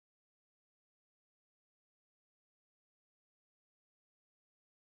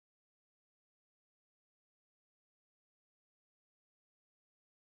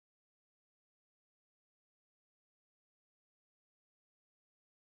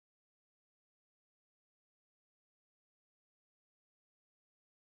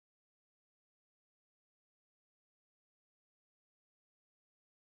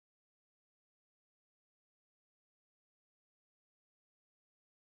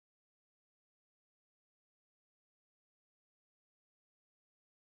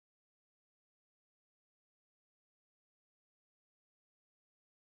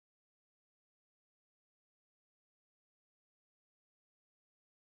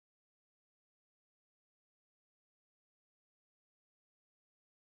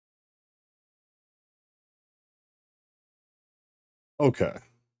Okay,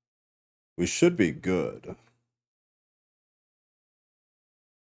 we should be good.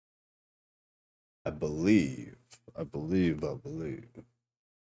 I believe. I believe. I believe.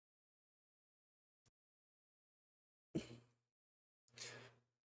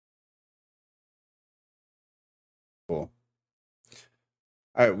 Cool.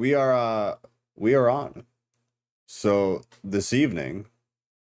 All right, we are on. So this evening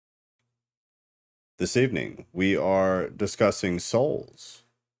we are discussing souls.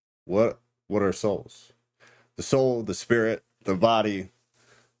 What are souls? The soul, the spirit, the body,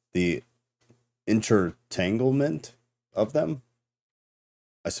 the intertanglement of them,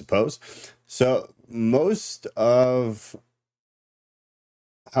 I suppose. So most of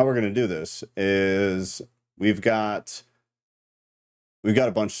how we're going to do this is we've got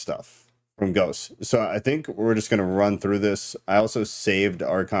a bunch of stuff from Ghost. So I think we're just going to run through this. I also saved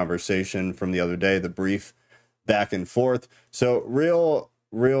our conversation from the other day, the brief back and forth. So real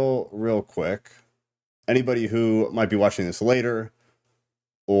quick, anybody who might be watching this later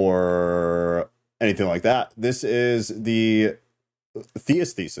or anything like that, this is the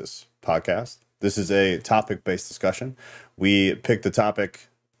Theist Thesis podcast. This is a topic-based discussion. We picked the topic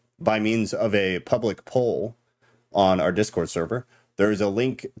by means of a public poll on our Discord server. There is a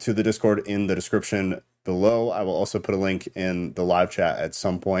link to the Discord in the description below. I will also put a link in the live chat at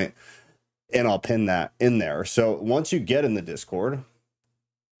some point, and I'll pin that in there. So once you get in the Discord,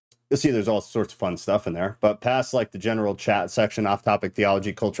 you'll see there's all sorts of fun stuff in there. But past like the general chat section, off-topic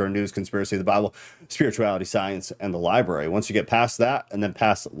theology, culture and news, conspiracy, the Bible, spirituality, science, and the library. Once you get past that and then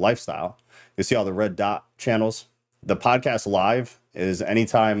past lifestyle, you'll see all the red dot channels. The podcast live is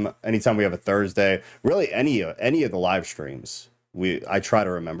anytime we have a Thursday, really any of the live streams. I try to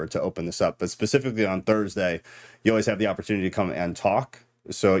remember to open this up, but specifically on Thursday, you always have the opportunity to come and talk.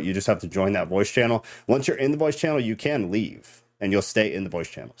 So you just have to join that voice channel. Once you're in the voice channel, you can leave and you'll stay in the voice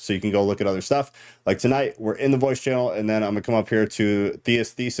channel. So you can go look at other stuff. Like tonight, we're in the voice channel, and then I'm gonna come up here to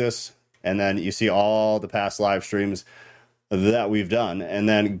Theist Thesis, and then you see all the past live streams that we've done. And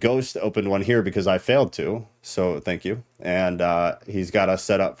then Ghost opened one here because I failed to. So thank you. And he's got us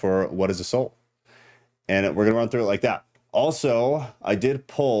set up for What is a Soul? And we're going to run through it like that. Also, I did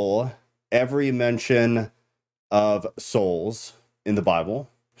pull every mention of souls in the Bible.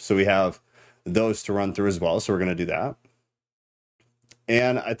 So we have those to run through as well. So we're going to do that.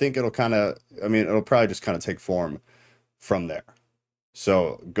 And I think it'll probably just kind of take form from there.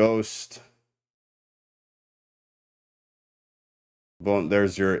 So Ghost... Boom,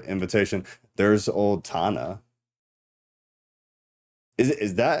 there's your invitation. There's old Tana.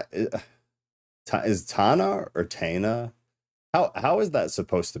 Is Tana or Tana? How is that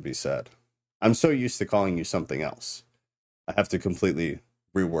supposed to be said? I'm so used to calling you something else. I have to completely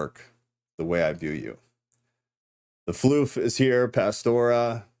rework the way I view you. The Floof is here,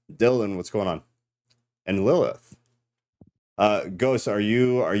 Pastora, Dylan, what's going on? And Lilith. Ghost, are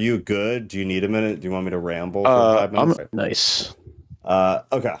you good? Do you need a minute? Do you want me to ramble for 5 minutes? Nice.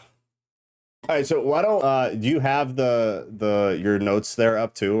 Okay. All right, so why don't do you have your notes there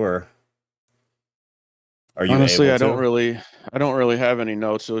up too, or are you honestly able I to? don't really have any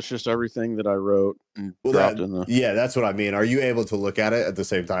notes, so it's just everything that I wrote and dropped in the... Yeah, that's what I mean. Are you able to look at it at the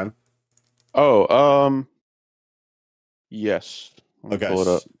same time? Yes. Okay. Pull it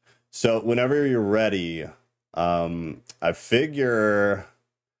up. So whenever you're ready, I figure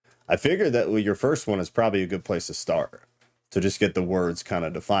that your first one is probably a good place to start. To just get the words kind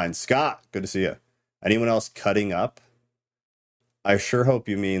of defined. Scott, good to see you. Anyone else cutting up? I sure hope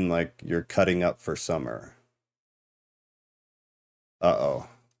you mean like you're cutting up for summer. Uh-oh.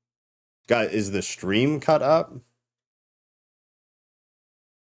 God, is the stream cut up?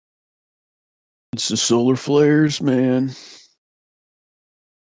 It's the solar flares, man.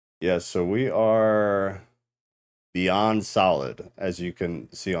 Yeah, so we are beyond solid, as you can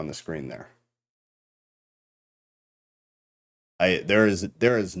see on the screen there. There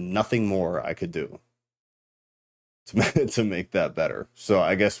is nothing more I could do to make that better. So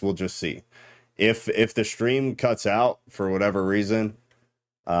I guess we'll just see. If the stream cuts out for whatever reason,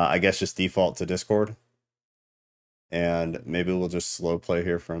 I guess just default to Discord. And maybe we'll just slow play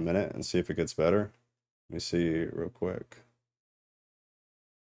here for a minute and see if it gets better. Let me see real quick.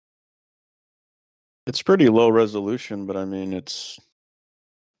 It's pretty low resolution, but I mean it's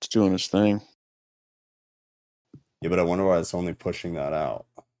doing its thing. Yeah, but I wonder why it's only pushing that out.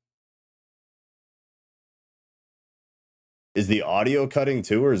 Is the audio cutting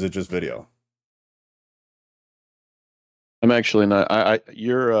too, or is it just video? I'm actually not.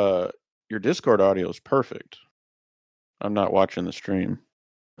 Your Discord audio is perfect. I'm not watching the stream.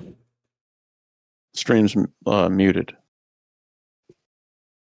 Stream's muted.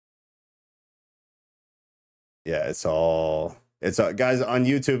 Yeah, it's guys on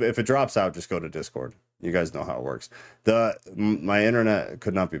YouTube. If it drops out, just go to Discord. You guys know how it works. My internet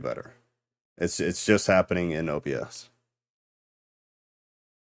could not be better. It's just happening in OBS.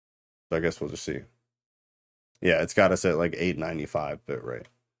 So I guess we'll just see. Yeah, it's got us at like 895 bit rate.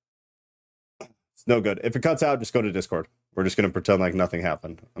 It's no good. If it cuts out, just go to Discord. We're just gonna pretend like nothing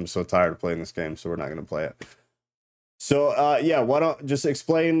happened. I'm so tired of playing this game, so we're not gonna play it. So yeah, why don't just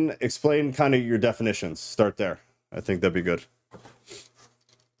explain kind of your definitions. Start there. I think that'd be good.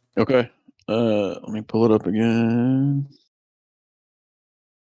 Okay. Let me pull it up again.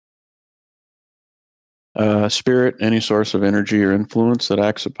 Spirit, any source of energy or influence that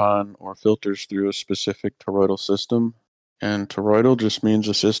acts upon or filters through a specific toroidal system. And toroidal just means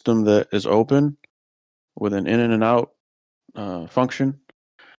a system that is open with an in and an out function.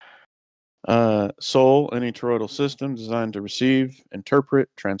 Soul, any toroidal system designed to receive, interpret,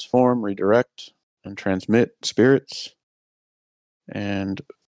 transform, redirect, and transmit spirits. And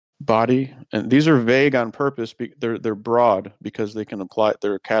body, and these are vague on purpose. They're broad because they can apply.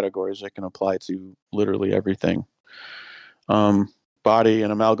 They're categories that can apply to literally everything. Body,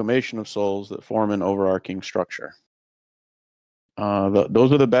 an amalgamation of souls that form an overarching structure.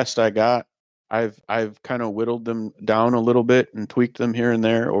 Those are the best I got. I've kind of whittled them down a little bit and tweaked them here and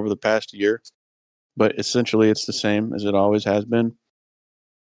there over the past year, but essentially it's the same as it always has been.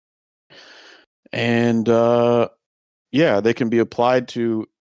 And yeah, they can be applied to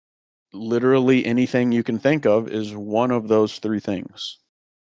literally anything you can think of is one of those three things.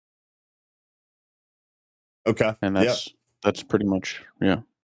 Okay. And that's pretty much, yeah.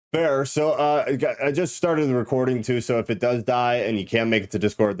 Fair. So I just started the recording too, so if it does die and you can't make it to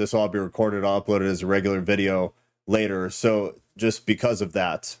Discord, this will all be recorded. I'll upload it as a regular video later. So just because of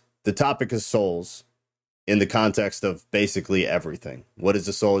that, the topic is souls in the context of basically everything. What is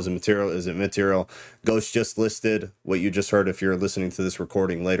the soul? Is it material? Is it material? Ghost just listed what you just heard. If you're listening to this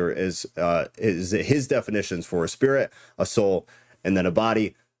recording later, is his definitions for a spirit, a soul, and then a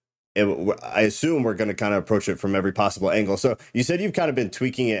body. I assume we're going to kind of approach it from every possible angle. So you said you've kind of been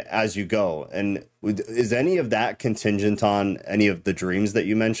tweaking it as you go. And is any of that contingent on any of the dreams that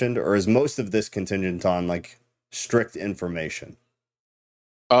you mentioned? Or is most of this contingent on like strict information?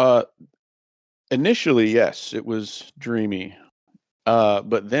 Initially, yes, it was dreamy.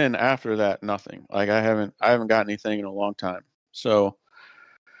 But then after that, nothing. Like I haven't got anything in a long time. So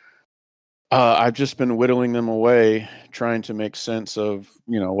I've just been whittling them away, trying to make sense of,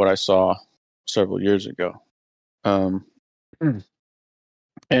 what I saw several years ago. And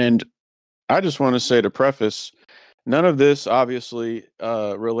I just want to say to preface, none of this obviously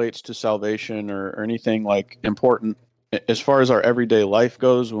relates to salvation or anything like important as far as our everyday life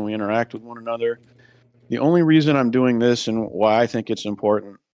goes when we interact with one another. The only reason I'm doing this and why I think it's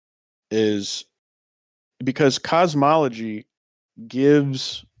important is because cosmology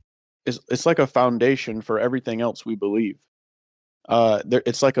it's like a foundation for everything else we believe.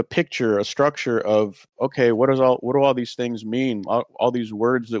 It's like a picture, a structure of, okay, what do all these things mean? All these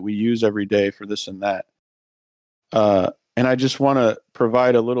words that we use every day for this and that. And I just want to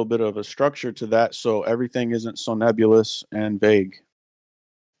provide a little bit of a structure to that so everything isn't so nebulous and vague.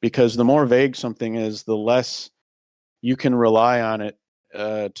 Because the more vague something is, the less you can rely on it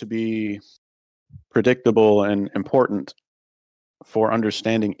to be predictable and important for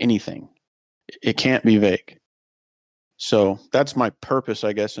understanding anything. It can't be vague. So that's my purpose,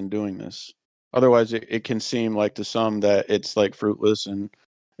 I guess, in doing this. Otherwise, it can seem like to some that it's like fruitless and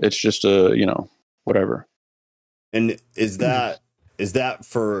it's just whatever. And is that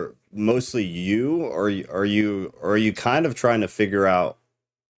for mostly you, or are you kind of trying to figure out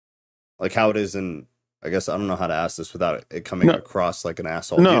like how it is? And I guess I don't know how to ask this without it coming across like an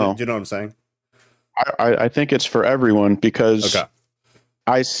asshole. No. Do you know what I'm saying? I think it's for everyone because okay.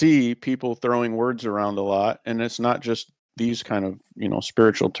 I see people throwing words around a lot, and it's not just these kind of,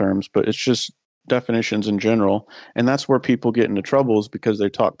 spiritual terms, but it's just definitions in general. And that's where people get into troubles because they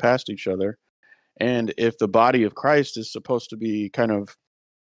talk past each other. And if the body of Christ is supposed to be kind of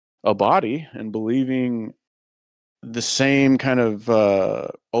a body and believing the same kind of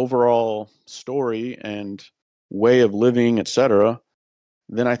overall story and way of living, etc.,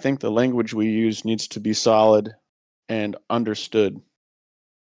 then I think the language we use needs to be solid and understood.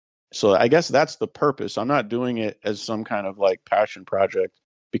 So I guess that's the purpose. I'm not doing it as some kind of like passion project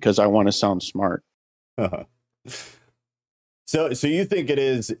because I want to sound smart. Uh-huh. So you think it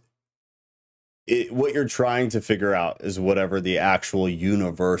is what you're trying to figure out is whatever the actual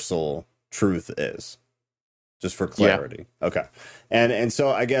universal truth is, just for clarity. Yeah. Okay. And so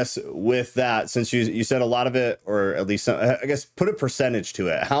I guess with that, since you said a lot of it, or at least I guess put a percentage to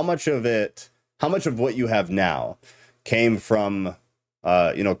it, how much of how much of what you have now came from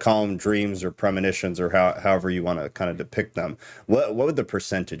call them dreams or premonitions or however you want to kind of depict them. What would the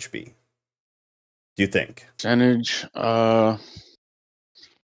percentage be, do you think? Percentage,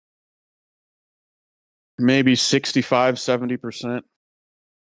 maybe 65, 70%.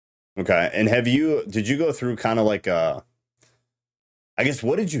 Okay. And did you go through kind of like I guess,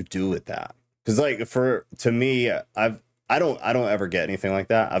 what did you do with that? Because like to me, I don't ever get anything like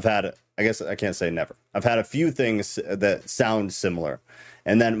that. I guess I can't say never. I've had a few things that sound similar.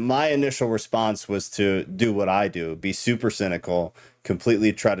 And then my initial response was to do what I do, be super cynical,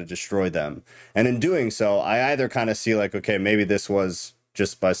 completely try to destroy them. And in doing so, I either kind of see like, okay, maybe this was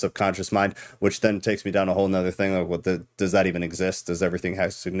just by subconscious mind, which then takes me down a whole nother thing. Like, does that even exist? Does everything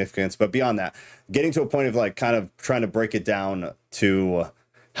have significance? But beyond that, getting to a point of like kind of trying to break it down to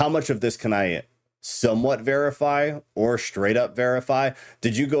how much of this can I somewhat verify or straight up verify?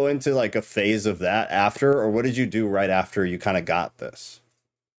 Did you go into like a phase of that after, or what did you do right after you kind of got this?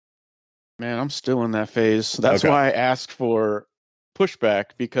 Man, I'm still in that phase. That's why I asked for pushback,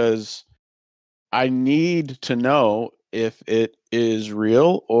 because I need to know if it is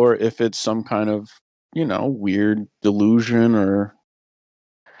real or if it's some kind of, weird delusion, or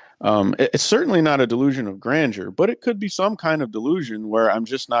it's certainly not a delusion of grandeur, but it could be some kind of delusion where I'm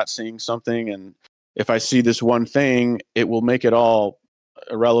just not seeing something. And if I see this one thing, it will make it all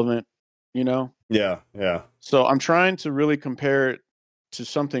irrelevant, Yeah. So I'm trying to really compare it to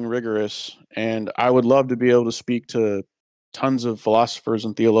something rigorous, and I would love to be able to speak to tons of philosophers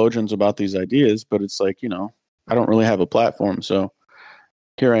and theologians about these ideas, but it's like, I don't really have a platform. So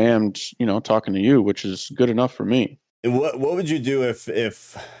here I am, talking to you, which is good enough for me. And what would you do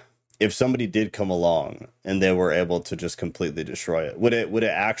if somebody did come along and they were able to just completely destroy it? Would it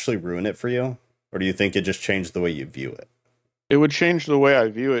actually ruin it for you? Or do you think it just changed the way you view it? It would change the way I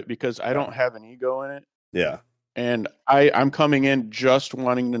view it, because I don't have an ego in it. Yeah. And I'm coming in just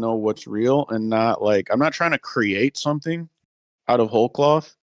wanting to know what's real, and not like, I'm not trying to create something out of whole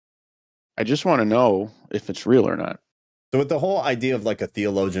cloth. I just want to know if it's real or not. So with the whole idea of like a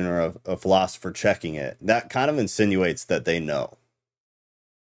theologian or a philosopher checking it, that kind of insinuates that they know.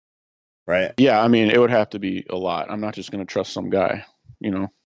 Right? Yeah, I mean, it would have to be a lot. I'm not just going to trust some guy,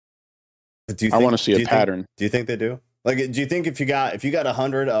 I want to see a pattern. Do you think they do? Like, do you think if you got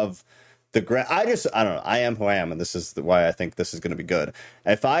 100 of I don't know. I am who I am, and this is why I think this is going to be good.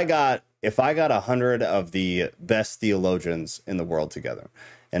 If I got 100 of the best theologians in the world together,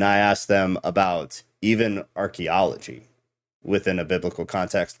 and I asked them about even archaeology within a biblical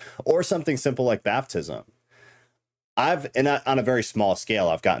context, or something simple like baptism, on a very small scale,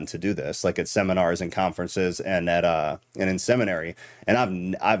 I've gotten to do this, like at seminars and conferences and and in seminary, and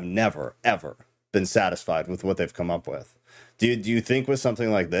I've never ever been satisfied with what they've come up with. Do you think with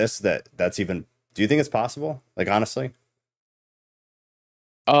something like this that's even? Do you think it's possible? Like, honestly?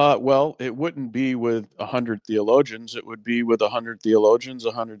 Well, it wouldn't be with 100 theologians. It would be with 100 theologians,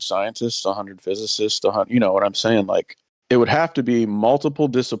 100 scientists, 100 physicists. You know what I'm saying? Like, it would have to be multiple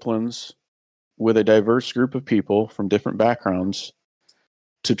disciplines with a diverse group of people from different backgrounds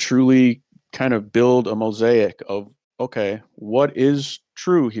to truly kind of build a mosaic of, okay, what is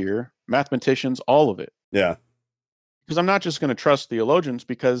true here? Mathematicians, all of it. Yeah. Because I'm not just going to trust theologians,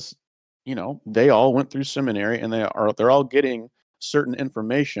 because, they all went through seminary and they're all getting certain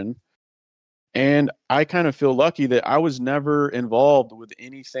information. And I kind of feel lucky that I was never involved with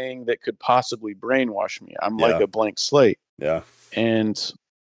anything that could possibly brainwash me. I'm like a blank slate. Yeah. And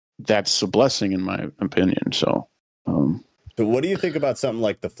that's a blessing, in my opinion. So what do you think about something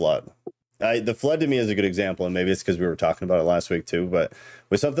like the flood? The flood to me is a good example, and maybe it's because we were talking about it last week too. But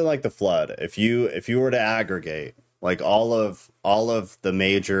with something like the flood, if you were to aggregate like all of the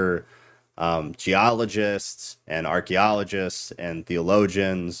major geologists and archaeologists and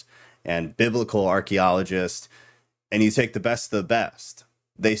theologians and biblical archaeologists, and you take the best of the best,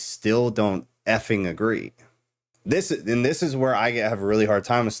 they still don't effing agree. This is where I have a really hard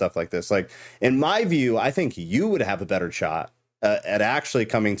time with stuff like this. Like, in my view, I think you would have a better shot at actually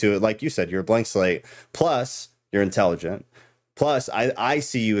coming to it. Like you said, you're a blank slate. Plus, you're intelligent. Plus, I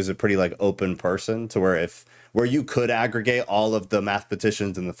see you as a pretty like open person to where you could aggregate all of the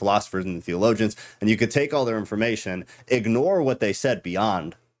mathematicians and the philosophers and the theologians, and you could take all their information, ignore what they said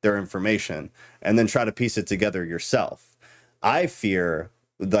beyond their information, and then try to piece it together yourself. I fear,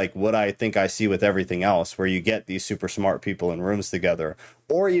 like what I think I see with everything else, where you get these super smart people in rooms together,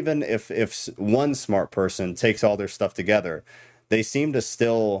 or even if one smart person takes all their stuff together, they seem to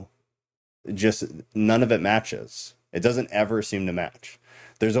still just, none of it matches. It doesn't ever seem to match.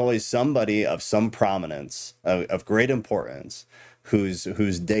 There's always somebody of some prominence, of great importance,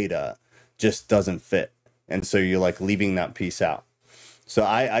 whose data just doesn't fit. And so you're like leaving that piece out. So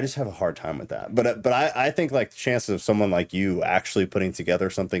I just have a hard time with that. But I think like the chances of someone like you actually putting together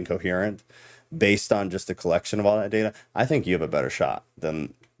something coherent based on just a collection of all that data, I think you have a better shot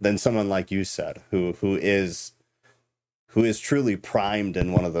than someone like you said, who is truly primed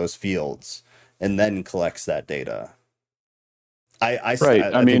in one of those fields and then collects that data. I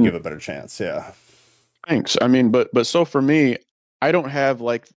Right. think you have a better chance. Yeah. Thanks. I mean, but so for me, I don't have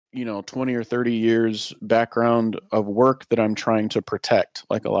like, 20 or 30 years background of work that I'm trying to protect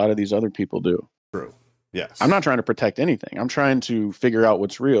like a lot of these other people do. True. Yes. I'm not trying to protect anything. I'm trying to figure out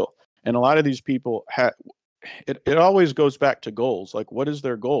what's real. And a lot of these people it always goes back to goals. Like, what is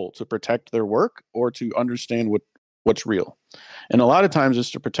their goal? To protect their work or to understand what's real? And a lot of times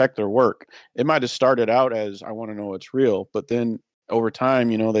it's to protect their work. It might have started out as I want to know what's real, but then over time,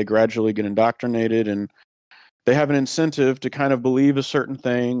 they gradually get indoctrinated and they have an incentive to kind of believe a certain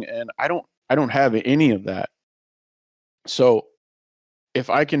thing. And I don't have any of that. So if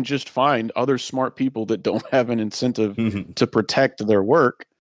I can just find other smart people that don't have an incentive to protect their work,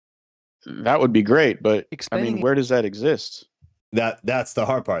 that would be great. But I mean, where does that exist? That's the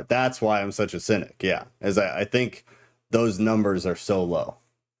hard part. That's why I'm such a cynic. Yeah. As I think those numbers are so low.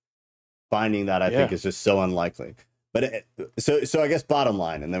 Finding that I think is just so unlikely. But so I guess bottom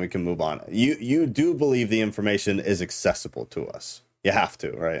line, and then we can move on. You do believe the information is accessible to us. You have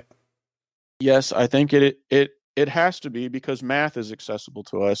to, right? Yes, I think it has to be, because math is accessible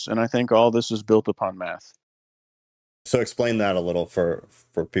to us, and I think all this is built upon math. So explain that a little for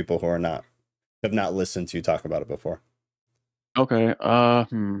people who have not listened to you talk about it before. Okay.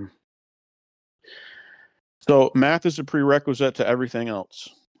 So math is a prerequisite to everything else.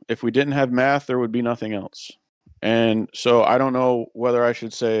 If we didn't have math, there would be nothing else. And so I don't know whether I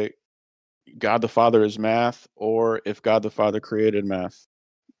should say God the Father is math or if God the Father created math.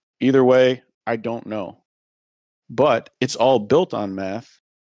 Either way, I don't know. But it's all built on math,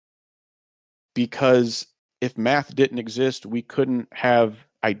 because if math didn't exist, we couldn't have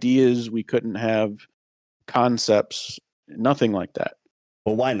ideas, we couldn't have concepts, nothing like that.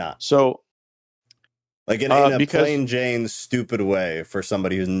 Well, why not? So, like in a plain Jane stupid way for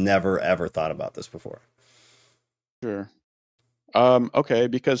somebody who's never ever thought about this before. Sure. Okay,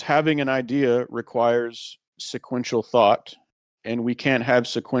 because having an idea requires sequential thought, and we can't have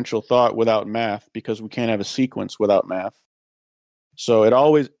sequential thought without math because we can't have a sequence without math. So it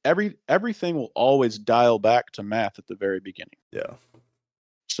always everything will always dial back to math at the very beginning. Yeah.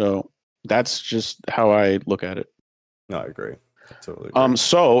 So that's just how I look at it. No, I agree. I totally agree.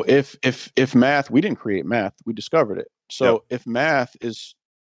 So if math, we didn't create math, we discovered it. So if math is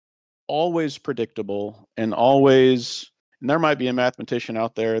always predictable and there might be a mathematician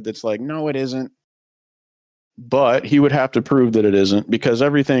out there that's like, no, it isn't. But he would have to prove that it isn't, because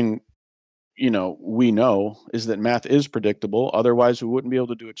everything, we know is that math is predictable. Otherwise, we wouldn't be able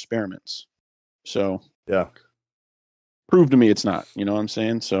to do experiments. So yeah, prove to me it's not, you know what I'm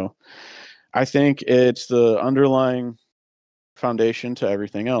saying? So I think it's the underlying foundation to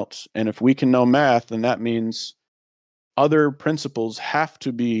everything else. And if we can know math, then that means other principles have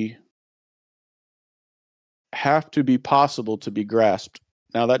to be possible to be grasped.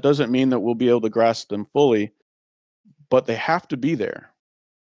 Now, that doesn't mean that we'll be able to grasp them fully, but they have to be there.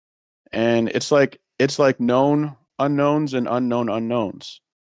 And it's like known unknowns and unknown unknowns.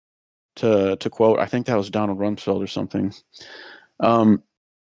 To quote, I think that was Donald Rumsfeld or something.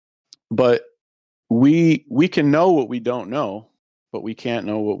 But we can know what we don't know, but we can't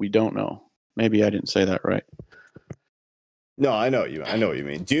know what we don't know. Maybe I didn't say that right. No, I know what you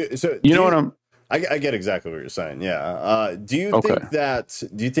mean. I get exactly what you're saying. Yeah. Do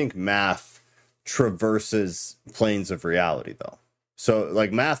you think math traverses planes of reality though? So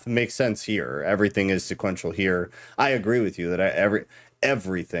like math makes sense here. Everything is sequential here. I agree with you that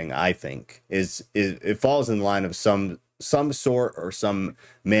everything I think it falls in line of some sort or some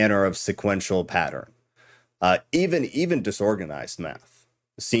manner of sequential pattern. Even disorganized math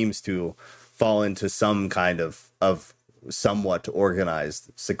seems to fall into some kind of somewhat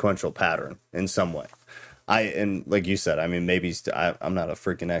organized sequential pattern in some way. And like you said, I mean, maybe I'm not a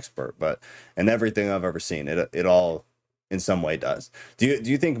freaking expert, but in everything I've ever seen, it all in some way does. Do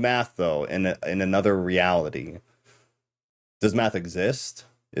you think math though, in another reality, does math exist?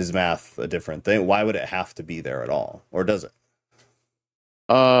 Is math a different thing? Why would it have to be there at all, or does it?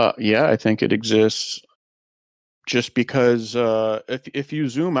 Yeah, I think it exists. Just because if you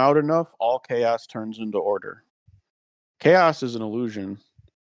zoom out enough, all chaos turns into order. Chaos is an illusion.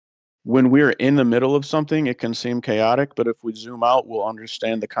 When we're in the middle of something, it can seem chaotic, but if we zoom out, we'll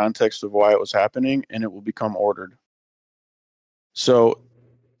understand the context of why it was happening, and it will become ordered. So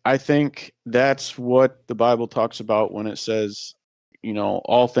I think that's what the Bible talks about when it says,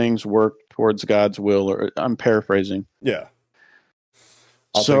 all things work towards God's will, or I'm paraphrasing. Yeah.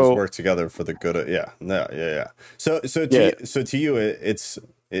 All things So, work together for the good of, yeah. No, yeah. yeah, To you,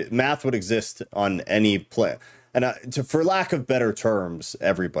 math would exist on any plane. And for lack of better terms,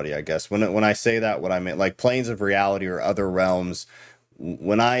 everybody, I guess, when I say that, what I mean, like planes of reality or other realms,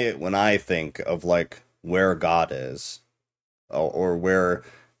 when I think of like where God is, or where,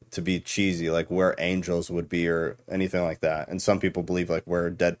 to be cheesy, like where angels would be or anything like that. And some people believe like where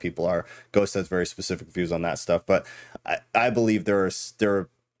dead people are. Ghost has very specific views on that stuff, but I believe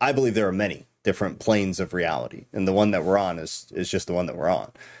I believe there are many different planes of reality, and the one that we're on is just the one that we're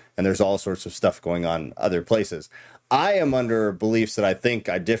on. And there's all sorts of stuff going on other places. I am under beliefs that I think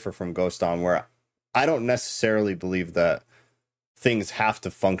I differ from Ghost on, where I don't necessarily believe that things have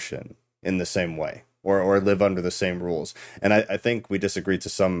to function in the same way, or live under the same rules. And I think we disagree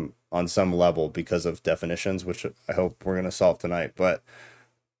on some level because of definitions, which I hope we're going to solve tonight. But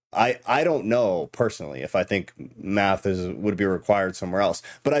I don't know personally if I think math would be required somewhere else.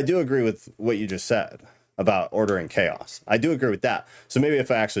 But I do agree with what you just said about order and chaos. I do agree with that. So maybe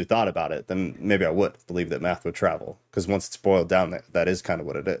if I actually thought about it, then maybe I would believe that math would travel, because once it's boiled down, that is kind of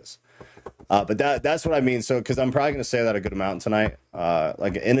what it is. But that's what I mean. So, because I'm probably going to say that a good amount tonight,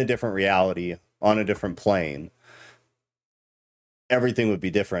 like in a different reality, on a different plane, everything would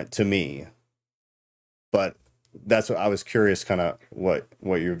be different to me. But that's what I was curious, kind of what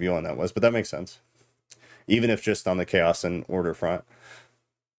your view on that was. But that makes sense. Even if just on the chaos and order front,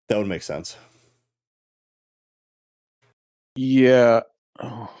 that would make sense. Yeah.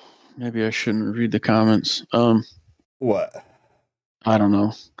 Oh, maybe I shouldn't read the comments. What? I don't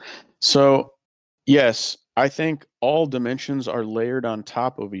know. So, yes, I think all dimensions are layered on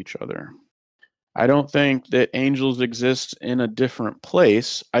top of each other. I don't think that angels exist in a different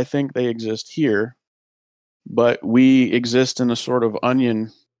place. I think they exist here, but we exist in a sort of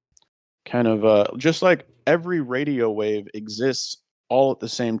onion kind of, just like every radio wave exists all at the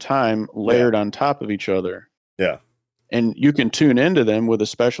same time, layered on top of each other. Yeah. And you can tune into them with a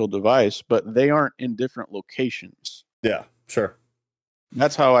special device, but they aren't in different locations. Yeah, sure.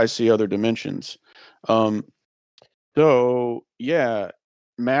 That's how I see other dimensions. So yeah,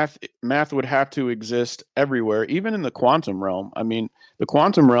 math would have to exist everywhere, even in the quantum realm. I mean, the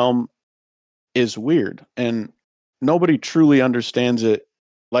quantum realm is weird, and nobody truly understands it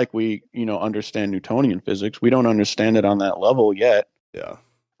like we, understand Newtonian physics. We don't understand it on that level yet. Yeah.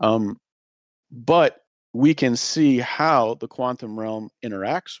 But we can see how the quantum realm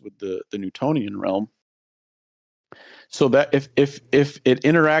interacts with the Newtonian realm. So that if it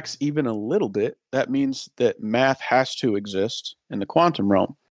interacts even a little bit, that means that math has to exist in the quantum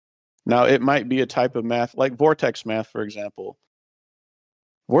realm. Now, it might be a type of math, like vortex math, for example.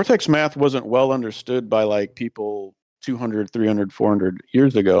 Vortex math wasn't well understood by like people 200, 300, 400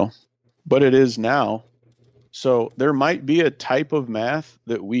 years ago, but it is now. So there might be a type of math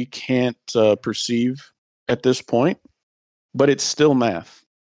that we can't perceive at this point, but it's still math.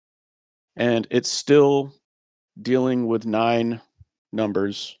 And it's still dealing with 9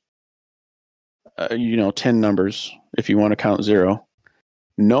 numbers, 10 numbers, if you want to count 0,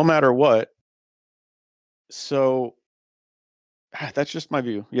 no matter what. So that's just my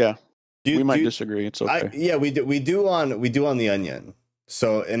view. Yeah. We might disagree. It's okay. We do on the onion.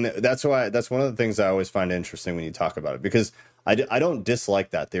 So, and that's one of the things I always find interesting when you talk about it, because I don't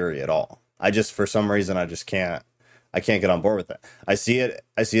dislike that theory at all. I just, for some reason, I can't get on board with it. I see it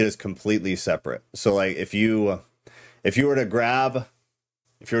as completely separate. So like if you were to grab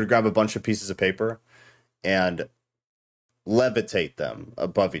a bunch of pieces of paper and levitate them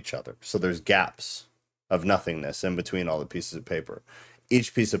above each other, so there's gaps of nothingness in between all the pieces of paper.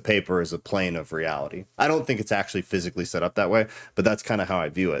 Each piece of paper is a plane of reality. I don't think it's actually physically set up that way, but that's kind of how I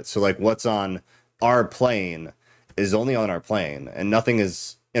view it. So like what's on our plane is only on our plane, and nothing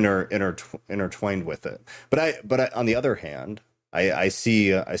is intertwined with it. But on the other hand, I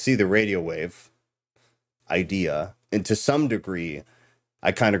see the radio wave idea, and to some degree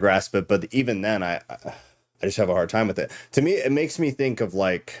I kind of grasp it, but even then I just have a hard time with it. To me, it makes me think of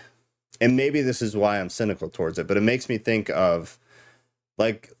like, and maybe this is why I'm cynical towards it, but it makes me think of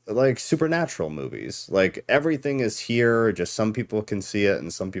like supernatural movies. Like everything is here, just some people can see it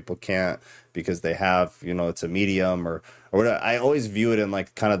and some people can't because they have, it's a medium or whatever. I always view it in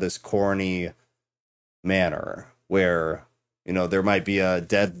like kind of this corny manner where, there might be a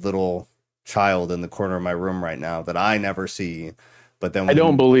dead little child in the corner of my room right now that I never see, but then I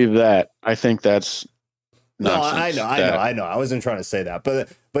don't believe that. I think that's No, I nonsense. know, I know, I know. I wasn't trying to say that,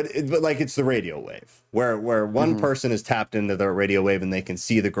 but like it's the radio wave where one person is tapped into the radio wave and they can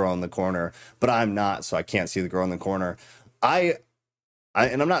see the girl in the corner, but I'm not, so I can't see the girl in the corner. And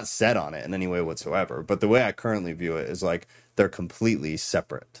I'm not set on it in any way whatsoever, but the way I currently view it is like they're completely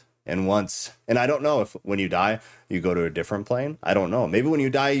separate. And I don't know if when you die, you go to a different plane. I don't know. Maybe when you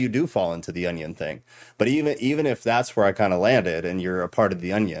die, you do fall into the onion thing. But even if that's where I kind of landed and you're a part of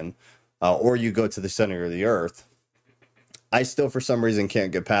the onion, or you go to the center of the earth, I still, for some reason,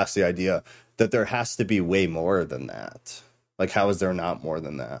 can't get past the idea that there has to be way more than that. Like, how is there not more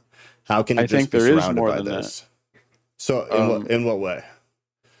than that? How can you just be surrounded by this? So in what way?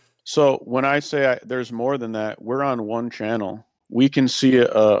 So when I say there's more than that, we're on one channel. We can see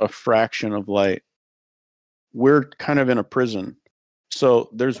a fraction of light. We're kind of in a prison. So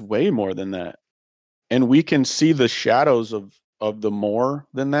there's way more than that. And we can see the shadows of the more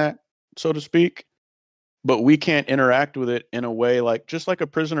than that, so to speak. But we can't interact with it in a way just like a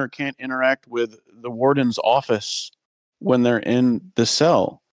prisoner can't interact with the warden's office when they're in the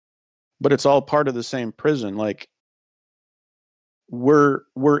cell. But it's all part of the same prison. Like, we're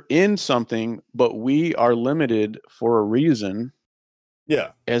in something, but we are limited for a reason.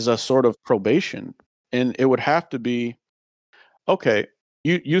 Yeah. As a sort of probation. And it would have to be, okay,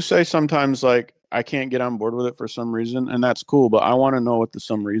 you say sometimes like I can't get on board with it for some reason, and that's cool, but I want to know what the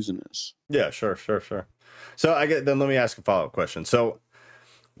some reason is. Yeah, sure. So then let me ask a follow-up question. So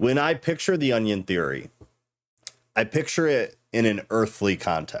when I picture the onion theory, I picture it in an earthly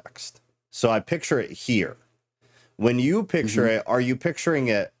context. So I picture it here. When you picture it, are you picturing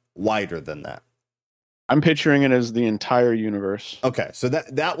it wider than that? I'm picturing it as the entire universe. Okay, so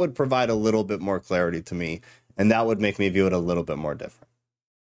that would provide a little bit more clarity to me, and that would make me view it a little bit more different.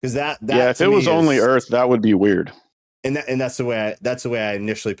 Because that if it was only Earth, that would be weird. And that's the way I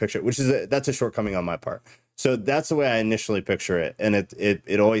initially picture it, which is that's a shortcoming on my part. So that's the way I initially picture it, and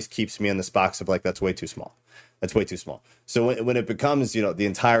it always keeps me in this box of like that's way too small. That's way too small. So when it becomes, the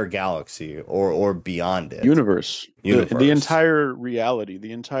entire galaxy or beyond it, universe. The entire reality,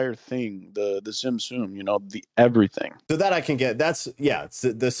 the entire thing, the Simsum, the everything. So that I can get, the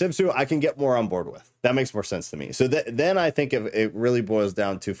Simsum I can get more on board with. That makes more sense to me. So then I think it really boils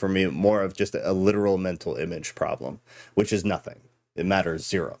down to, for me, more of just a literal mental image problem, which is nothing. It matters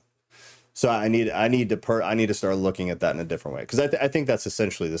zero. So I need to start looking at that in a different way, because I think that's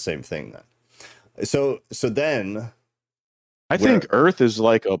essentially the same thing then. So then I think Earth is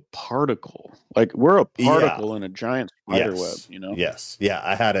like a particle. Like, we're a particle in a giant spider web, Yes. Yeah,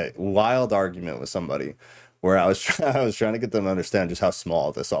 I had a wild argument with somebody where I was trying to get them to understand just how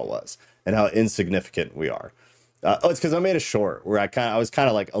small this all was and how insignificant we are. It's because I made a short where I was kind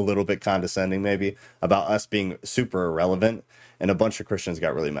of like a little bit condescending maybe about us being super irrelevant, and a bunch of Christians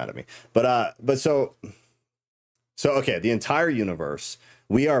got really mad at me. But so okay, the entire universe,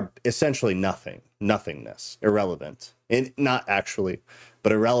 we are essentially nothingness, irrelevant, and not actually,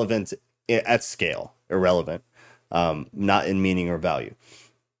 but irrelevant at scale, irrelevant, not in meaning or value.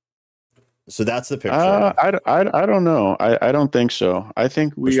 So that's the picture. I don't know. I don't think so. I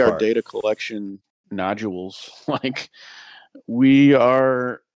think we are data collection nodules. Like,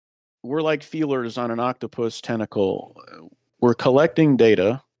 we're like feelers on an octopus tentacle. We're collecting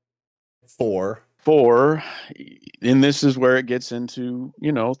data for, and this is where it gets into,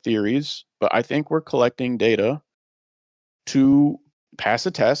 theories, but I think we're collecting data to pass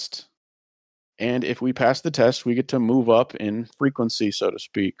a test. And if we pass the test, we get to move up in frequency, so to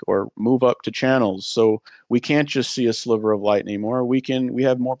speak, or move up to channels. So we can't just see a sliver of light anymore. We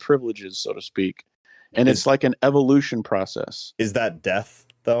have more privileges, so to speak. And it's like an evolution process. Is that death,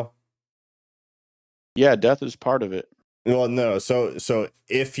 though? Yeah, death is part of it. Well, no. So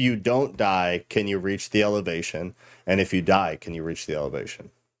if you don't die, can you reach the elevation? And if you die, can you reach the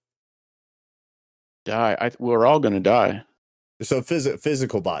elevation? Die. We're all going to die. So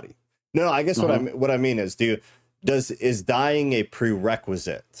physical body. No, I guess what I mean is, is dying a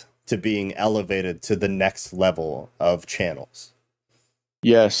prerequisite to being elevated to the next level of channels?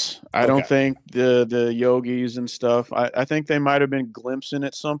 Yes. I don't think the yogis and stuff, I think they might have been glimpsing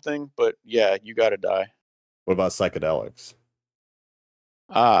at something, but yeah, you got to die. What about psychedelics?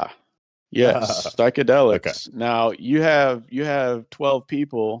 Yes, psychedelics. Okay. Now you have 12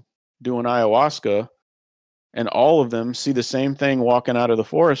 people doing ayahuasca, and all of them see the same thing walking out of the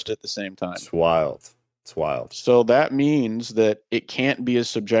forest at the same time. It's wild. So that means that it can't be a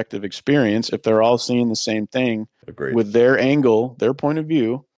subjective experience if they're all seeing the same thing. Agreed. With their angle, their point of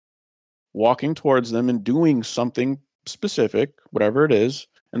view, walking towards them and doing something specific, whatever it is,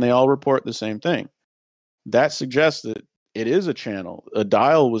 and they all report the same thing. That suggests that it is a channel. A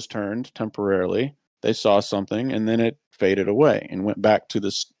dial was turned temporarily, They saw something, and then it faded away and went back to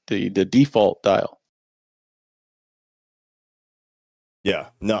the default dial. Yeah,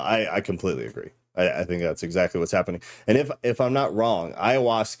 no, I completely agree. I think that's exactly what's happening. And if I'm not wrong,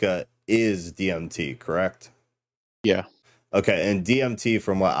 ayahuasca is DMT, correct? Yeah. Okay, and DMT,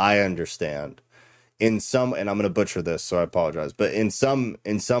 from what I understand, in some, and I'm going to butcher this, so I apologize, but in some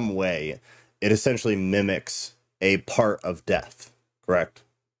way, it essentially mimics a part of death, correct?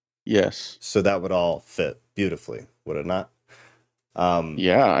 Yes. So that would all fit beautifully, would it not?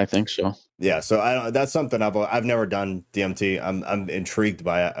 Yeah, I think so. Yeah, so that's something I've never done DMT. I'm intrigued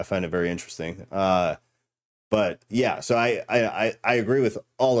by it. I find it very interesting. But yeah, so I agree with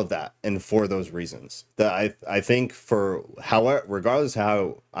all of that, and for those reasons, that I think, for however, regardless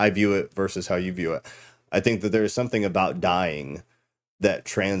how I view it versus how you view it, I think that there's something about dying that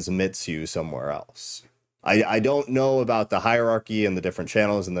transmits you somewhere else. I don't know about the hierarchy and the different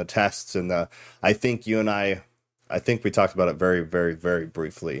channels and the tests and I think you and I think we talked about it very, very, very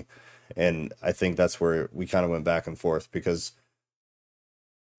briefly. And I think that's where we kind of went back and forth, because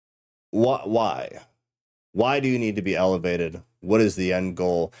why? Why do you need to be elevated? What is the end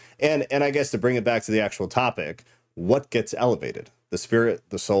goal? And I guess, to bring it back to the actual topic, what gets elevated? The spirit,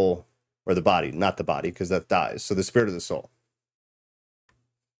 the soul, or the body? Not the body, because that dies. So the spirit or the soul?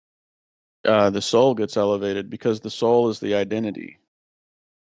 The soul gets elevated because the soul is the identity.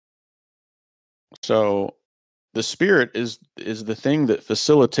 So the spirit is the thing that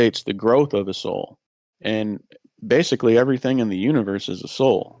facilitates the growth of a soul. And basically everything in the universe is a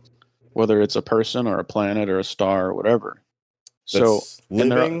soul, whether it's a person or a planet or a star or whatever. That's So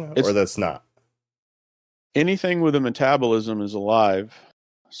living or that's not? Anything with a metabolism is alive.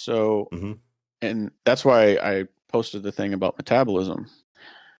 So, Mm-hmm. and that's why I posted the thing about metabolism.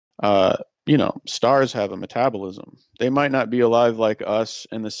 Stars have a metabolism. They might not be alive like us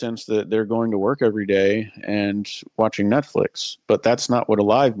in the sense that they're going to work every day and watching Netflix, but that's not what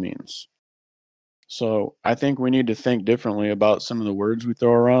alive means. So I think we need to think differently about some of the words we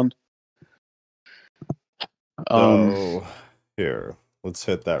throw around. So here, let's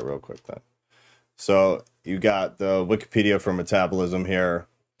hit that real quick then. So you got the Wikipedia for metabolism here.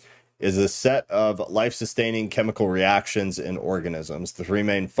 Is a set of life-sustaining chemical reactions in organisms. The three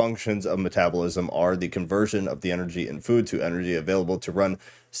main functions of metabolism are the conversion of the energy in food to energy available to run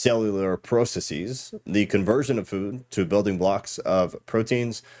cellular processes, the conversion of food to building blocks of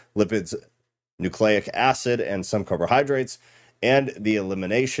proteins, lipids, nucleic acid, and some carbohydrates, and the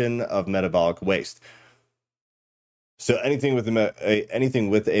elimination of metabolic waste. So anything with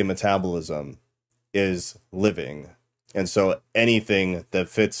a metabolism is living, and so anything that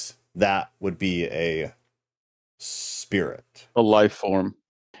fits that would be a spirit, a life form.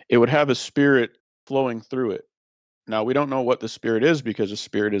 It would have a spirit flowing through it. Now, we don't know what the spirit is because a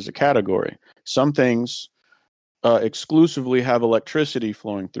spirit is a category. Some things exclusively have electricity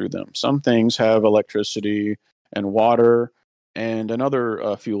flowing through them. Some things have electricity and water and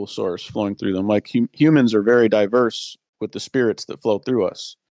another fuel source flowing through them. Like humans are very diverse with the spirits that flow through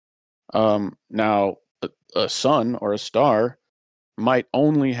us. Now, a sun or a star might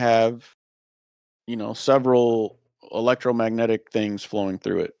only have, several electromagnetic things flowing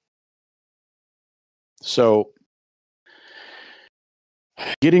through it. So,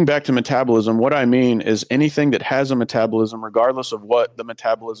 getting back to metabolism, what I mean is anything that has a metabolism, regardless of what the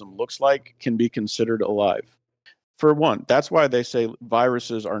metabolism looks like, can be considered alive. For one, that's why they say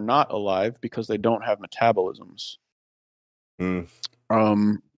viruses are not alive, because they don't have metabolisms.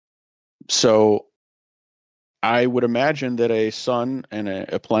 So I would imagine that a sun and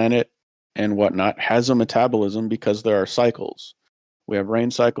a planet and whatnot has a metabolism because there are cycles. We have rain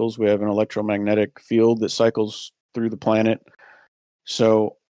cycles. We have an electromagnetic field that cycles through the planet.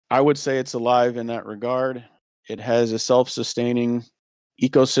 So I would say it's alive in that regard. It has a self-sustaining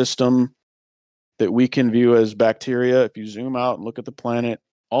ecosystem that we can view as bacteria. If you zoom out and look at the planet,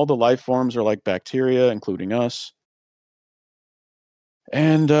 all the life forms are like bacteria, including us.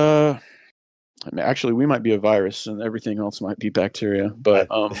 And actually, we might be a virus, and everything else might be bacteria. But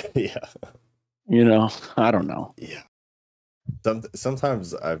yeah, I don't know. Yeah,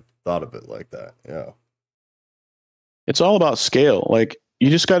 sometimes I've thought of it like that. Yeah, it's all about scale. Like, you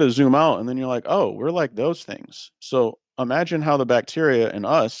just got to zoom out, and then you're like, oh, we're like those things. So imagine how the bacteria and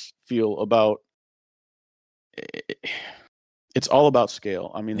us feel about. It's all about scale.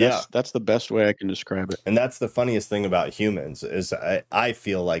 I mean, that's the best way I can describe it. And that's the funniest thing about humans is I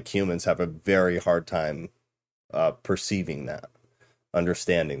feel like humans have a very hard time perceiving that,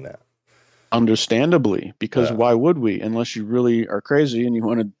 understanding that. Understandably, because why would we, unless you really are crazy and you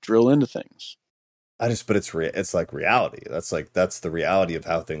want to drill into things? But it's like reality. That's the reality of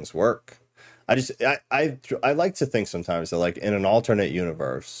how things work. I like to think sometimes that like in an alternate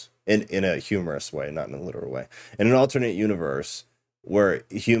universe, in a humorous way, not in a literal way, in an alternate universe where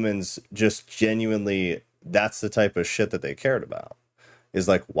humans just genuinely, that's the type of shit that they cared about, is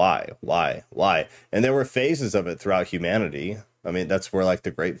like why, and there were phases of it throughout humanity. I mean, that's where like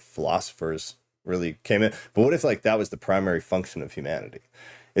the great philosophers really came in. But what if like that was the primary function of humanity?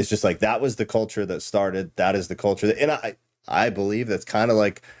 It's just like that was the culture that started, that is the culture that, and I believe that's kind of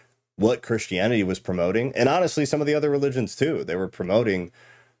like what Christianity was promoting, and honestly some of the other religions too. They were promoting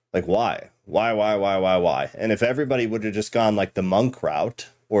like why, and if everybody would have just gone like the monk route,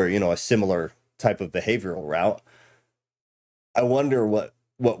 or you know, a similar type of behavioral route, I wonder what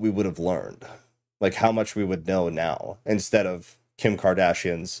we would have learned, like how much we would know now, instead of Kim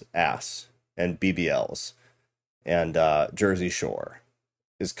Kardashian's ass and BBLs and Jersey Shore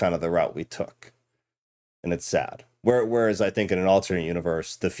is kind of the route we took, and it's sad. Whereas I think in an alternate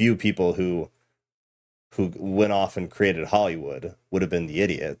universe, the few people who went off and created Hollywood would have been the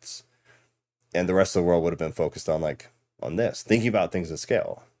idiots, and the rest of the world would have been focused on like on this, thinking about things at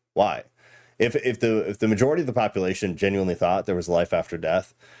scale. Why? If the majority of the population genuinely thought there was life after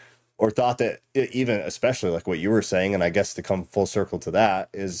death, or thought that, even especially like what you were saying, and I guess to come full circle to that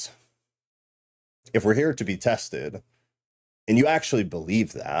is, if we're here to be tested, and you actually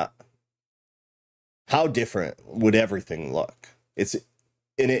believe that, how different would everything look? It's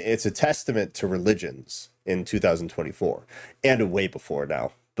a testament to religions in 2024 and way before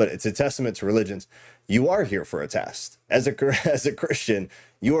now, but it's a testament to religions. You are here for a test. As a Christian,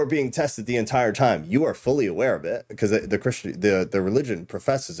 you are being tested the entire time. You are fully aware of it because the religion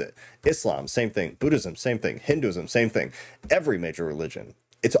professes it. Islam, same thing. Buddhism, same thing. Hinduism, same thing. Every major religion,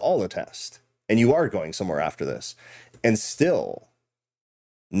 it's all a test, and you are going somewhere after this. And still,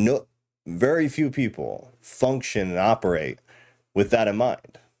 no, very few people function and operate with that in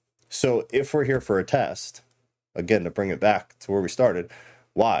mind. So if we're here for a test, again, to bring it back to where we started,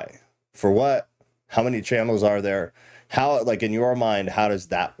 why? For what? How many channels are there? How, like in your mind, how does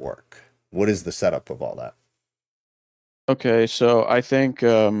that work? What is the setup of all that? Okay, so I think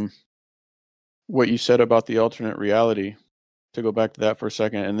what you said about the alternate reality, to go back to that for a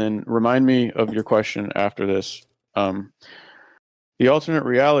second, and then remind me of your question after this. The alternate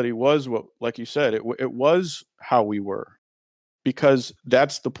reality was what, like you said, it was how we were, because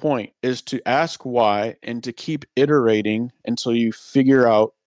that's the point, is to ask why and to keep iterating until you figure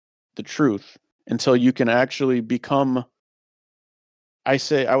out the truth, until you can actually become, I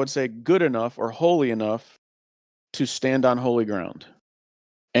would say good enough or holy enough to stand on holy ground.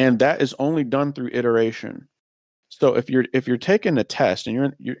 And that is only done through iteration. So if you're taking a test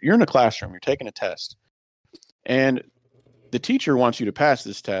and you're in a classroom, you're taking a test, and the teacher wants you to pass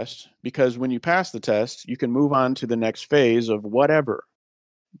this test, because when you pass the test, you can move on to the next phase of whatever.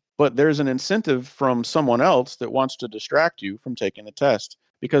 But there's an incentive from someone else that wants to distract you from taking the test,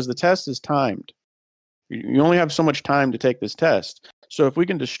 because the test is timed. You only have so much time to take this test. So if we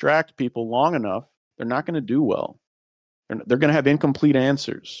can distract people long enough, they're not going to do well. They're going to have incomplete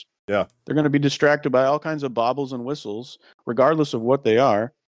answers. Yeah. They're going to be distracted by all kinds of baubles and whistles, regardless of what they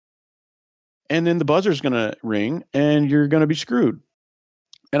are. And then the buzzer's going to ring and you're going to be screwed.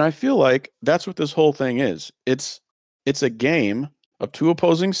 And I feel like that's what this whole thing is. It's a game of two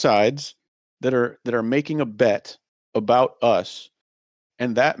opposing sides that are making a bet about us.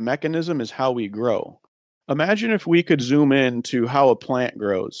 And that mechanism is how we grow. Imagine if we could zoom in to how a plant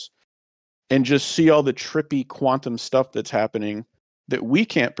grows and just see all the trippy quantum stuff that's happening that we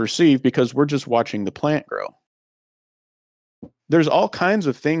can't perceive because we're just watching the plant grow. There's all kinds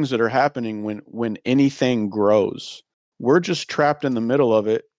of things that are happening when anything grows. We're just trapped in the middle of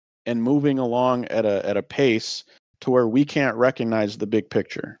it and moving along at a pace to where we can't recognize the big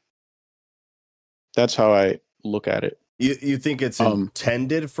picture. That's how I look at it. You think it's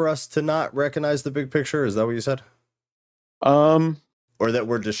intended for us to not recognize the big picture? Is that what you said? Or that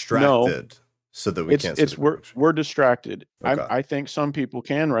we're distracted so that we can't see the big picture? We're distracted. Okay. I think some people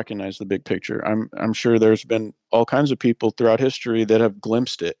can recognize the big picture. I'm sure there's been all kinds of people throughout history that have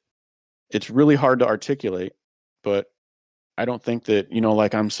glimpsed it. It's really hard to articulate, but I don't think that,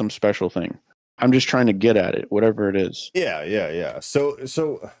 like I'm some special thing. I'm just trying to get at it, whatever it is. Yeah.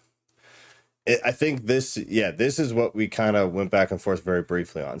 So I think this is what we kind of went back and forth very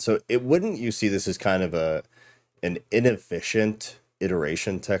briefly on. So wouldn't you see this as kind of an inefficient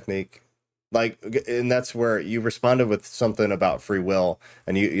iteration technique? Like, and that's where you responded with something about free will,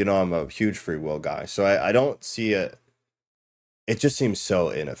 and I'm a huge free will guy. So I don't see it. It just seems so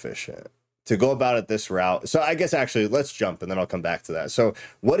inefficient to go about it this route. So I guess actually let's jump and then I'll come back to that. So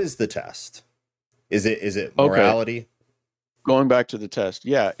what is the test? Is it morality? going back to the test,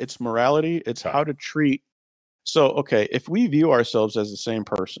 yeah, it's morality. It's Okay. how to treat. So, okay, if we view ourselves as the same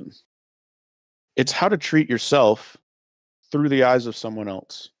person, it's how to treat yourself through the eyes of someone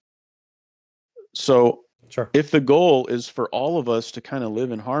else. So, Sure. if the goal is for all of us to kind of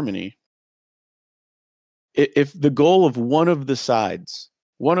live in harmony, if the goal of one of the sides,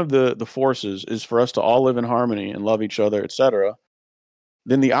 one of the forces is for us to all live in harmony and love each other, etc.,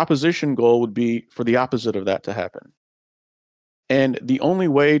 then the opposition goal would be for the opposite of that to happen. And the only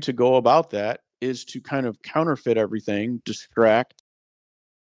way to go about that is to kind of counterfeit everything, distract,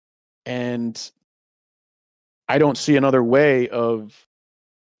 and I don't see another way of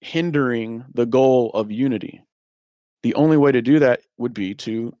hindering the goal of unity. The only way to do that would be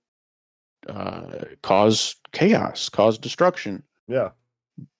to cause chaos, cause destruction. Yeah.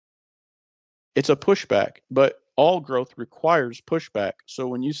 It's a pushback, but all growth requires pushback. So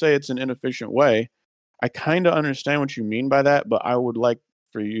when you say it's an inefficient way, I kind of understand what you mean by that, but I would like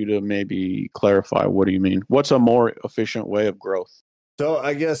for you to maybe clarify, what do you mean? What's a more efficient way of growth? So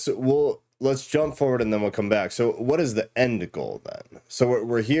I guess let's jump forward and then we'll come back. So what is the end goal then? So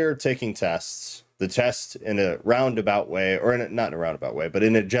we're here taking tests. The test in a roundabout way, or not in a roundabout way, but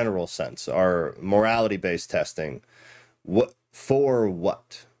in a general sense, are morality-based testing. What for?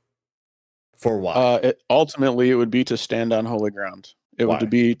 What for? Why? Ultimately, it would be to stand on holy ground. It Why? would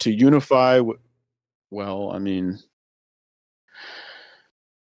be to unify. Well, I mean,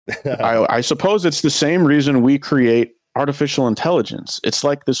 I suppose it's the same reason we create artificial intelligence. It's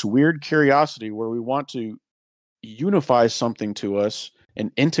like this weird curiosity where we want to unify something to us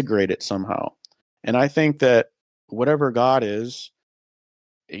and integrate it somehow. And I think that whatever God is,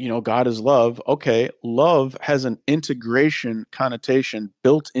 God is love. Okay, love has an integration connotation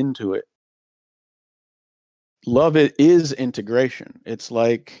built into it. Love it is integration. It's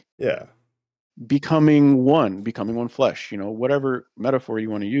like Yeah. becoming one flesh, whatever metaphor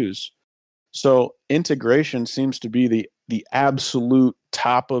you want to use. So integration seems to be the absolute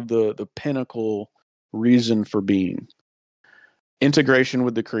top of the pinnacle reason for being. Integration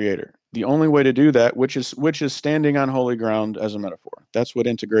with the creator. The only way to do that, which is standing on holy ground as a metaphor. That's what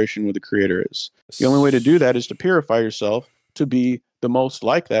integration with the creator is. The only way to do that is to purify yourself to be the most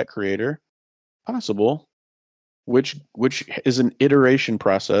like that creator possible, which is an iteration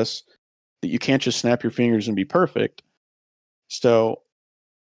process that you can't just snap your fingers and be perfect. So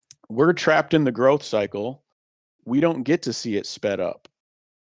we're trapped in the growth cycle. We don't get to see it sped up.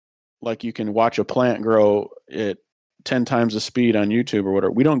 Like you can watch a plant grow at 10 times the speed on YouTube or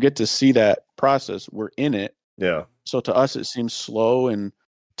whatever. We don't get to see that process. We're in it. Yeah. So to us, it seems slow and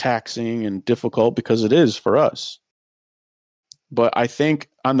taxing and difficult because it is for us. But I think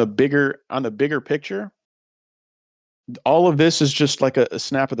on the bigger picture, all of this is just like a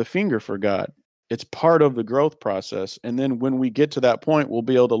snap of the finger for God. It's part of the growth process. And then when we get to that point, we'll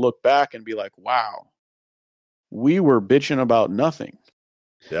be able to look back and be like, wow, we were bitching about nothing.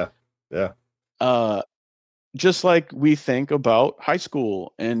 Yeah. Yeah. Just like we think about high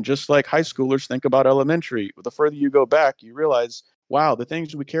school and just like high schoolers think about elementary. The further you go back, you realize, wow, the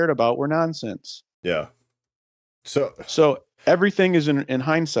things we cared about were nonsense. Yeah. So everything is in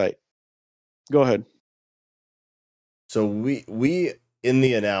hindsight. Go ahead. So we in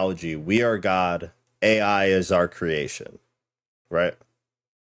the analogy, we are God, AI is our creation, right?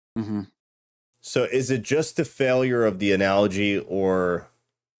 Mm-hmm. So is it just the failure of the analogy or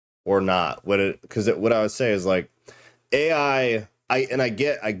not? What I would say is like AI, I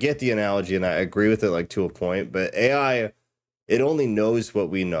get the analogy and I agree with it like to a point, but AI, it only knows what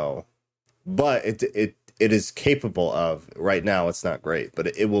we know, but it is capable of, right now it's not great, but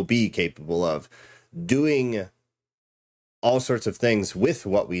it will be capable of doing all sorts of things with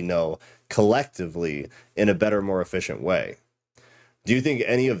what we know collectively in a better, more efficient way. Do you think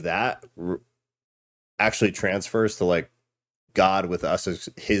any of that actually transfers to like God with us as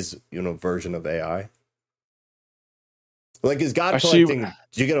his, version of AI? Like, is God collecting,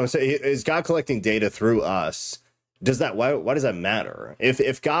 do you get what I'm saying? Is God collecting data through us? Does that, why does that matter?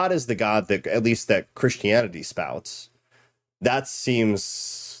 If God is the God that, at least that Christianity spouts, that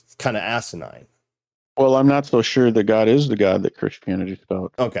seems kind of asinine. Well, I'm not so sure that God is the God that Christianity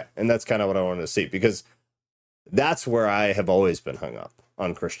spouts. Okay. And that's kind of what I wanted to see, because that's where I have always been hung up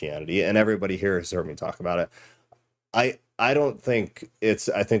on Christianity, and everybody here has heard me talk about it. I don't think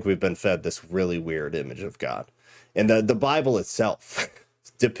I think we've been fed this really weird image of God. And the Bible itself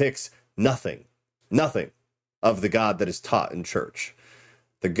depicts nothing of the God that is taught in church.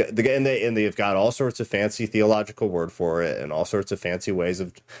 And they've got all sorts of fancy theological word for it and all sorts of fancy ways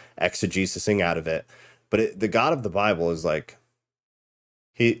of exegesising out of it. But the God of the Bible is like,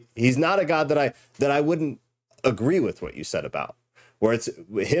 he's not a God that I wouldn't agree with what you said about, where it's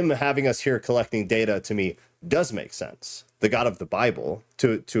him having us here collecting data to me does make sense. The God of the Bible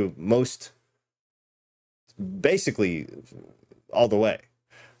to most, basically all the way.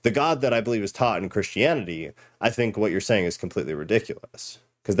 The God that I believe is taught in Christianity, I think what you're saying is completely ridiculous,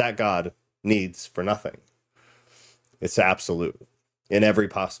 because that God needs for nothing. It's absolute in every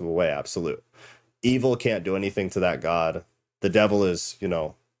possible way. Absolute. Evil can't do anything to that God. The devil is,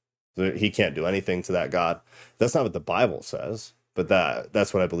 he can't do anything to that God. That's not what the Bible says, but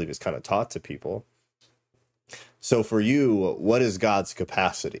that's what I believe is kind of taught to people. So for you, what is God's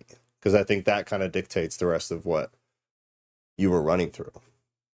capacity? Because I think that kind of dictates the rest of what you were running through.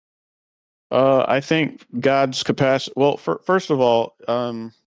 I think God's capacity. Well, first of all,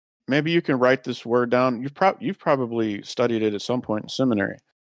 maybe you can write this word down. You've probably studied it at some point in seminary.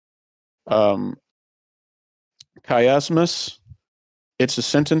 Chiasmus. It's a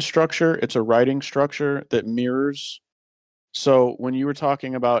sentence structure. It's a writing structure that mirrors. So when you were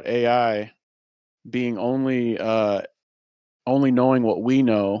talking about AI being only knowing what we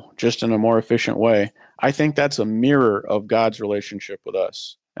know, just in a more efficient way, I think that's a mirror of God's relationship with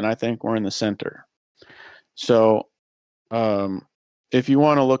us. And I think we're in the center. So if you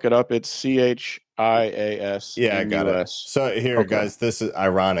want to look it up, it's CHIAS. Yeah, I got it. So here, guys, this is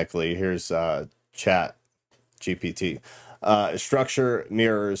ironically, here's Chat GPT. Structure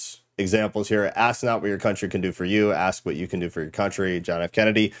mirrors examples here. Ask not what your country can do for you. Ask what you can do for your country. John F.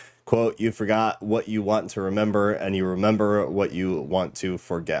 Kennedy. Quote, you forgot what you want to remember, and you remember what you want to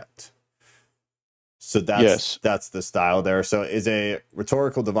forget. So that's the style there. So is a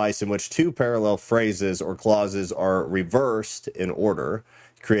rhetorical device in which two parallel phrases or clauses are reversed in order,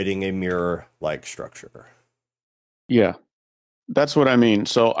 creating a mirror-like structure. Yeah, that's what I mean.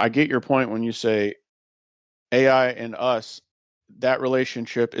 So I get your point when you say AI and us, that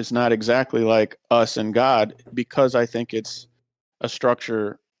relationship is not exactly like us and God, because I think it's a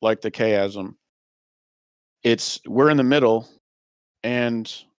structure like the chiasm. We're in the middle,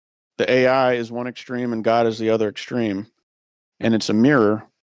 and the AI is one extreme and God is the other extreme, and it's a mirror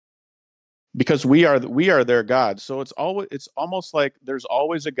because we are their God. So it's almost like there's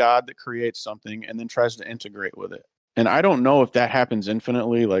always a God that creates something and then tries to integrate with it. And I don't know if that happens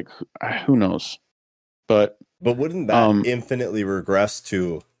infinitely. Like, who knows? But wouldn't that infinitely regress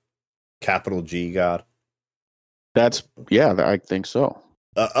to capital G God? I think so.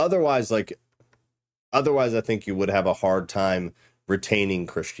 Otherwise, I think you would have a hard time retaining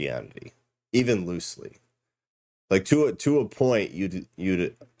Christianity, even loosely. Like to a point, you'd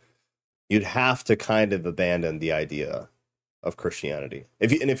have to kind of abandon the idea of Christianity.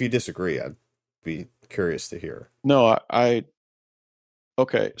 If you disagree, I'd be curious to hear. No,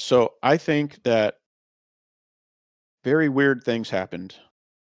 okay. So I think that very weird things happened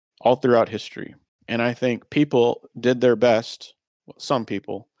all throughout history, and I think people did their best. Some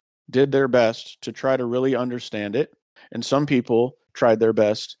people did their best to try to really understand it, and some people tried their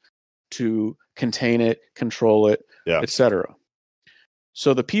best to contain it, control it, etc.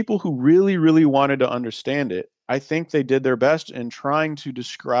 So the people who really, really wanted to understand it, I think they did their best in trying to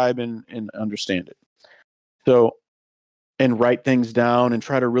describe and understand it. So, and write things down and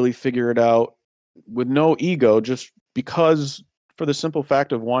try to really figure it out with no ego, just because, for the simple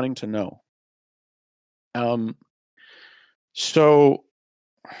fact of wanting to know. So,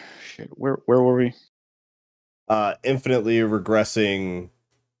 where were we? Infinitely regressing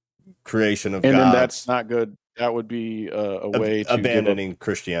creation of God. And then that's not good. That would be a way to abandoning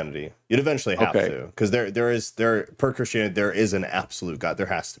Christianity. You'd eventually have to, because per Christianity there is an absolute God. There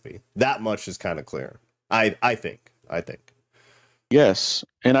has to be. That much is kind of clear. I think. Yes,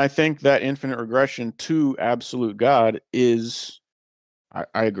 and I think that infinite regression to absolute God is.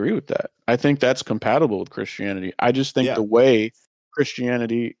 I agree with that. I think that's compatible with Christianity. I just think the way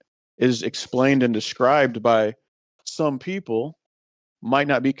Christianity is explained and described by some people might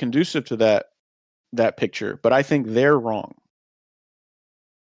not be conducive to that picture, but I think they're wrong.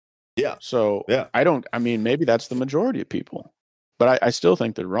 Yeah. So I mean, maybe that's the majority of people, but I still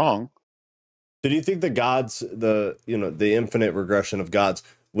think they're wrong. So do you think the gods, the infinite regression of gods,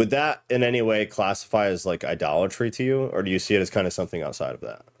 would that in any way classify as like idolatry to you, or do you see it as kind of something outside of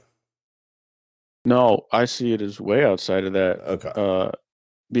that? No, I see it as way outside of that. Okay.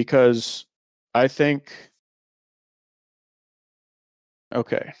 Because I think.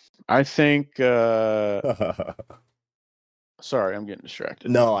 Okay, I think. Sorry, I'm getting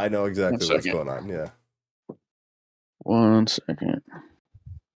distracted. No, I know exactly what's going on. Yeah. 1 second.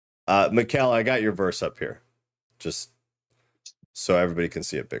 Mikkel, I got your verse up here, just so everybody can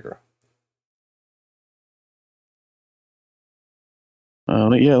see it bigger.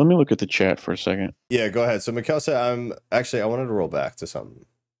 Yeah, let me look at the chat for a second. Yeah, go ahead. So Mikkel said, I wanted to roll back to something.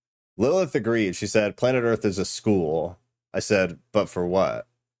 Lilith agreed. She said, Planet Earth is a school. I said, but for what?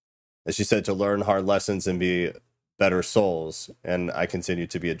 And she said, to learn hard lessons and be better souls. And I continued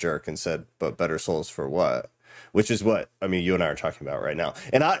to be a jerk and said, but better souls for what? Which is what, I mean, you and I are talking about right now.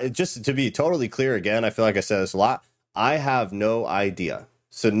 And just to be totally clear again, I feel like I said this a lot. I have no idea.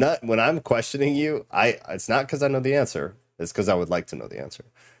 So when I'm questioning you, it's not because I know the answer. It's because I would like to know the answer.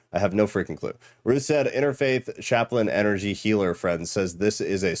 I have no freaking clue. Ruth said, Interfaith Chaplain Energy Healer Friend says this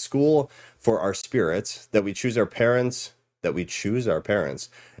is a school for our spirits, that we choose our parents,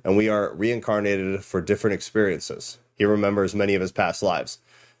 and we are reincarnated for different experiences. He remembers many of his past lives.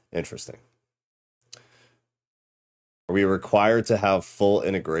 Interesting. Are we required to have full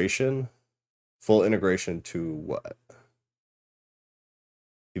integration? Full integration to what?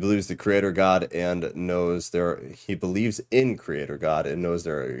 He believes the Creator God and knows he believes in Creator God and knows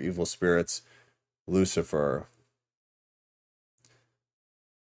there are evil spirits. Lucifer.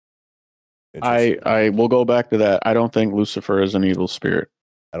 I will go back to that. I don't think Lucifer is an evil spirit.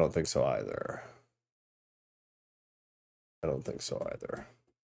 I don't think so either.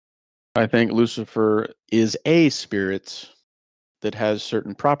 I think Lucifer is a spirit that has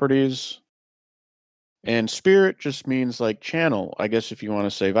certain properties. And spirit just means like channel, I guess, if you want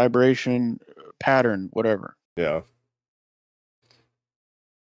to say vibration, pattern, whatever. Yeah.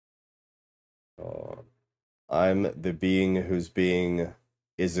 I'm the being whose being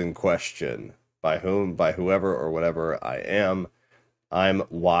is in question. By whom, by whoever or whatever I am. I'm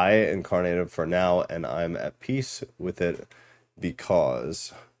Y incarnated for now, and I'm at peace with it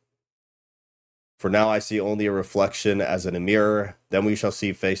because for now I see only a reflection as in a mirror. Then we shall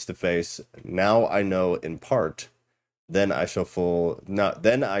see face to face. Now I know in part. Then I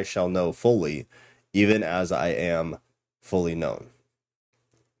shall know fully, even as I am fully known.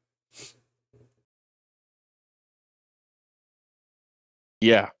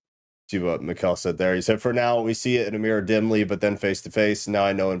 Yeah. See what Mikkel said there. He said, for now, we see it in a mirror dimly, but then face to face. Now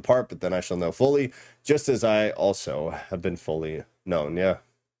I know in part, but then I shall know fully, just as I also have been fully known. Yeah.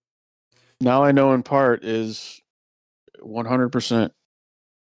 Now I know in part is 100%.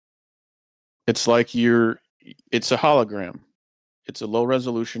 It's like it's a hologram. It's a low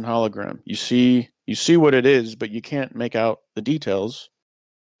resolution hologram. You see what it is, but you can't make out the details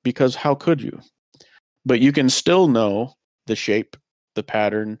because how could you? But you can still know the shape, the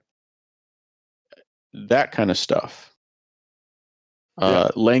pattern, that kind of stuff.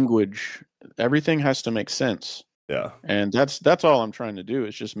 Language, everything has to make sense. Yeah. And that's all I'm trying to do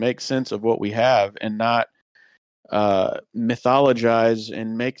is just make sense of what we have and not mythologize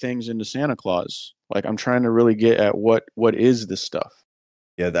and make things into Santa Claus. Like I'm trying to really get at what is this stuff.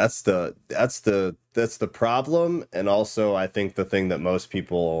 Yeah, that's the problem, and also I think the thing that most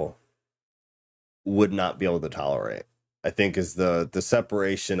people would not be able to tolerate, I think, is the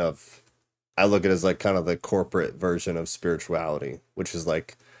separation of, I look at it as like kind of the corporate version of spirituality, which is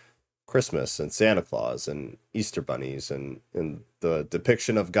like Christmas and Santa Claus and Easter bunnies and the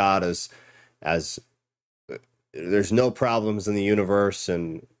depiction of God as there's no problems in the universe,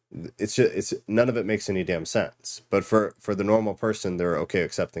 and it's none of it makes any damn sense. But for the normal person, they're okay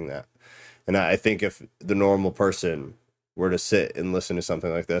accepting that. And I think if the normal person were to sit and listen to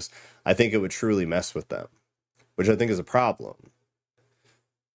something like this, I think it would truly mess with them, which I think is a problem.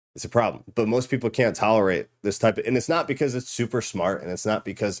 It's a problem. But most people can't tolerate this type of, and it's not because it's super smart, and it's not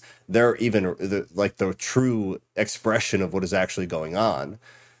because they're even the true expression of what is actually going on.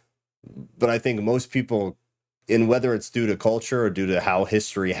 But I think most people, and whether it's due to culture or due to how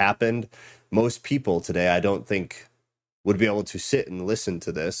history happened, most people today, I don't think, would be able to sit and listen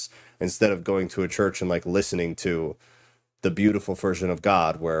to this instead of going to a church and like listening to the beautiful version of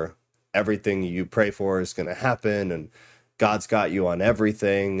God where everything you pray for is going to happen and God's got you on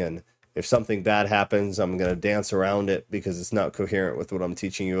everything. And if something bad happens, I'm going to dance around it because it's not coherent with what I'm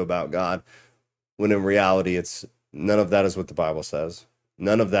teaching you about God. When in reality, it's none of that is what the Bible says.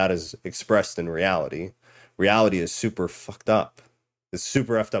 None of that is expressed in reality. Reality is super fucked up. It's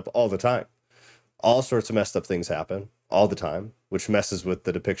super effed up all the time. All sorts of messed up things happen all the time, which messes with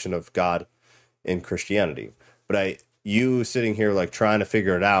the depiction of God in Christianity. But you sitting here like trying to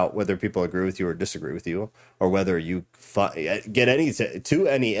figure it out, whether people agree with you or disagree with you, or whether you get to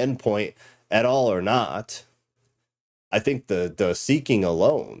any endpoint at all or not, I think the seeking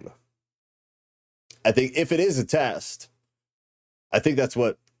alone, I think if it is a test, I think that's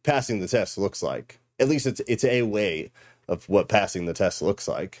what passing the test looks like. At least it's a way of what passing the test looks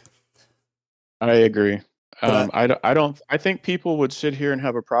like. I agree. I think people would sit here and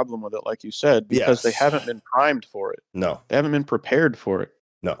have a problem with it, like you said, because they haven't been primed for it. No. They haven't been prepared for it.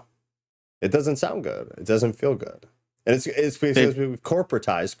 No. It doesn't sound good. It doesn't feel good. And it's because we've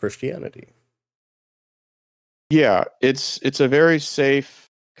corporatized Christianity. Yeah, it's a very safe,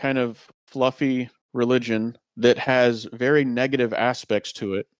 kind of fluffy religion that has very negative aspects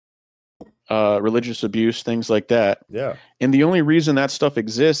to it. Religious abuse, things like that. Yeah. And the only reason that stuff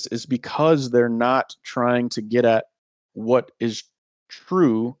exists is because they're not trying to get at what is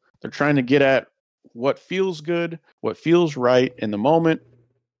true. They're trying to get at what feels good, what feels right in the moment,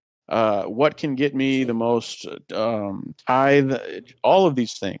 what can get me the most tithe, all of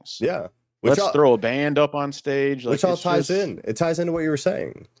these things. Yeah. Let's throw a band up on stage. Which all ties in. It ties into what you were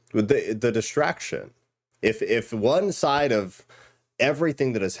saying with the distraction. If one side of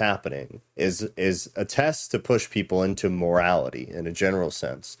everything that is happening is a test to push people into morality in a general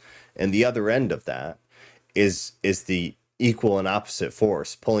sense, and the other end of that is the equal and opposite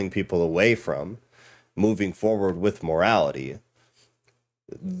force pulling people away from moving forward with morality,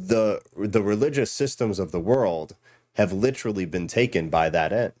 the religious systems of the world have literally been taken by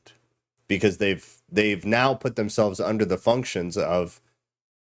that end, because they've now put themselves under the functions of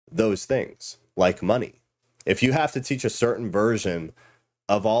those things, like money. If you have to teach a certain version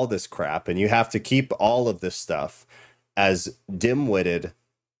of all this crap, and you have to keep all of this stuff as dim-witted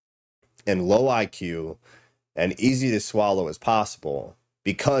and low IQ and easy to swallow as possible,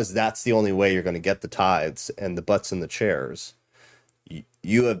 because that's the only way you're going to get the tithes and the butts in the chairs,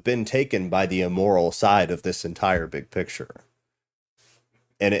 you have been taken by the immoral side of this entire big picture.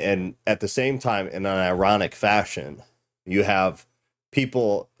 And at the same time, in an ironic fashion, you have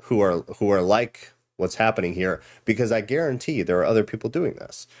people who are like what's happening here, because I guarantee there are other people doing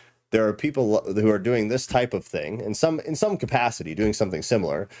this. There are people who are doing this type of thing in some capacity, doing something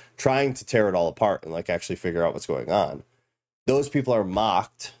similar, trying to tear it all apart and like actually figure out what's going on. Those people are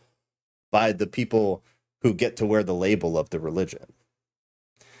mocked by the people who get to wear the label of the religion.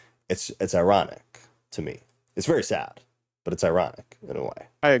 It's ironic to me. It's very sad, but it's ironic in a way.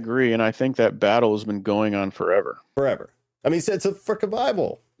 I agree, and I think that battle has been going on forever. Forever. I mean, it's a frickin'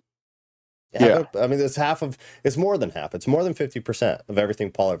 Bible. Yeah. I mean, it's more than half. It's more than 50% of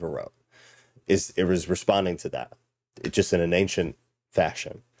everything Paul ever wrote. It was responding to that. It's just in an ancient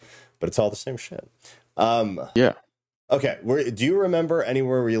fashion, but it's all the same shit. Yeah. Okay. Do you remember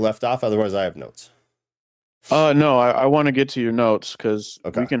anywhere where you left off? Otherwise, I have notes. No, I want to get to your notes, because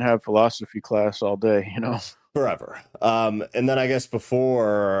we can have philosophy class all day, Forever. And then I guess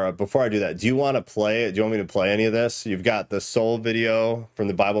before I do that, do you want me to play any of this? You've got the Soul video from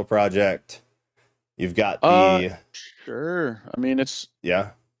the Bible Project. You've got the... Sure. I mean, Yeah.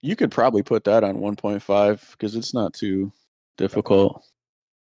 You could probably put that on 1.5, because it's not too difficult.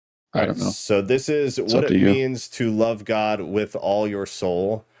 I don't know. So this is what it means to love God with all your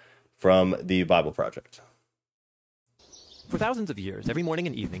soul from the Bible Project. For thousands of years, every morning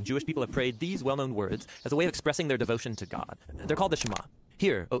and evening, Jewish people have prayed these well-known words as a way of expressing their devotion to God. They're called the Shema.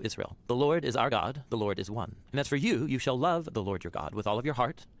 Hear, O Israel, the Lord is our God, the Lord is one. And as for you, you shall love the Lord your God with all of your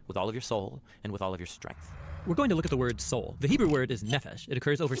heart, with all of your soul, and with all of your strength. We're going to look at the word soul. The Hebrew word is nephesh. It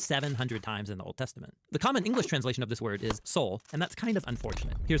occurs over 700 times in the Old Testament. The common English translation of this word is soul, and that's kind of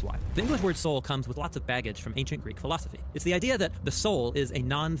unfortunate. Here's why. The English word soul comes with lots of baggage from ancient Greek philosophy. It's the idea that the soul is a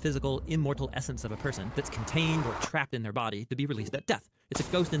non-physical, immortal essence of a person that's contained or trapped in their body to be released at death. It's a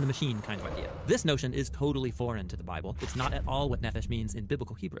ghost in the machine kind of idea. This notion is totally foreign to the Bible. It's not at all what nephesh means in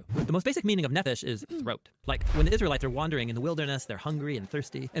biblical Hebrew. The most basic meaning of nephesh is throat. Like when the Israelites are wandering in the wilderness, they're hungry and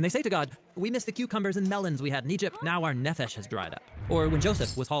thirsty, and they say to God, "We miss the cucumbers and melons we had in Egypt. Now our nephesh has dried up." Or when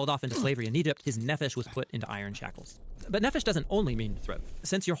Joseph was hauled off into slavery in Egypt, his nephesh was put into iron shackles. But nephesh doesn't only mean throat.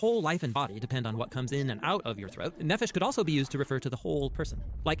 Since your whole life and body depend on what comes in and out of your throat, nephesh could also be used to refer to the whole person.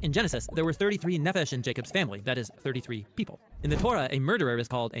 Like in Genesis, there were 33 nephesh in Jacob's family, that is, 33 people. In the Torah, a murderer is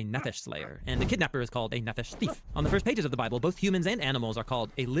called a nephesh slayer, and a kidnapper is called a nephesh thief. On the first pages of the Bible, both humans and animals are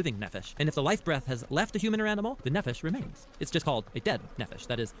called a living nephesh, and if the life breath has left a human or animal, the nephesh remains. It's just called a dead nephesh,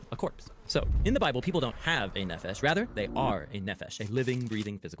 that is, a corpse. So, in the Bible, people don't have a nephesh, rather, they are a nephesh, a living,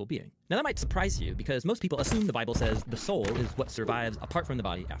 breathing, physical being. Now that might surprise you, because most people assume the Bible says the soul is what survives apart from the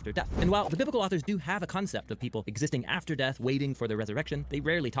body after death. And while the biblical authors do have a concept of people existing after death, waiting for their resurrection, they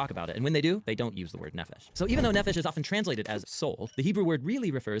rarely talk about it, and when they do, they don't use the word nephesh. So even though nephesh is often translated as soul, the Hebrew word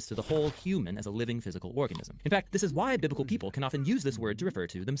really refers to the whole human as a living physical organism. In fact, this is why biblical people can often use this word to refer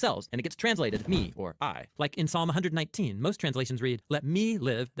to themselves, and it gets translated me or I. Like in Psalm 119, most translations read, "Let me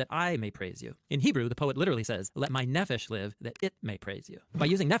live that I may praise you." In Hebrew, the poet literally says, "Let my nephesh live that it may praise you." By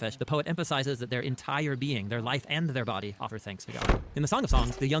using nephesh, the poet emphasizes that their entire being, their life and their their body offer thanks to God. In the Song of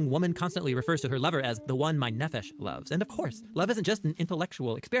Songs, the young woman constantly refers to her lover as the one my nefesh loves. And of course, love isn't just an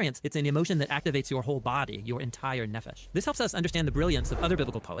intellectual experience, it's an emotion that activates your whole body, your entire nefesh. This helps us understand the brilliance of other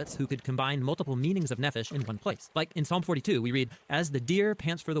biblical poets who could combine multiple meanings of nefesh in one place. Like in Psalm 42, we read, "As the deer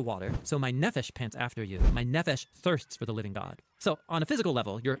pants for the water, so my nefesh pants after you. My nefesh thirsts for the living God." So, on a physical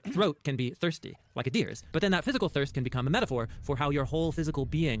level, your throat can be thirsty, like a deer's, but then that physical thirst can become a metaphor for how your whole physical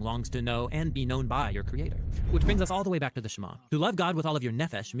being longs to know and be known by your Creator. Which brings us all the way back to the Shema. To love God with all of your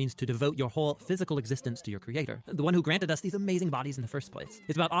nefesh means to devote your whole physical existence to your Creator, the one who granted us these amazing bodies in the first place.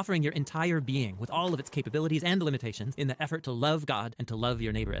 It's about offering your entire being with all of its capabilities and limitations in the effort to love God and to love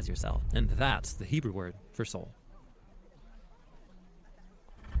your neighbor as yourself. And that's the Hebrew word for soul.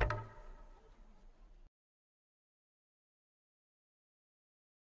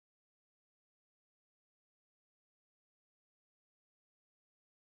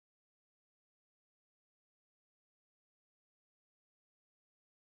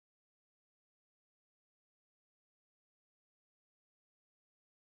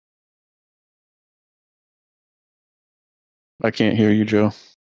 I can't hear you, Joe.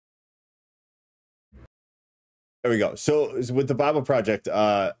 There we go. So with the Bible Project,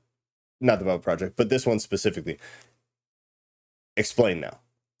 not the Bible Project, but this one specifically, explain now.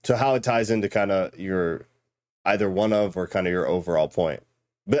 So how it ties into kind of your either one of or kind of your overall point,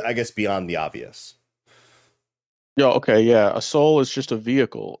 but I guess beyond the obvious. Yeah, okay, yeah. A soul is just a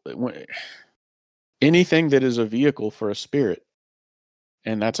vehicle. Anything that is a vehicle for a spirit.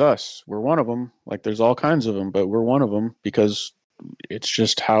 And that's us. We're one of them. Like there's all kinds of them, but we're one of them because it's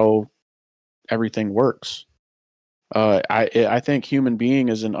just how everything works. I think human being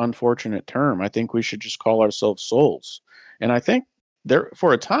is an unfortunate term. I think we should just call ourselves souls. And I think there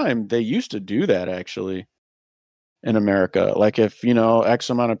for a time they used to do that actually in America. Like if, X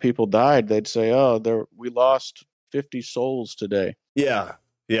amount of people died, they'd say, "Oh, we lost 50 souls today." Yeah.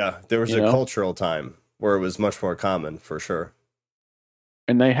 Yeah. There was a cultural time where it was much more common for sure.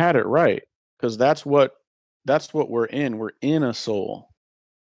 And they had it right because that's what we're in. We're in a soul.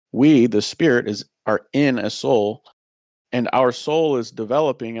 We, the spirit, are in a soul, and our soul is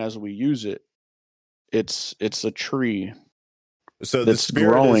developing as we use it. It's a tree. So the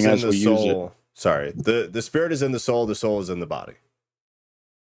spirit growing is in as the we soul. use it. Sorry, the spirit is in the soul. The soul is in the body.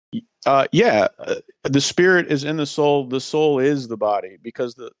 The spirit is in the soul. The soul is the body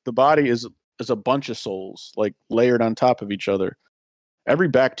because the body is a bunch of souls like layered on top of each other. Every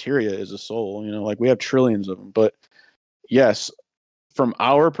bacteria is a soul, like we have trillions of them. But yes, from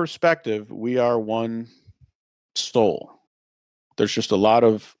our perspective, we are one soul. There's just a lot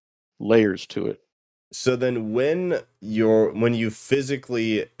of layers to it. So then when you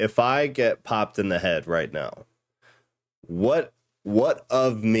physically, if I get popped in the head right now, what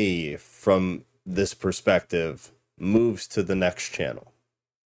of me from this perspective moves to the next channel?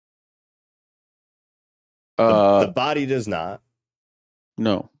 The body does not.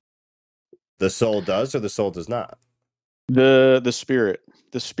 No. The soul does, or the soul does not? The spirit.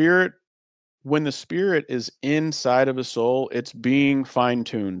 The spirit, when the spirit is inside of a soul, it's being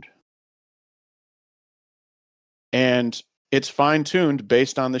fine-tuned. And it's fine-tuned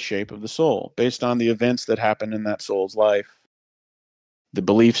based on the shape of the soul, based on the events that happen in that soul's life, the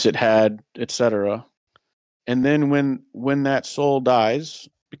beliefs it had, etc. And then when that soul dies,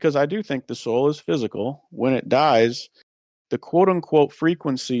 because I do think the soul is physical, when it dies, the quote-unquote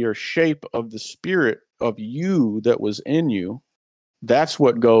frequency or shape of the spirit of you that was in you, that's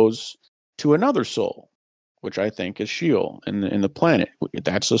what goes to another soul, which I think is Sheol in the planet.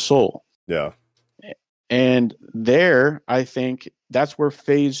 That's a soul. Yeah. And there, I think that's where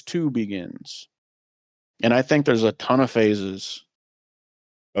phase 2 begins. And I think there's a ton of phases.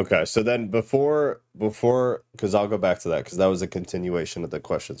 Okay, so then before, because I'll go back to that because that was a continuation of the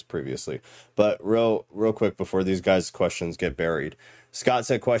questions previously. But real quick before these guys' questions get buried, Scott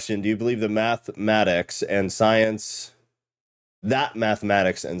said, "Question: Do you believe that mathematics and science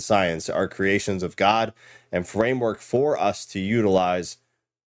are creations of God and framework for us to utilize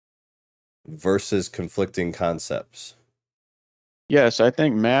versus conflicting concepts?" Yes, I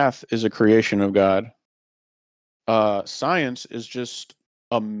think math is a creation of God. Science is just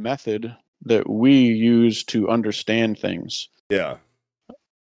a method that we use to understand things. Yeah.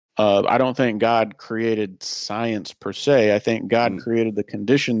 I don't think God created science per se. I think God created the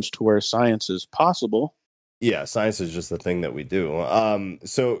conditions to where science is possible. Yeah, science is just the thing that we do.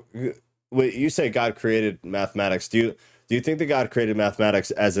 So when you say God created mathematics, do you think that God created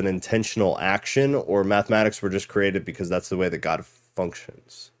mathematics as an intentional action, or mathematics were just created because that's the way that God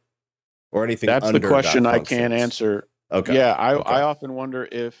functions? Or anything That's under the question God I functions? can't answer. Okay. Yeah, I often wonder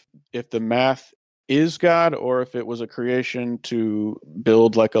if the math is God or if it was a creation to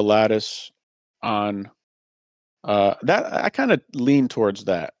build like a lattice on that. I kind of lean towards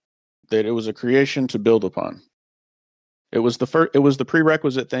that it was a creation to build upon. It was the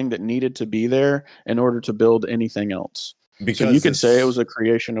prerequisite thing that needed to be there in order to build anything else. Because so you could say it was a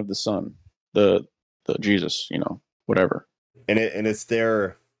creation of the Son, the Jesus, whatever. And it's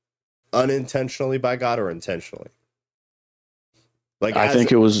there unintentionally by God or intentionally? Like I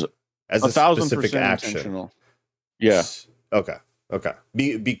think it was as a 1,000% action. Intentional. Yeah. Okay.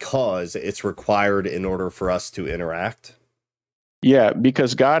 Because it's required in order for us to interact. Yeah,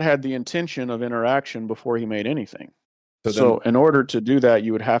 because God had the intention of interaction before he made anything. So in order to do that,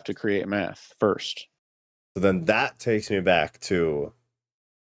 you would have to create math first. So then that takes me back to,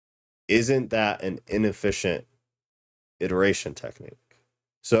 isn't that an inefficient iteration technique?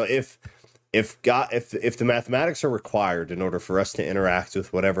 So if the mathematics are required in order for us to interact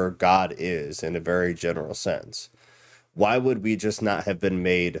with whatever God is in a very general sense, why would we just not have been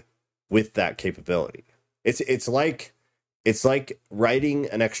made with that capability? It's like writing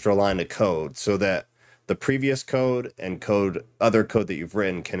an extra line of code so that the previous code and other code that you've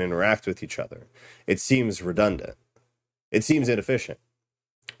written can interact with each other. It seems redundant. It seems inefficient.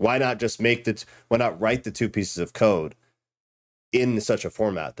 Why not write the two pieces of code in such a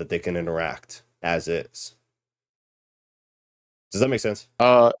format that they can interact as is? Does that make sense?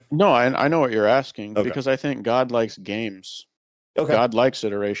 No, I know what you're asking, Okay. because I think God likes games. Okay. God likes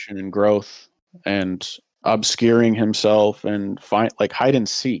iteration and growth and obscuring himself and hide and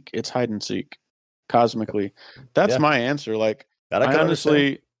seek. It's hide and seek cosmically. That's my answer. Like, I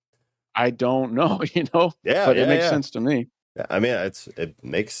honestly, I don't know, Yeah, but it makes sense to me. Yeah, I mean, it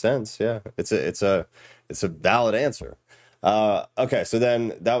makes sense. Yeah, it's a valid answer. Okay, so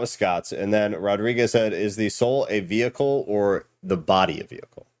then that was Scott's, and then Rodriguez said, "Is the soul a vehicle or the body a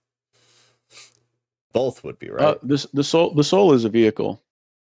vehicle?" Both would be right. The soul is a vehicle.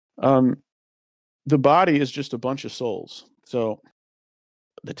 The body is just a bunch of souls. So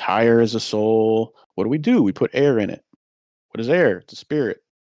the tire is a soul. What do? We put air in it. What is air? It's a spirit.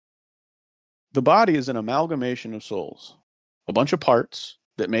 The body is an amalgamation of souls, a bunch of parts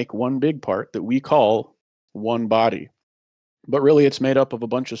that make one big part that we call one body. But really, it's made up of a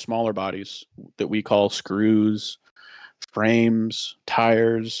bunch of smaller bodies that we call screws, frames,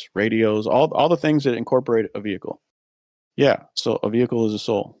 tires, radios, all the things that incorporate a vehicle. Yeah, so a vehicle is a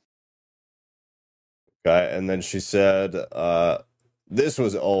soul. Okay, and then she said, this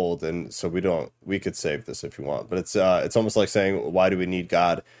was old, and so we could save this if you want, but it's almost like saying, why do we need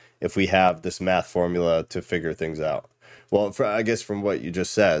God if we have this math formula to figure things out? Well, I guess from what you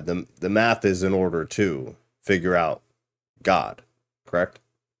just said, the math is in order to figure out God, correct?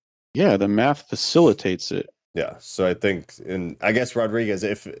 Yeah, the math facilitates it. Yeah, so I think, and I guess Rodriguez,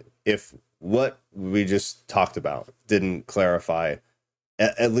 if what we just talked about didn't clarify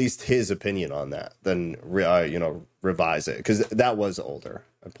at least his opinion on that, then revise it, because that was older.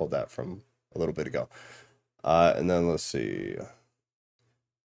 I pulled that from a little bit ago. And then let's see.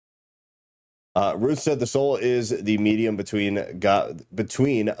 Ruth said the soul is the medium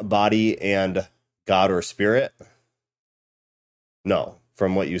between body and God or spirit. No,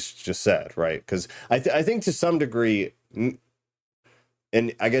 from what you just said, right? Because I think to some degree,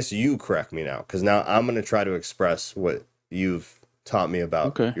 and I guess you correct me now, because now I'm going to try to express what you've taught me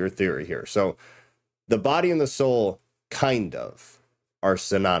about your theory here. So the body and the soul kind of are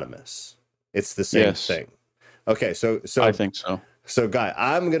synonymous. It's the same thing. Okay, so I think so. So, Guy,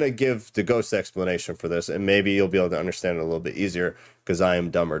 I'm going to give the ghost explanation for this, and maybe you'll be able to understand it a little bit easier because I am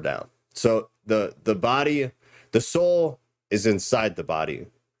dumber down. So the body, the soul is inside the body,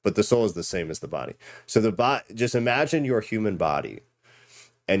 but the soul is the same as the body. So just imagine your human body,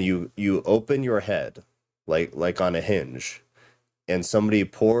 and you open your head like on a hinge, and somebody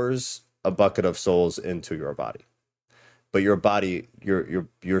pours a bucket of souls into your body. But your body,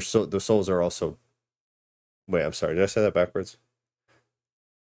 your soul, the souls are also. Wait, I'm sorry. Did I say that backwards?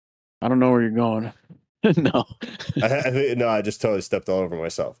 I don't know where you're going. No. No, I just totally stepped all over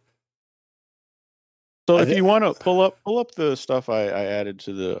myself. So if you want to pull up the stuff I added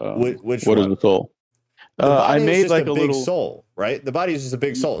to the which what one? is the soul? I made like a big little soul, right? The body is just a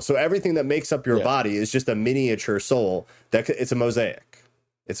big soul. So everything that makes up your body is just a miniature soul. It's a mosaic.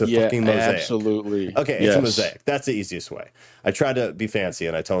 It's a fucking mosaic. Absolutely. Okay, it's a mosaic. That's the easiest way. I tried to be fancy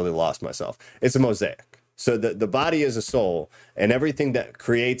and I totally lost myself. It's a mosaic. So the body is a soul, and everything that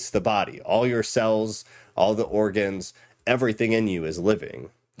creates the body, all your cells, all the organs, everything in you is living,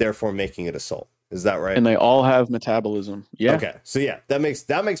 therefore making it a soul. Is that right? And they all have metabolism. Yeah. Okay. So yeah, that makes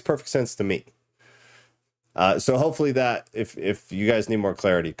perfect sense to me. So hopefully that if you guys need more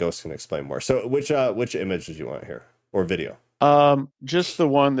clarity, Ghost can explain more. So which image did you want here or video? Just the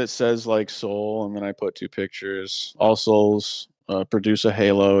one that says like soul, and then I put 2 pictures. All souls produce a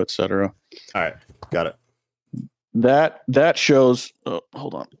halo, etc. All right, got it. That shows.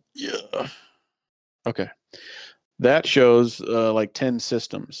 Hold on. Yeah. Okay. That shows like 10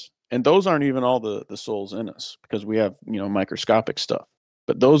 systems, and those aren't even all the souls in us, because we have microscopic stuff.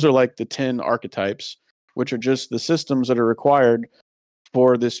 But those are like the 10 archetypes, which are just the systems that are required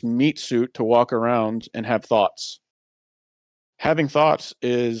for this meat suit to walk around and have thoughts. Having thoughts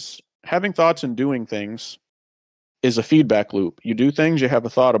and doing things is a feedback loop. You do things, you have a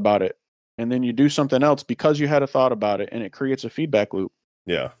thought about it, and then you do something else because you had a thought about it, and it creates a feedback loop.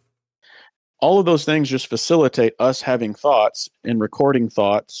 Yeah. All of those things just facilitate us having thoughts and recording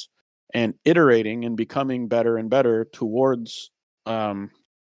thoughts and iterating and becoming better and better towards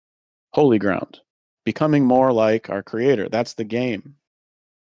holy ground, becoming more like our creator. That's the game.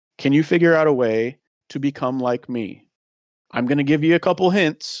 Can you figure out a way to become like me? I'm going to give you a couple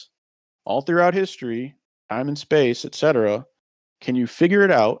hints all throughout history, time and space, etc. Can you figure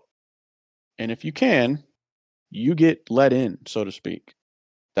it out? And if you can, you get let in, so to speak.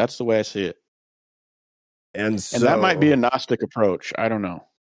 That's the way I see it. And that might be a Gnostic approach. I don't know.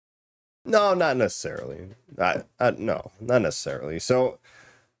 No, not necessarily. No, not necessarily. So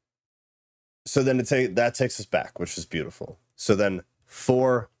then that takes us back, which is beautiful. So then,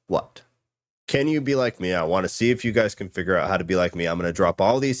 for what? Can you be like me? I want to see if you guys can figure out how to be like me. I'm going to drop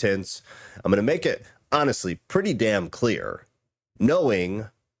all these hints. I'm going to make it, honestly, pretty damn clear, knowing,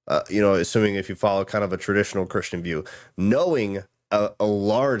 assuming if you follow kind of a traditional Christian view, knowing a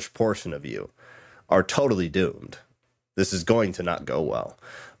large portion of you are totally doomed. This is going to not go well.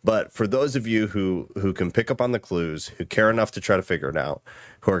 But for those of you who can pick up on the clues, who care enough to try to figure it out,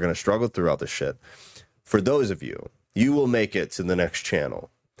 who are going to struggle through all this shit, for those of you, you will make it to the next channel.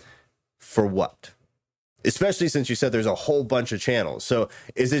 For what? Especially since you said there's a whole bunch of channels. So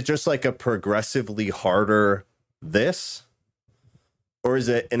is it just like a progressively harder this? Or is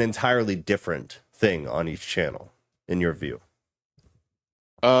it an entirely different thing on each channel, in your view?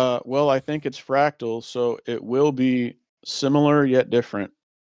 Well, I think it's fractal, so it will be similar yet different.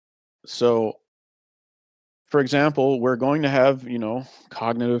 So, for example, we're going to have,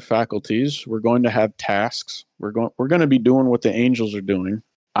 cognitive faculties. We're going to have tasks. We're going to be doing what the angels are doing,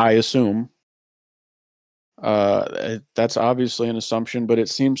 I assume. That's obviously an assumption, but it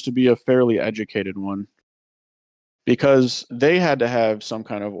seems to be a fairly educated one, because they had to have some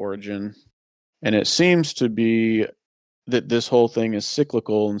kind of origin, and it seems to be that this whole thing is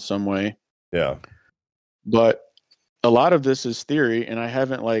cyclical in some way. Yeah. But a lot of this is theory, and I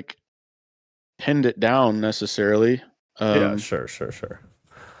haven't pinned it down necessarily. Yeah, sure.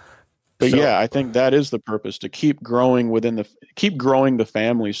 But yeah, I think that is the purpose, to keep growing keep growing the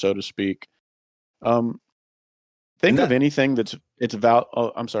family, so to speak. Think of anything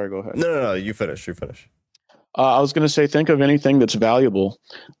I'm sorry, go ahead. No, you finish. I was going to say, think of anything that's valuable.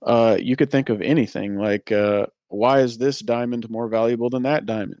 You could think of anything like, why is this diamond more valuable than that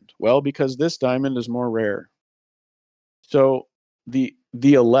diamond? Well, because this diamond is more rare. So the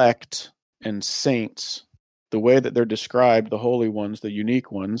elect and saints, the way that they're described, the holy ones, the unique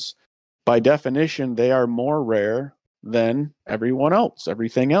ones, by definition, they are more rare than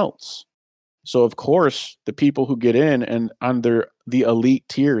everything else. So of course, the people who get in and under the elite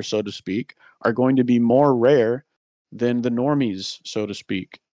tier, so to speak, are going to be more rare than the normies, so to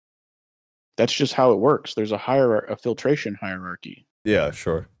speak. That's just how it works. There's a filtration hierarchy. Yeah,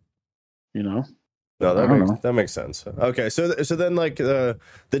 sure. No, that makes sense. Okay, so then the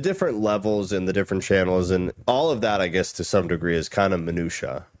different levels and the different channels and all of that, I guess to some degree is kind of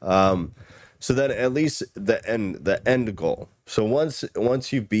minutia. So then at least the end goal. So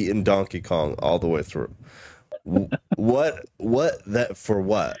once you've beaten Donkey Kong all the way through, for what?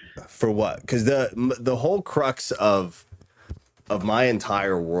 Because the whole crux of my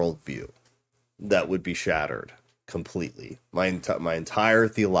entire worldview that would be shattered completely. My entire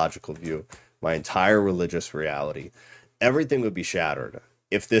theological view, my entire religious reality, everything would be shattered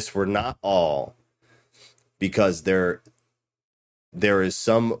if this were not all because there is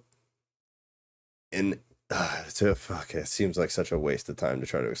some it seems like such a waste of time to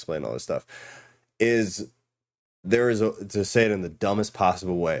try to explain all this stuff. To say it in the dumbest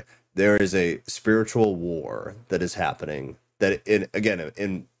possible way, there is a spiritual war that is happening that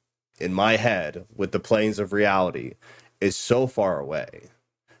in my head with the planes of reality is so far away,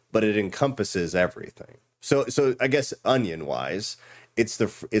 but it encompasses everything. So I guess onion wise, it's the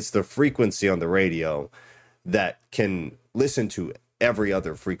frequency on the radio that can listen to every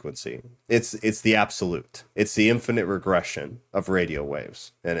other frequency. It's the absolute. It's the infinite regression of radio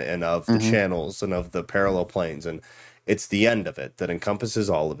waves and of the channels and of the parallel planes, and it's the end of it that encompasses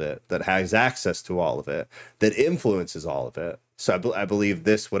all of it, that has access to all of it, that influences all of it. So I believe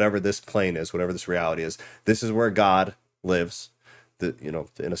this, whatever this plane is, whatever this reality is, this is where God lives. In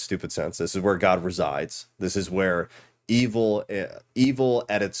a stupid sense, this is where God resides. This is where evil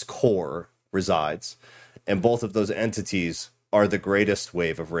at its core resides, and both of those entities are the greatest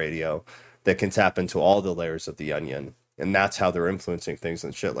wave of radio that can tap into all the layers of the onion, and that's how they're influencing things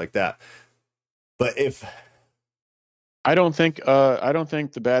and shit like that. But if I don't think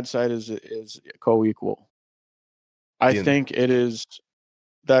the bad side is co-equal. I think it is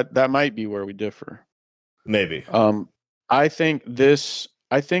that might be where we differ. Maybe. I think this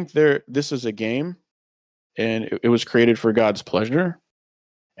is a game, and it was created for God's pleasure.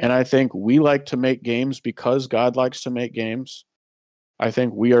 And I think we like to make games because God likes to make games. I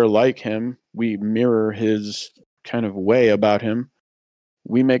think we are like him. We mirror his kind of way about him.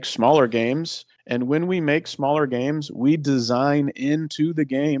 We make smaller games, and when we make smaller games, we design into the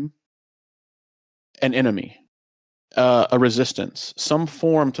game an enemy, a resistance, some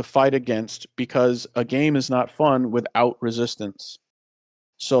form to fight against, because a game is not fun without resistance.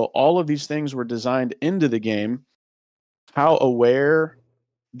 So all of these things were designed into the game. How aware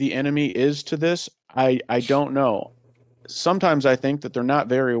the enemy is to this, I don't know. Sometimes I think that they're not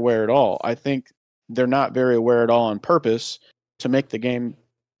very aware at all. I think they're not very aware at all on purpose to make the game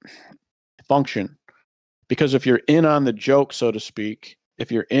function. Because if you're in on the joke, so to speak,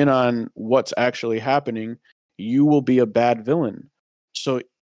 if you're in on what's actually happening, you will be a bad villain. So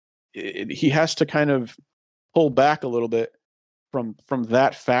he has to kind of pull back a little bit from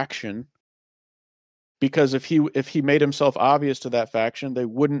that faction, because if he made himself obvious to that faction, they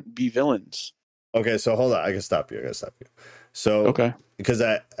wouldn't be villains. Okay, so hold on, I can stop you. So okay, because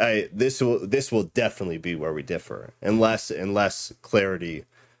this will definitely be where we differ, unless clarity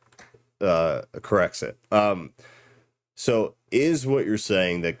corrects it. So is what you're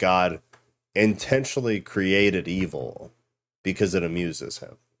saying that God intentionally created evil because it amuses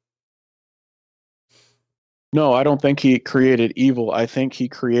him? No, I don't think he created evil. I think he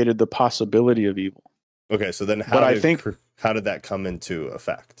created the possibility of evil. Okay, so then how did that come into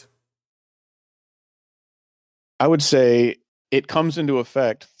effect? I would say it comes into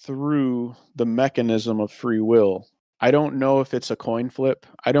effect through the mechanism of free will. I don't know if it's a coin flip.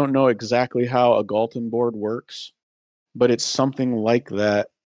 I don't know exactly how a Galton board works, but it's something like that.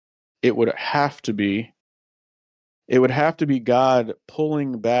 It would have to be God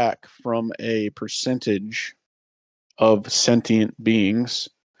pulling back from a percentage of sentient beings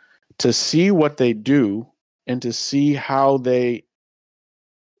to see what they do and to see how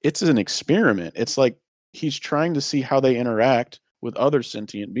it's an experiment. It's like he's trying to see how they interact with other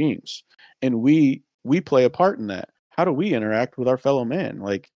sentient beings. And we play a part in that. How do we interact with our fellow man?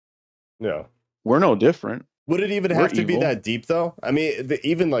 Like, yeah, we're no different. Would it even have to be that deep, though? I mean,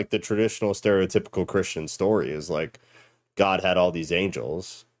 even like the traditional stereotypical Christian story is like God had all these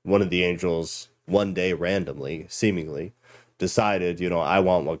angels. One of the angels one day randomly, seemingly, decided, I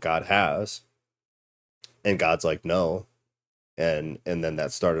want what God has. And God's like, no. And then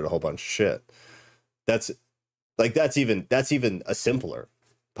that started a whole bunch of shit. That's even a simpler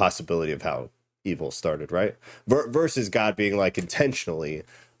possibility of how evil started, right? Versus God being like intentionally,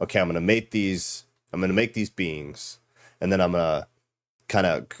 okay, I'm going to make these beings, and then I'm going to kind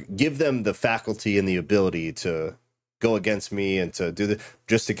of give them the faculty and the ability to go against me and to do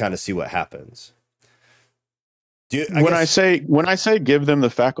just to kind of see what happens. When I say give them the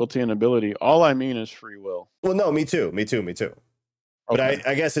faculty and ability, all I mean is free will. Well, no, me too. Okay. But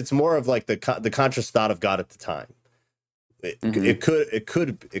I guess it's more of like the conscious thought of God at the time.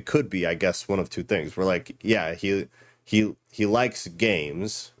 It could be, I guess, one of two things. We're like, yeah, he likes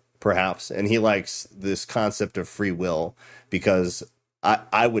games, perhaps, and he likes this concept of free will, because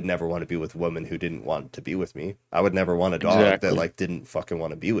I would never want to be with a woman who didn't want to be with me. I would never want a dog that like didn't fucking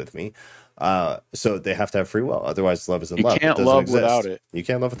want to be with me. So they have to have free will. Otherwise, love isn't love. You can't love without it. You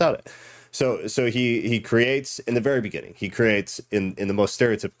can't love without it. So he creates, in the very beginning, he creates in the most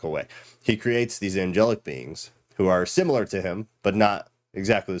stereotypical way, he creates these angelic beings who are similar to him, but not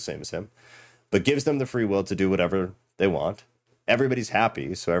exactly the same as him, but gives them the free will to do whatever they want. Everybody's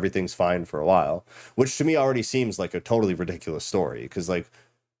happy, so everything's fine for a while, which to me already seems like a totally ridiculous story. Because like,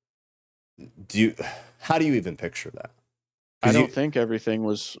 how do you even picture that? I don't think everything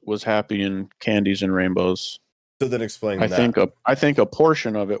was happy and candies and rainbows. So then explain I that. I think a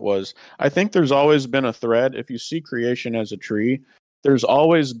portion of it was, I think there's always been a thread. If you see creation as a tree, there's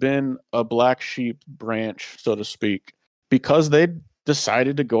always been a black sheep branch, so to speak, because they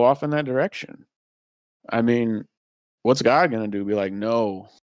decided to go off in that direction. I mean, what's God going to do? Be like, no,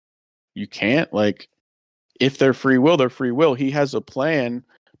 you can't. Like, if they're free will, they're free will. He has a plan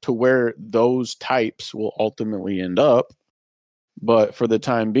to where those types will ultimately end up. But for the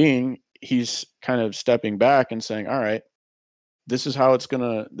time being, he's kind of stepping back and saying, all right, this is how it's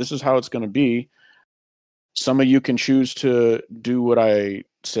gonna be. Some of you can choose to do what I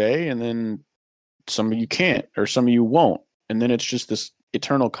say, and then some of you can't, or some of you won't. And then it's just this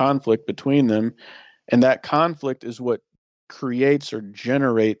eternal conflict between them. And that conflict is what creates or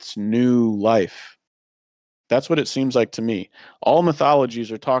generates new life. That's what it seems like to me. All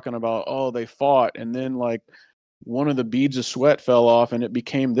mythologies are talking about, oh, they fought, and then like one of the beads of sweat fell off and it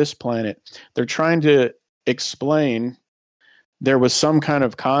became this planet. They're trying to explain there was some kind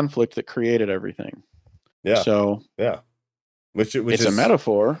of conflict that created everything. Yeah. So yeah, which it's is a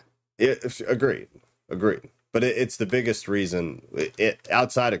metaphor. Agreed. But it's the biggest reason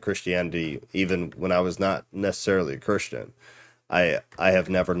outside of Christianity. Even when I was not necessarily a Christian, I have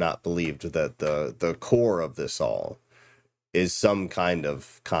never not believed that the core of this all is some kind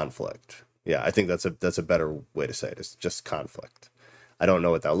of conflict. Yeah, I think that's a better way to say it. It's just conflict. I don't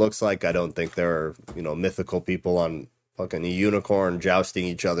know what that looks like. I don't think there are, mythical people on fucking a unicorn jousting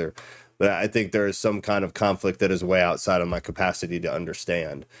each other. But I think there is some kind of conflict that is way outside of my capacity to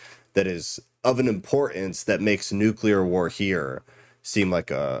understand, that is of an importance that makes nuclear war here seem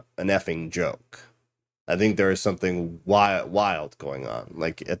like an effing joke. I think there is something wild going on,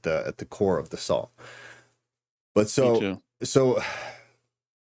 like at the core of this all. But so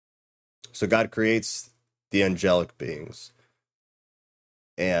God creates the angelic beings,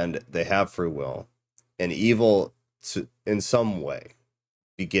 and they have free will, and evil in some way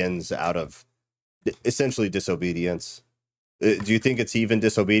begins out of essentially disobedience. Do you think it's even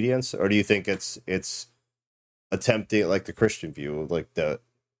disobedience, or do you think it's attempting, like the Christian view, like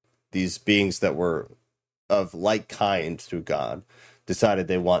these beings that were of like kind to God decided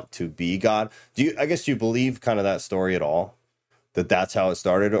they want to be God? Do you believe kind of that story at all? That's how it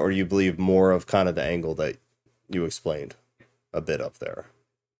started, or you believe more of kind of the angle that you explained a bit of there?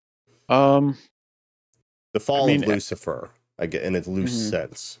 The fall of Lucifer, I get in a loose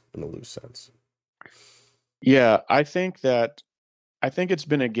sense. Yeah, I think it's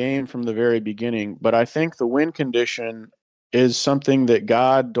been a game from the very beginning, but I think the win condition is something that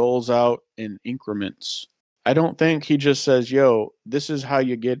God doles out in increments. I don't think he just says, yo, this is how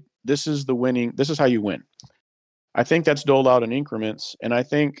you win. I think that's doled out in increments. And I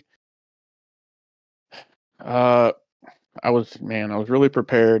think I was really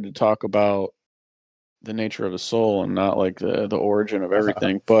prepared to talk about the nature of a soul and not like the origin of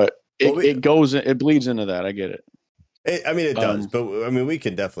everything, but it bleeds into that. I get it. It does, but we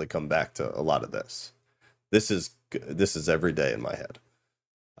can definitely come back to a lot of this. This is every day in my head.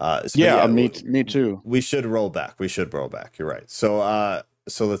 Me too. We should roll back. You're right. So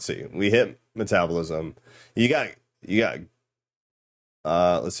let's see. We hit metabolism. You got.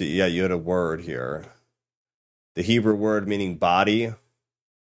 Let's see. Yeah, you had a word here. The Hebrew word meaning body.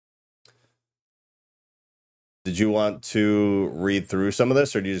 Did you want to read through some of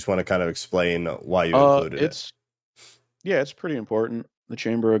this, or do you just want to kind of explain why you included it? Yeah, it's pretty important. The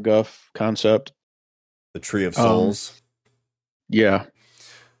Chamber of Guff concept. The Tree of Souls. Yeah.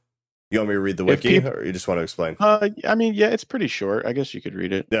 You want me to read the wiki, or you just want to explain? It's pretty short. I guess you could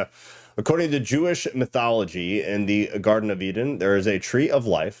read it. Yeah. According to Jewish mythology, in the Garden of Eden, there is a tree of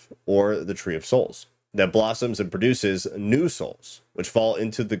life, or the Tree of Souls, that blossoms and produces new souls, which fall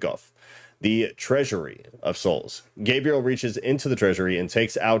into the Guff, the treasury of souls. Gabriel reaches into the treasury and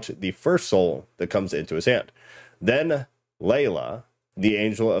takes out the first soul that comes into his hand. Then Layla, the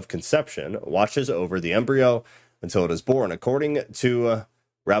angel of conception, watches over the embryo until it is born. According to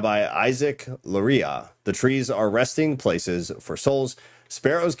Rabbi Isaac Luria, the trees are resting places for souls.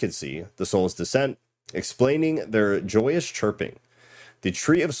 Sparrows can see the soul's descent, explaining their joyous chirping. The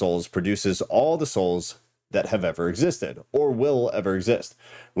Tree of Souls produces all the souls that have ever existed, or will ever exist.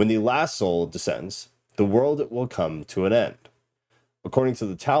 When the last soul descends, the world will come to an end. According to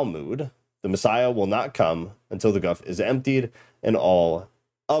the Talmud, the Messiah will not come until the Guff is emptied and all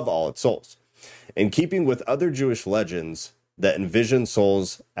its souls. In keeping with other Jewish legends that envision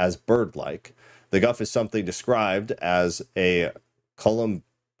souls as bird-like, the Guff is something described as a columbarium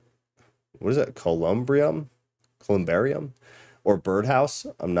or birdhouse.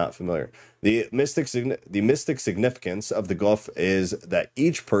 I'm not familiar. The mystic significance of the Guff is that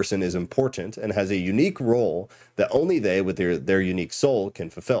each person is important and has a unique role that only they with their unique soul can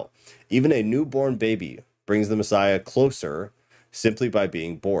fulfill. Even a newborn baby brings the Messiah closer simply by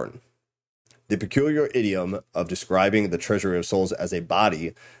being born. The peculiar idiom of describing the treasury of souls as a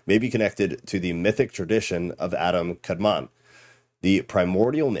body may be connected to the mythic tradition of Adam Kadmon, the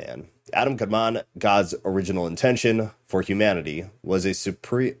primordial man. Adam Kadmon, God's original intention for humanity, was a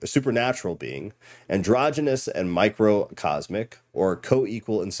supernatural being, androgynous and microcosmic, or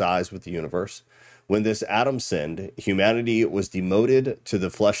co-equal in size with the universe. When this Adam sinned, humanity was demoted to the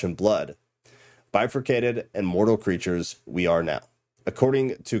flesh and blood. Bifurcated and mortal creatures we are now.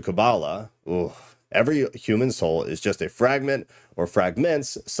 According to Kabbalah, every human soul is just a fragment or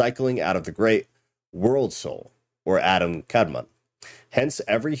fragments cycling out of the great world soul, or Adam Kadmon. Hence,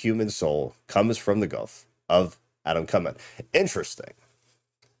 every human soul comes from the gulf of Adam Kadmon. Interesting.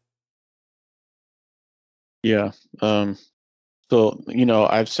 Yeah. So,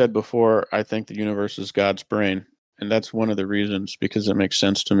 I've said before, I think the universe is God's brain. And that's one of the reasons, because it makes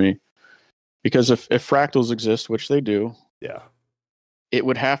sense to me. Because if fractals exist, which they do, Yeah. it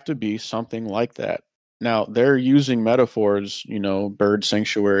would have to be something like that. Now, they're using metaphors, bird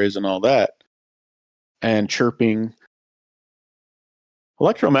sanctuaries and all that, and chirping.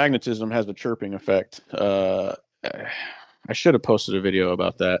 Electromagnetism has a chirping effect. I should have posted a video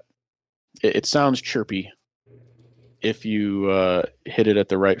about that. It sounds chirpy if you hit it at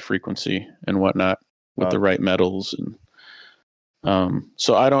the right frequency and whatnot with the right metals. And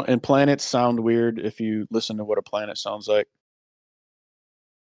so and planets sound weird if you listen to what a planet sounds like.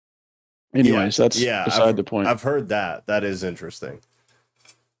 Anyways, that's beside the point. I've heard that. That is interesting.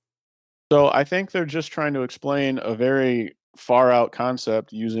 So I think they're just trying to explain a very far out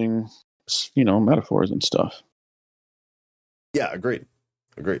concept using, metaphors and stuff. Yeah, agreed.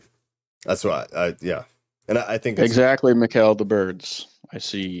 That's what yeah. And I think exactly, Mikhail, the birds. I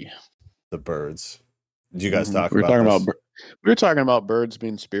see. The birds. Did you guys talk we were about talking this? We were talking about birds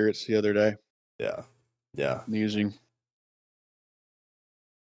being spirits the other day. Yeah. Using.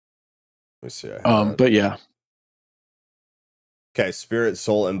 Let me see. But yeah. Okay, spirit,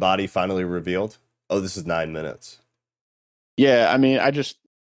 soul, and body finally revealed. Oh, this is 9 minutes. Yeah, I mean,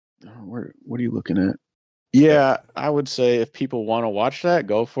 what are you looking at? Yeah, I would say if people want to watch that,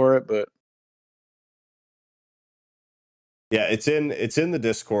 go for it, but yeah, it's in the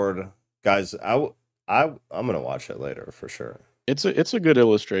Discord, guys. I'm going to watch it later for sure. It's a good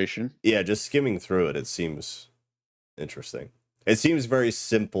illustration. Yeah, just skimming through it seems interesting. It seems very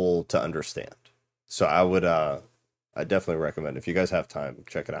simple to understand. So I definitely recommend, if you guys have time,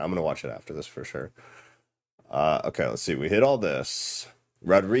 check it out. I'm going to watch it after this for sure. Okay, let's see. We hit all this.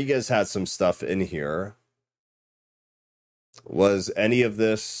 Rodriguez had some stuff in here. Was any of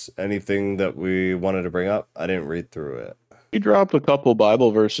this anything that we wanted to bring up? I didn't read through it. He dropped a couple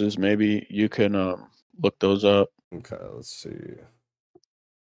Bible verses. Maybe you can look those up. Okay, let's see.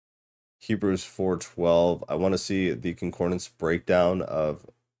 Hebrews 4:12. I want to see the concordance breakdown of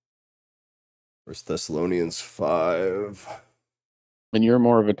 1 Thessalonians 5. And you're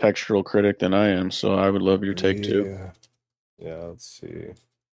more of a textual critic than I am, so I would love your take too. Yeah, let's see.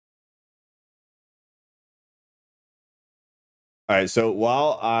 All right, so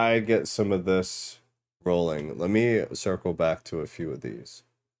while I get some of this rolling, let me circle back to a few of these.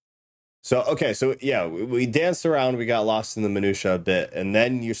 So, okay, so yeah, we danced around, we got lost in the minutia a bit, and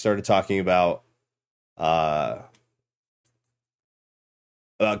then you started talking about God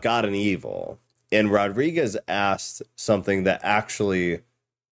and evil. And Rodriguez asked something that actually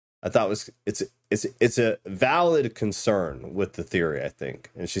I thought it's a valid concern with the theory, I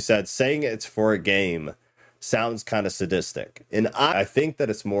think. And she said, saying it's for a game sounds kind of sadistic. And I think that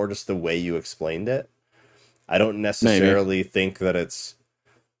it's more just the way you explained it. I don't necessarily think that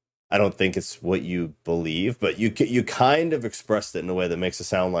I don't think it's what you believe, but you kind of expressed it in a way that makes it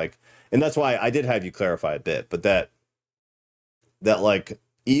sound like, and that's why I did have you clarify a bit, but that like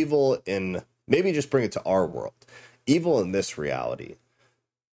evil in, maybe just bring it to our world, evil in this reality.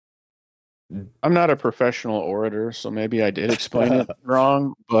 I'm not a professional orator, so maybe I did explain it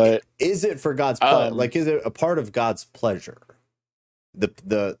wrong, but is it for God's pleasure? Like, is it a part of God's pleasure?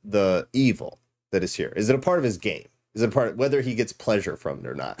 The evil that is here, is it a part of his game? Is it a part, whether he gets pleasure from it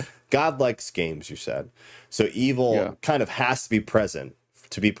or not? God likes games, you said. So evil kind of has to be present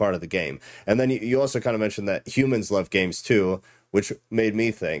to be part of the game. And then you also kind of mentioned that humans love games too, which made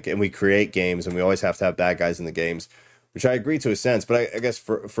me think, and we create games and we always have to have bad guys in the games, which I agree to a sense. But I guess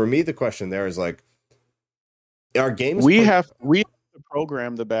for me, the question there is like, our games... We have to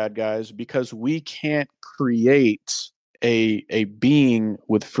program the bad guys because we can't create a being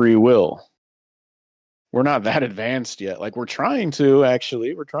with free will. We're not that advanced yet. Like, we're trying to,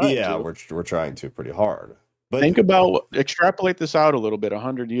 actually. We're trying to. Yeah, we're trying to pretty hard. But think about, extrapolate this out a little bit,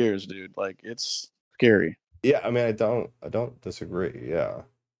 100 years, dude. Like, it's scary. Yeah, I mean, I don't disagree, yeah.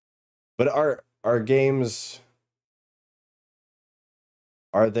 But are games,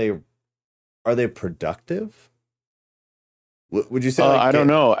 are they productive? Would you say like I don't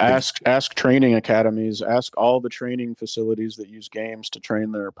know. Ask training academies. Ask all the training facilities that use games to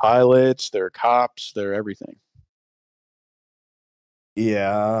train their pilots, their cops, their everything.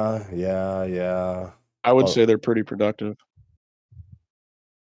 Yeah. I would say they're pretty productive.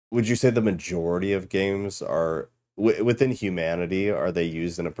 Would you say the majority of games are within humanity? Are they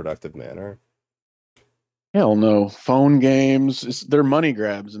used in a productive manner? Hell no. Phone games, they're money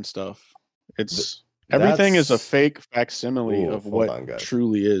grabs and stuff. Everything is a fake facsimile of what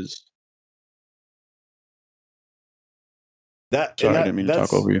truly is. Sorry, I didn't mean to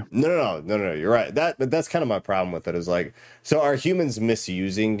talk over you. No. You're right. But that's kind of my problem with it. Is like, so are humans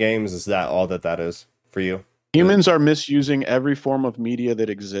misusing games? Is that all that is for you? Humans are misusing every form of media that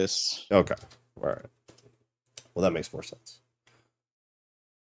exists. Okay, all right. Well, that makes more sense.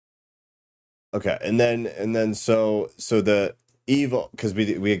 Okay, and then so the evil, because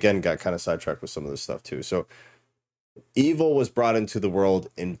we again got kind of sidetracked with some of this stuff too. So evil was brought into the world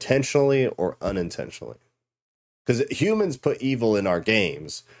intentionally or unintentionally, because humans put evil in our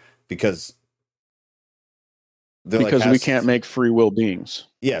games because we can't make free will beings.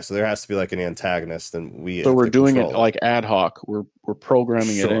 Yeah, so there has to be like an antagonist, and we're doing it like ad hoc. We're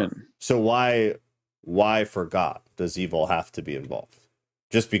programming it in. So why for God does evil have to be involved?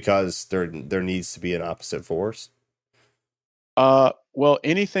 Just because there needs to be an opposite force? Well,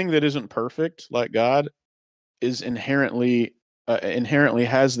 anything that isn't perfect, like God, is inherently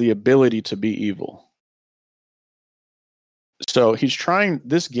has the ability to be evil. So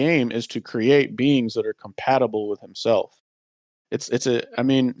this game is to create beings that are compatible with himself.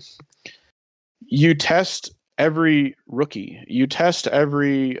 You test every rookie, you test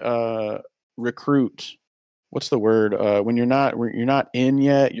every recruit. What's the word? When you're not in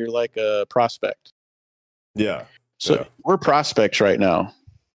yet, you're like a prospect. Yeah. So we're prospects right now,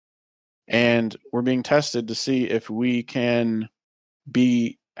 and we're being tested to see if we can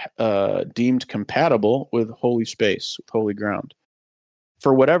be deemed compatible with holy space, with holy ground,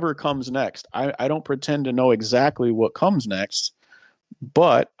 for whatever comes next. I don't pretend to know exactly what comes next,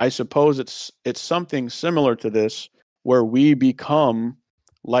 but I suppose it's something similar to this, where we become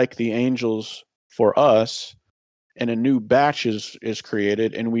like the angels for us, and a new batch is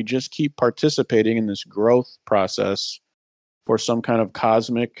created, and we just keep participating in this growth process for some kind of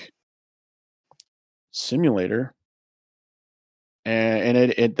cosmic simulator. And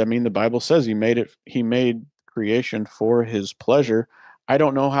the Bible says he made creation for his pleasure. I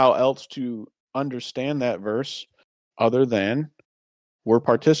don't know how else to understand that verse other than we're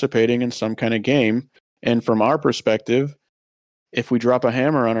participating in some kind of game. And from our perspective, if we drop a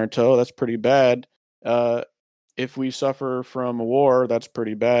hammer on our toe, that's pretty bad. If we suffer from a war, that's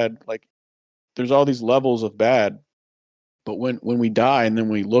pretty bad. Like, there's all these levels of bad. But when we die and then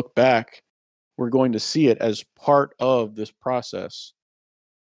we look back, we're going to see it as part of this process.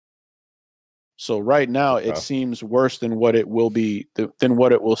 So right now, it seems worse than what it will be, than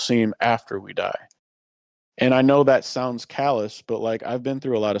what it will seem after we die. And I know that sounds callous, but like, I've been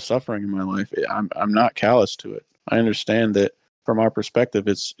through a lot of suffering in my life. I'm not callous to it. I understand that from our perspective,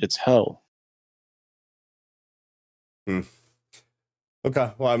 it's hell.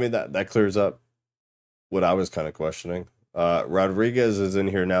 Okay. Well, I mean, that clears up what I was kind of questioning. Rodriguez is in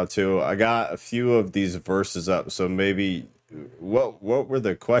here now too. I got a few of these verses up, so maybe what were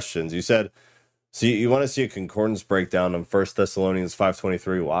the questions? You said, so you want to see a concordance breakdown on 1 Thessalonians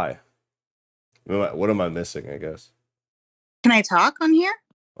 5:23. Why? What am I missing, I guess? Can I talk on here?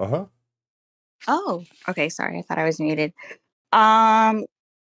 Uh-huh. Oh, okay. Sorry. I thought I was muted.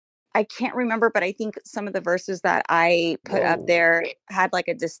 I can't remember, but I think some of the verses that I put up there had like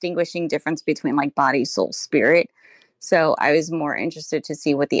a distinguishing difference between like body, soul, spirit. So I was more interested to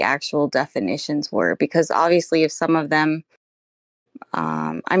see what the actual definitions were, because obviously if some of them,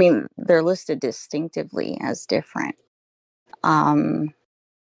 they're listed distinctively as different.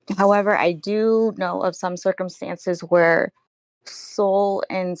 However, I do know of some circumstances where soul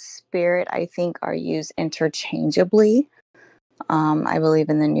and spirit, I think, are used interchangeably. I believe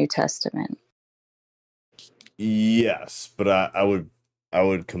in the New Testament. Yes, but I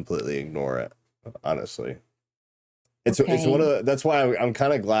would completely ignore it, honestly. It's one of that's why I'm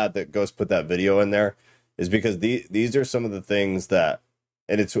kind of glad that Ghost put that video in there, is because these are some of the things that,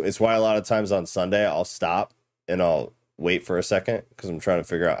 and it's why a lot of times on Sunday I'll stop and I'll wait for a second because I'm trying to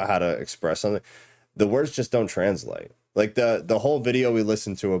figure out how to express something. The words just don't translate. Like the whole video we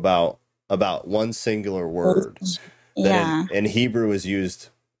listened to about one singular word. Yeah. In Hebrew is used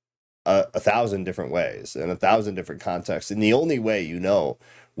 1,000 different ways in 1,000 different contexts. And the only way you know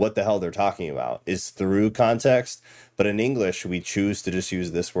what the hell they're talking about is through context. But in English, we choose to just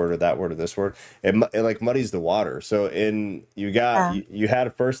use this word or that word or this word. It like muddies the water. So you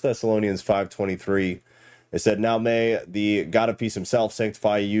had 1 Thessalonians 5:23. It said, "Now may the God of peace himself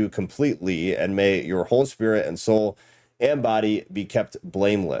sanctify you completely, and may your whole spirit and soul and body be kept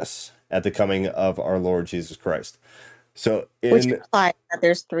blameless at the coming of our Lord Jesus Christ." So which implies that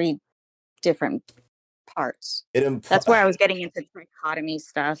there's 3 different parts. That's where I was getting into trichotomy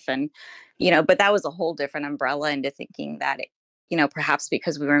stuff, and but that was a whole different umbrella into thinking that perhaps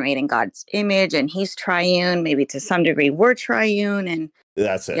because we were made in God's image and he's triune, maybe to some degree we're triune, and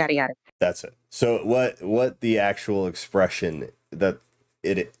that's it. Yada yada. That's it. So what the actual expression that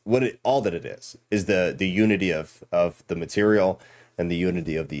all that it is the unity of the material and the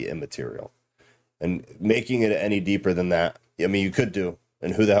unity of the immaterial. And making it any deeper than that, I mean, you could do,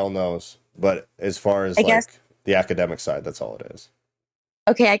 and who the hell knows? But as far as the academic side, that's all it is.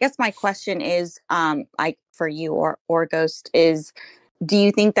 Okay, I guess my question is, for you or Ghost, is, do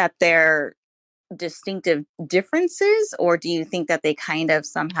you think that they're distinctive differences, or do you think that they kind of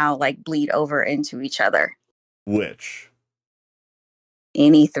somehow like bleed over into each other? Which?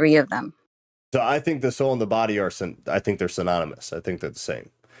 Any 3 of them. So I think the soul and the body I think they're synonymous. I think they're the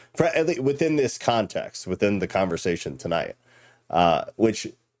same. At least within this context, within the conversation tonight, which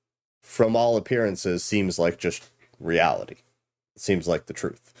from all appearances seems like just reality. It seems like the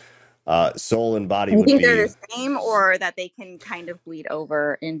truth. Soul and body would be... You think they're the same, or that they can kind of bleed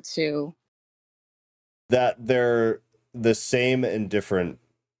over into... That they're the same in different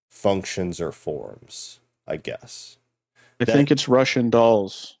functions or forms, I guess. I think it's Russian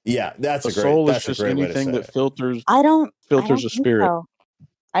dolls. Yeah, that's a great way to say it. The soul is just anything that filters a spirit. So.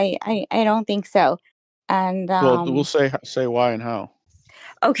 I don't think so. And well, we'll say why and how.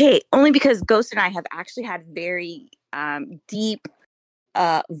 Okay, only because Ghost and I have actually had very deep,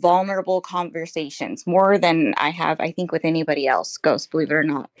 vulnerable conversations, more than I have, I think, with anybody else. Ghost, believe it or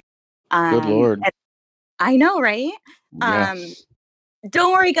not. Good Lord. I know, right? Yes.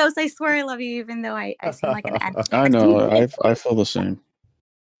 Don't worry, Ghost. I swear I love you, even though I seem like an I know. I feel the same.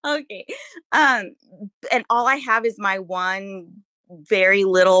 Okay. And all I have is my one very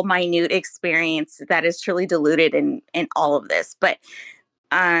little minute experience that is truly diluted in all of this. But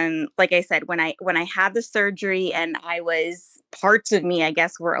like I said, when I had the surgery and parts of me, I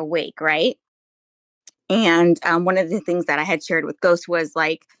guess, were awake, right? And one of the things that I had shared with Ghost was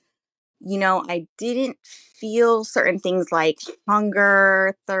like, I didn't feel certain things like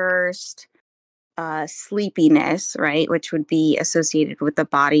hunger, thirst, sleepiness, right, which would be associated with the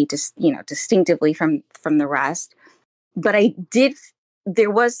body, just distinctively from the rest. But there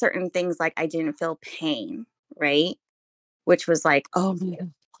was certain things like I didn't feel pain, right? Which was like, oh my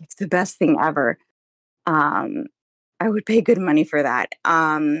God, it's the best thing ever. I would pay good money for that.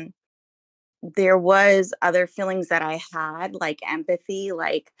 There was other feelings that I had, like empathy,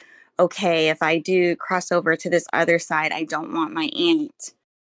 like, okay, if I do cross over to this other side, I don't want my aunt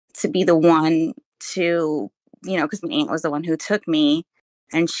to be the one to, because my aunt was the one who took me,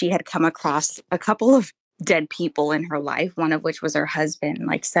 and she had come across a couple of dead people in her life, one of which was her husband,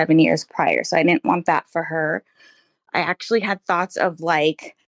 like 7 years prior. So I didn't want that for her. I actually had thoughts of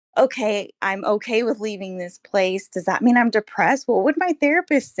like, okay, I'm okay with leaving this place. Does that mean I'm depressed? What would my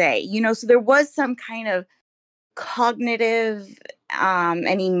therapist say? So there was some kind of cognitive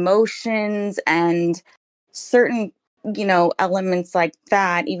and emotions and certain, elements like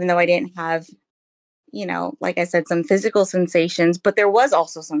that, even though I didn't have, like I said, some physical sensations, but there was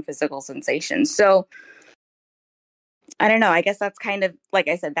also some physical sensations. So I don't know. I guess that's kind of, like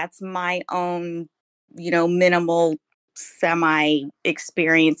I said, that's my own, minimal semi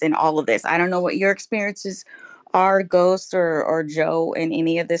experience in all of this. I don't know what your experiences are, Ghost or Joe, in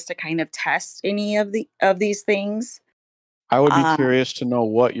any of this to kind of test any of these things. I would be curious to know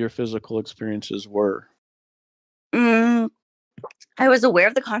what your physical experiences were. I was aware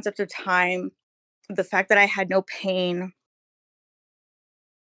of the concept of time, the fact that I had no pain.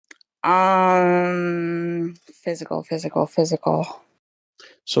 Physical.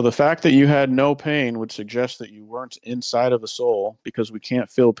 So the fact that you had no pain would suggest that you weren't inside of a soul, because we can't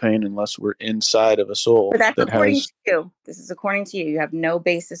feel pain unless we're inside of a soul. But that's according to you. This is according to you. You have no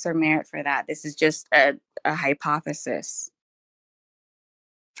basis or merit for that. This is just a hypothesis.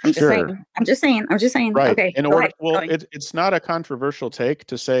 I'm just saying. Right. Okay. It's not a controversial take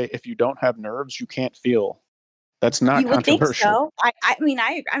to say if you don't have nerves, you can't feel. That's not controversial. Think so. I mean,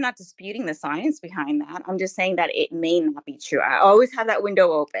 I'm not disputing the science behind that. I'm just saying that it may not be true. I always have that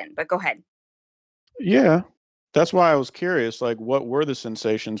window open, but go ahead. Yeah. That's why I was curious, like, what were the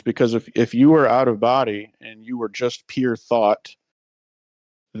sensations? Because if you were out of body and you were just pure thought,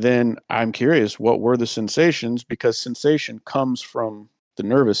 then I'm curious, what were the sensations? Because sensation comes from the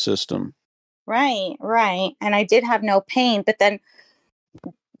nervous system. Right, right. And I did have no pain, but then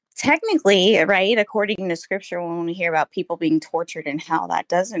technically, right, according to scripture, when we hear about people being tortured in hell, that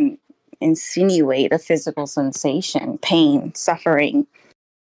doesn't insinuate a physical sensation, pain, suffering.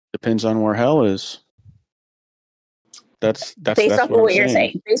 Depends on where hell is. That's based off of what what I'm you're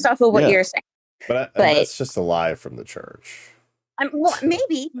saying. Based off of what Yeah. you're saying. But that's just a lie from the church. Well,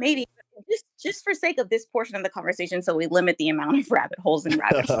 maybe just for sake of this portion of the conversation, so we limit the amount of rabbit holes and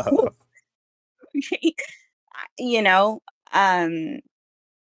rabbit holes. You know,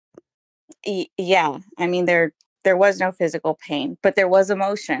 yeah. I mean, there was no physical pain, but there was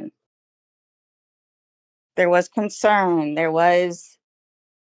emotion. There was concern. There was.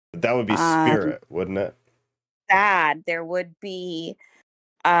 That would be spirit, wouldn't it? Sad. There would be.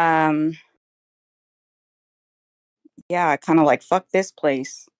 Yeah, kind of like fuck this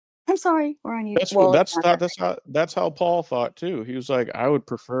place. I'm sorry, we're on you. That's how Paul thought too. He was like, I would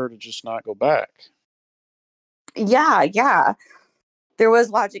prefer to just not go back. Yeah. There was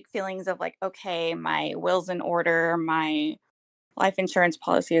logic feelings of like, okay, my will's in order, my life insurance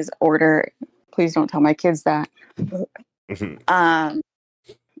policy is order. Please don't tell my kids that.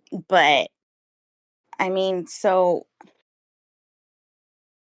 But I mean, so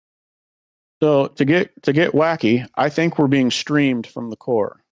to get wacky, I think we're being streamed from the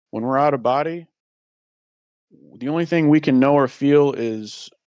core. When we're out of body, the only thing we can know or feel is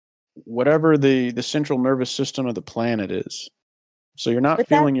whatever the central nervous system of the planet is. So you're not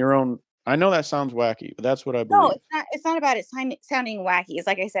feeling your own. I know that sounds wacky, but that's what I believe. No, it's not about it sounding wacky. It's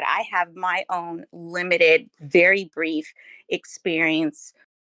like I said, I have my own limited, very brief experience,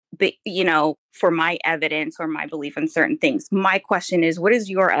 but for my evidence or my belief in certain things. My question is, what is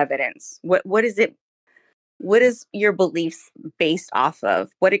your evidence? What is it? What is your beliefs based off of?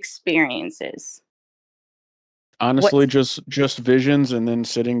 What experiences? Honestly, just visions, and then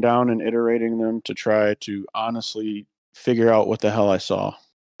sitting down and iterating them to try to honestly figure out what the hell I saw.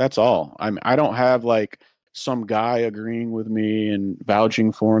 That's all. I don't have like some guy agreeing with me and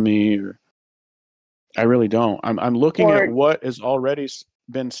vouching for me. I really don't. I'm looking at what has already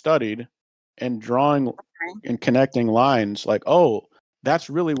been studied and drawing and connecting lines like, oh,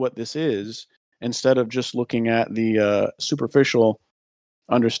 that's really what this is, instead of just looking at the superficial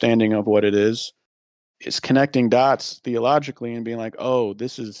understanding of what it is. It's connecting dots theologically and being like, oh,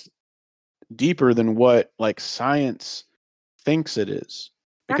 this is deeper than what like science thinks it is.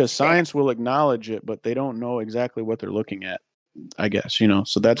 Because science will acknowledge it, but they don't know exactly what they're looking at, I guess,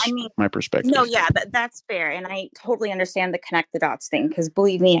 So that's my perspective. No, yeah, that's fair. And I totally understand the connect the dots thing, because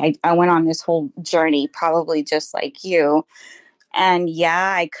believe me, I went on this whole journey probably just like you. And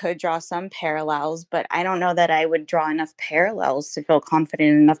yeah, I could draw some parallels, but I don't know that I would draw enough parallels to feel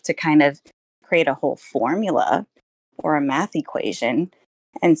confident enough to kind of create a whole formula or a math equation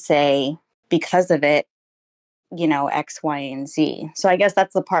and say, because of it, X, Y, and Z. So I guess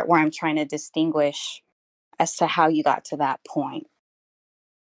that's the part where I'm trying to distinguish as to how you got to that point.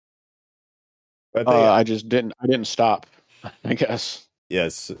 I didn't stop, I guess.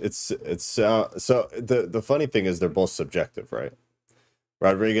 Yes, it's so the funny thing is they're both subjective, right?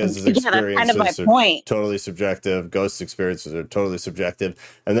 Rodriguez's experiences that's kind of my point. Totally subjective. Ghost's experiences are totally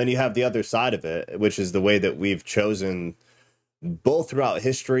subjective. And then you have the other side of it, which is the way that we've chosen both throughout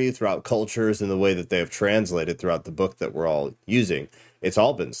history, throughout cultures, and the way that they have translated throughout the book that we're all using. It's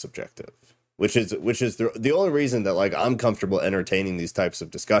all been subjective, which is the only reason that like I'm comfortable entertaining these types of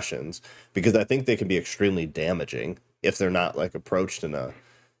discussions, because I think they can be extremely damaging if they're not like approached in a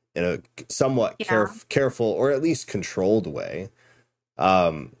somewhat careful or at least controlled way.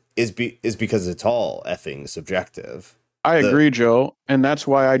 Is because it's all effing subjective. I agree, Joe, and that's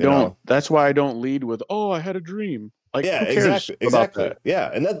why I don't. That's why I don't lead with, "Oh, I had a dream." Like, yeah, who cares exactly. That?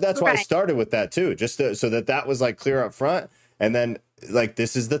 Yeah, and that's why I started with that too, just so that was like clear up front, and then like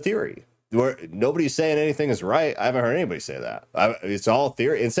this is the theory. Where nobody's saying anything is right. I haven't heard anybody say that. It's all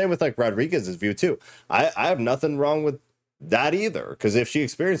theory, and same with like Rodriguez's view too. I have nothing wrong with that either, because if she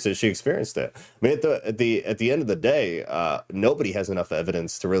experienced it, she experienced it. I mean, at the end of the day, nobody has enough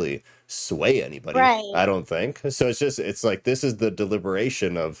evidence to really sway anybody. Right. I don't think so. It's like this is the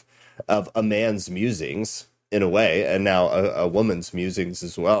deliberation of a man's musings in a way, and now a woman's musings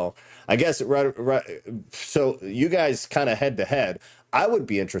as well. I guess. Right. So you guys kind of head to head. I would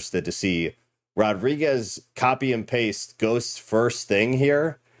be interested to see Rodriguez copy and paste Ghost's first thing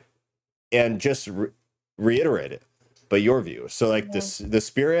here, and just reiterate it. But your view. So like the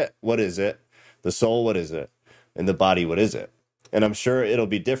spirit, what is it? The soul, what is it? And the body, what is it? And I'm sure it'll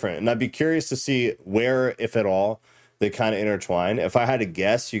be different. And I'd be curious to see where, if at all, they kind of intertwine. If I had to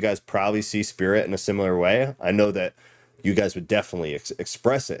guess, you guys probably see spirit in a similar way. I know that you guys would definitely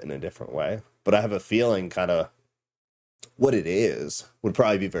express it in a different way, but I have a feeling kind of what it is would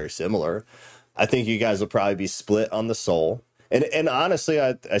probably be very similar. I think you guys will probably be split on the soul. And honestly,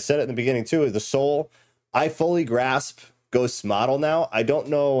 I said it in the beginning too, the soul, I fully grasp Ghost's model now. I don't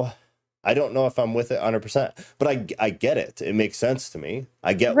know if I'm with it 100%, but I get it. It makes sense to me.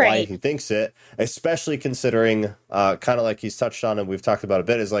 I get why he thinks it, especially considering kind of like he's touched on and we've talked about a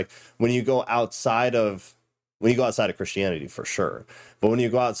bit, is like when you go outside of Christianity, for sure. But when you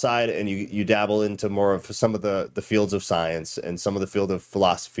go outside and you dabble into more of some of the fields of science and some of the field of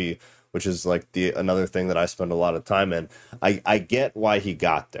philosophy, which is like another thing that I spend a lot of time in, I get why he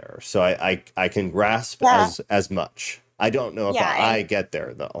got there. So I can grasp as much. I don't know if I get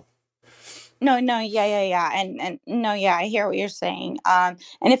there though. No, yeah. And no, yeah, I hear what you're saying. And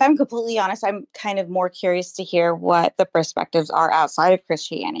if I'm completely honest, I'm kind of more curious to hear what the perspectives are outside of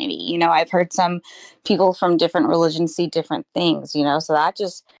Christianity. You know, I've heard some people from different religions see different things, you know, so that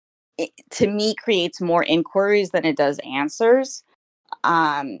just, to me, creates more inquiries than it does answers.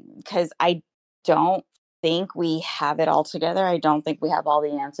 Because I don't think we have it all together. I don't think we have all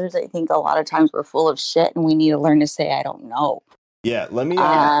the answers. I think a lot of times we're full of shit and we need to learn to say, I don't know. Yeah, let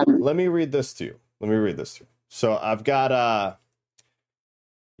me read this to you. So I've got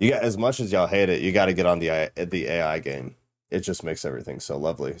you got, as much as y'all hate it, you got to get on the AI game. It just makes everything so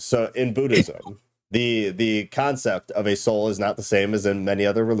lovely. So in Buddhism, the concept of a soul is not the same as in many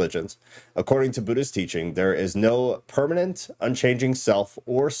other religions. According to Buddhist teaching, there is no permanent, unchanging self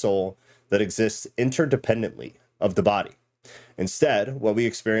or soul that exists interdependently of the body. Instead, what we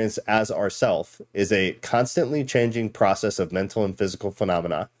experience as ourself is a constantly changing process of mental and physical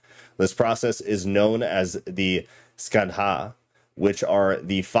phenomena. This process is known as the skandha, which are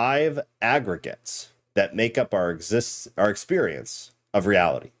the 5 aggregates that make up our experience of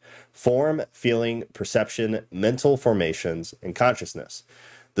reality: form, feeling, perception, mental formations, and consciousness.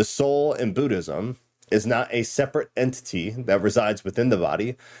 The soul in Buddhism is not a separate entity that resides within the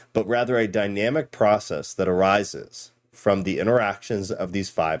body, but rather a dynamic process that arises from the interactions of these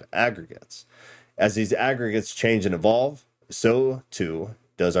 5 aggregates. As these aggregates change and evolve, so too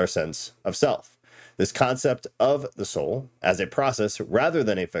does our sense of self. This concept of the soul as a process rather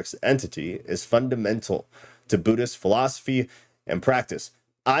than a fixed entity is fundamental to Buddhist philosophy and practice.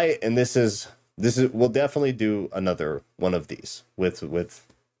 We'll definitely do another one of these with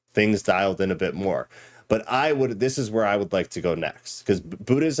things dialed in a bit more. But this is where I would like to go next, because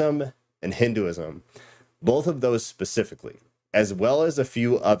Buddhism and Hinduism, both of those specifically, as well as a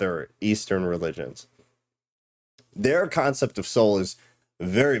few other Eastern religions, their concept of soul is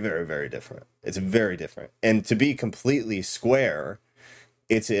very, very, very different. It's very different. And to be completely square,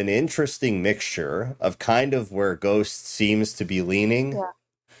 it's an interesting mixture of kind of where Ghost seems to be leaning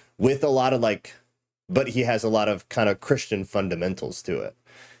with a lot of but he has a lot of kind of Christian fundamentals to it.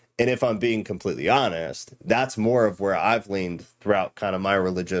 And if I'm being completely honest, that's more of where I've leaned throughout kind of my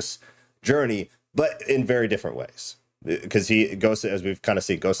religious journey, but in very different ways. Because Ghost, as we've kind of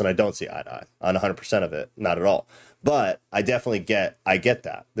seen, Ghost and I don't see eye to eye on 100% of it, not at all. But I definitely get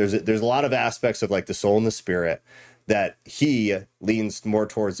that. There's a lot of aspects of like the soul and the spirit that he leans more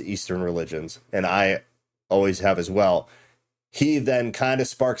towards Eastern religions, and I always have as well. He then kind of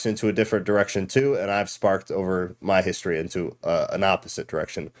sparks into a different direction too, and I've sparked over my history into an opposite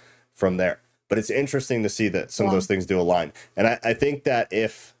direction from there. But it's interesting to see that some of those things do align. And I think that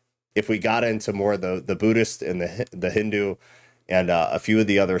if we got into more the Buddhist and the Hindu and a few of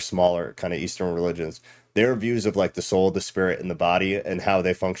the other smaller kind of Eastern religions, their views of like the soul, the spirit, and the body and how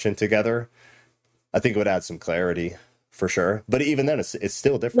they function together, I think it would add some clarity for sure. But even then, it's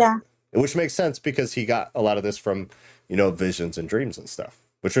still different, which makes sense because he got a lot of this from, visions and dreams and stuff,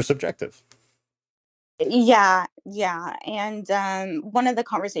 which are subjective. Yeah. And one of the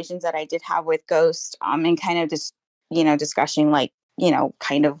conversations that I did have with Ghost, and kind of just, discussing like,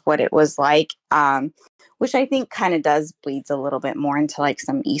 kind of what it was like, which I think kind of bleeds a little bit more into like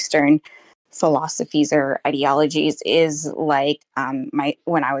some Eastern philosophies or ideologies, is like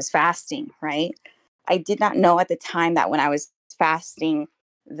when I was fasting, right? I did not know at the time that when I was fasting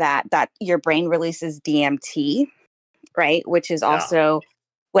that your brain releases DMT, right? Which is also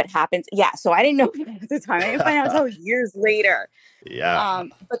what happens. Yeah. So I didn't know at the time. I didn't find out until years later. Yeah.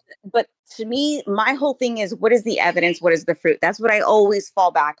 But to me, my whole thing is, what is the evidence? What is the fruit? That's what I always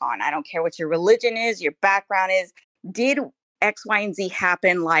fall back on. I don't care what your religion is, your background is. Did X, Y, and Z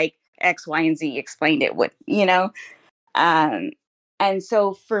happen like X, Y, and Z explained it would, and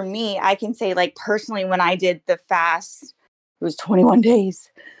so for me, I can say like personally, when I did the fast, it was 21 days.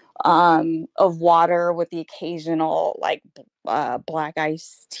 of water with the occasional like black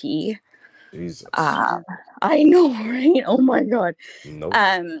iced tea. Jesus. I know, right? Oh my god. Nope.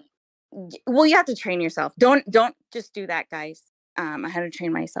 Well, you have to train yourself. Don't just do that, guys. I had to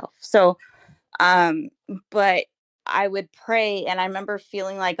train myself. So, but I would pray, and I remember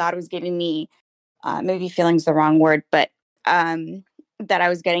feeling like God was giving me, maybe feeling's the wrong word, but that I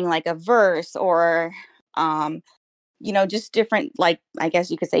was getting like a verse or, just different, like, I guess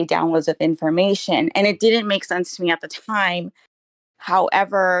you could say downloads of information. And it didn't make sense to me at the time.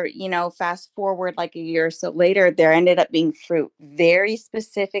 However, fast forward like a year or so later, there ended up being fruit, very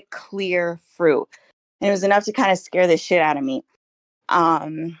specific, clear fruit. And it was enough to kind of scare the shit out of me.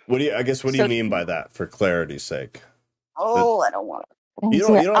 What do you mean by that, for clarity's sake? I don't want to. You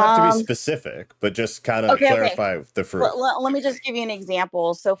don't have to be specific, but just kind of clarify the fruit. Let me just give you an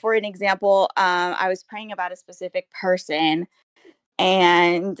example. So for an example, I was praying about a specific person,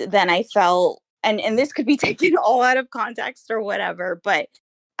 and then I felt, and this could be taken all out of context or whatever, but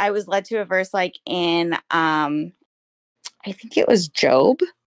I was led to a verse like in, I think it was Job.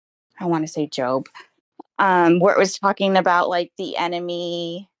 I want to say Job, where it was talking about like the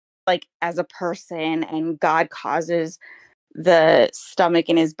enemy, like as a person, and God causes the stomach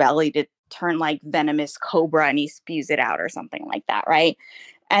in his belly to turn like venomous cobra, and he spews it out or something like that, right?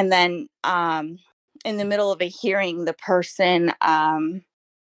 And then in the middle of a hearing, the person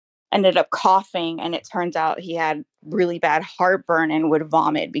ended up coughing, and it turns out he had really bad heartburn and would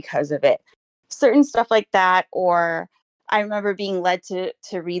vomit because of it. Certain stuff like that. Or I remember being led to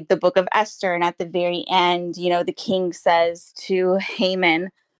read the book of Esther, and at the very end, the king says to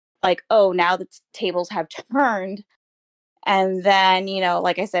Haman, like, oh, now the tables have turned. And then,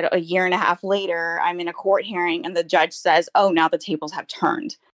 like I said, a year and a half later, I'm in a court hearing, and the judge says, oh, now the tables have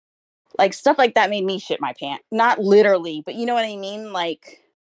turned. Like, stuff like that made me shit my pants. Not literally, but you know what I mean? Like,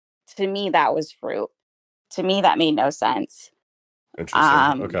 to me, that was fruit. To me, that made no sense.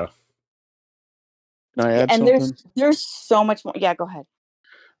 Interesting. Okay. Can I add and something? there's so much more. Yeah, go ahead.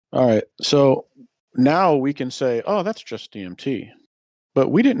 All right. So now we can say, oh, that's just DMT. But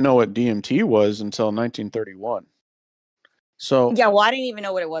we didn't know what DMT was until 1931. So yeah, well, I didn't even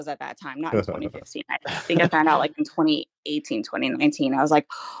know what it was at that time, not in 2015. I think I found out like in 2018, 2019. I was like,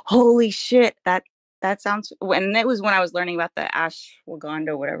 holy shit, that sounds, and it was when I was learning about the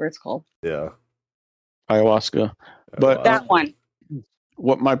ashwagandha, whatever it's called. Yeah. Ayahuasca. But that one.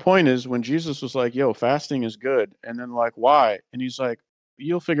 What my point is, when Jesus was like, yo, fasting is good, and then like, why? And he's like,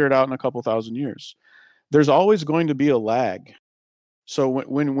 you'll figure it out in a couple thousand years. There's always going to be a lag. So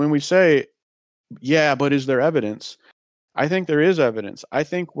when we say, yeah, but is there evidence? I think there is evidence. I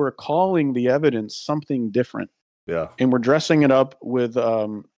think we're calling the evidence something different. Yeah. And we're dressing it up with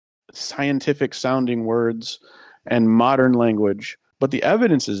scientific sounding words and modern language, but the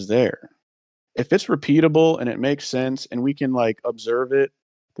evidence is there. If it's repeatable and it makes sense and we can like observe it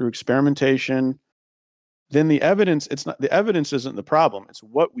through experimentation, then the evidence isn't the problem. It's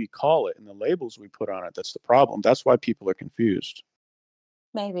what we call it and the labels we put on it that's the problem. That's why people are confused.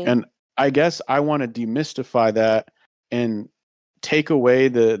 Maybe. And I guess I want to demystify that and take away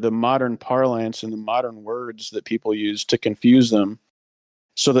the modern parlance and the modern words that people use to confuse them,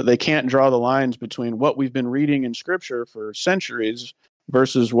 so that they can't draw the lines between what we've been reading in scripture for centuries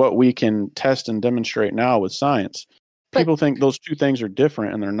versus what we can test and demonstrate now with science. People think those two things are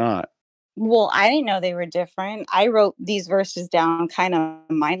different, and they're not. Well, I didn't know they were different. I wrote these verses down kind of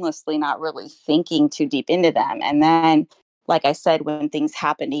mindlessly, not really thinking too deep into them. And then, like I said, when things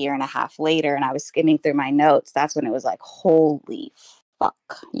happened a year and a half later and I was skimming through my notes, that's when it was like, holy fuck,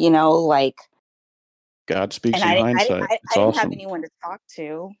 like. God speaks in hindsight. I didn't have anyone to talk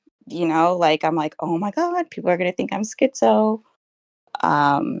to, like, I'm like, oh my God, people are going to think I'm schizo.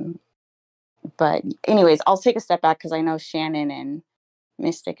 But anyways, I'll take a step back because I know Shannon and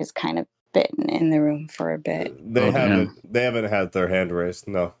Mystic is kind of been in the room for a bit. They haven't had their hand raised.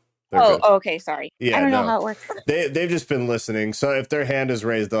 No. Okay, sorry. Yeah, I don't know how it works. They've just been listening. So if their hand is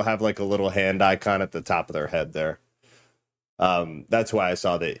raised, they'll have like a little hand icon at the top of their head there. That's why I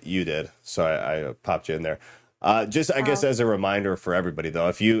saw that you did. So I popped you in there. I guess as a reminder for everybody though,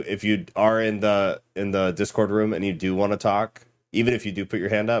 if you are in the Discord room and you do want to talk, even if you do put your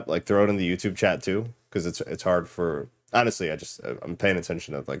hand up, like throw it in the YouTube chat too, because it's hard for. Honestly, I'm paying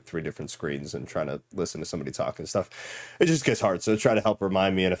attention to like 3 different screens and trying to listen to somebody talk and stuff. It just gets hard. So try to help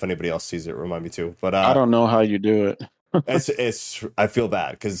remind me, and if anybody else sees it, remind me too. But I don't know how you do it. it's I feel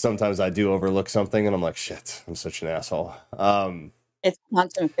bad because sometimes I do overlook something, and I'm like, shit, I'm such an asshole. It's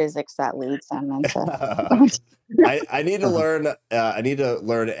quantum physics that leads them into. I need to learn. I need to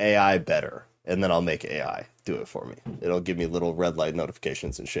learn AI better, and then I'll make AI. do it for me. It'll give me little red light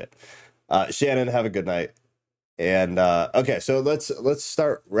notifications and shit. Shannon, have a good night. And okay, so let's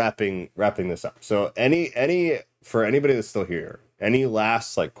start wrapping this up. So any for anybody that's still here, any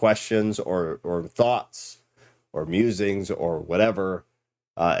last like questions or thoughts or musings or whatever,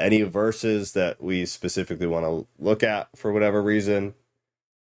 any verses that we specifically want to look at for whatever reason.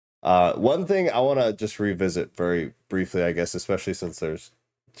 One thing I want to just revisit very briefly, I guess, especially since there's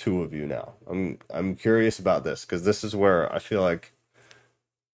two of you now. I'm curious about this because this is where I feel like,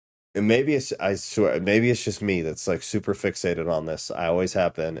 and maybe I swear, maybe it's just me that's like super fixated on this. I always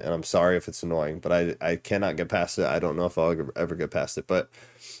have been, and I'm sorry if it's annoying, but I cannot get past it. I don't know if I'll ever get past it, but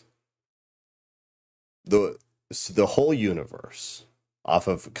the whole universe, off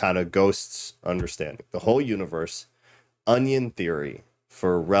of kind of Ghost's understanding, the whole universe, onion theory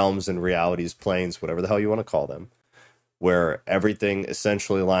for realms and realities, planes, whatever the hell you want to call them, where everything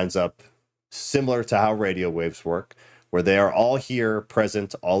essentially lines up similar to how radio waves work, where they are all here,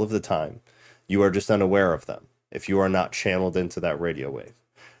 present all of the time. You are just unaware of them if you are not channeled into that radio wave.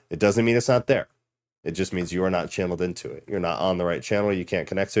 It doesn't mean it's not there. It just means you are not channeled into it. You're not on the right channel. You can't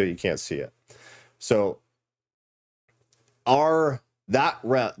connect to it. You can't see it. So that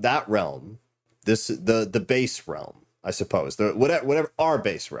realm, the base realm, I suppose, whatever our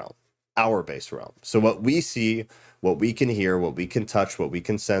base realm. So what we see, what we can hear, what we can touch, what we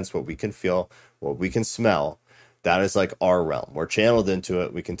can sense, what we can feel, what we can smell, that is like our realm. We're channeled into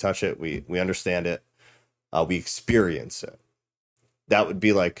it. We can touch it. We understand it. We experience it. That would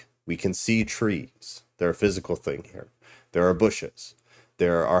be like, we can see trees. They're a physical thing here. There are bushes.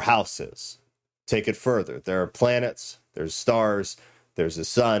 There are houses. Take it further. There are planets. There's stars. There's the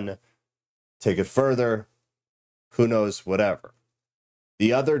sun. Take it further. Who knows, whatever.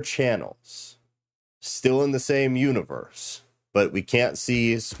 The other channels, still in the same universe, but we can't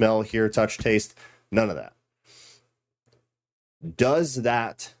see, smell, hear, touch, taste, none of that. Does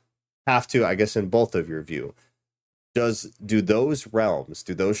that have to, I guess in both of your view, do those realms,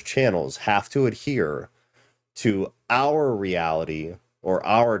 do those channels have to adhere to our reality or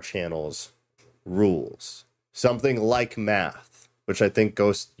our channels rules? Something like math, which I think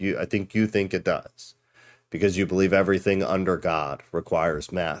I think you think it does, because you believe everything under God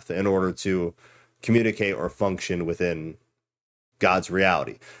requires math in order to communicate or function within God's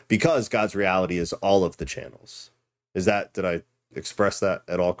reality, because God's reality is all of the channels. Did I express that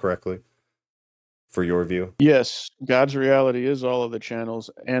at all correctly for your view? Yes, God's reality is all of the channels,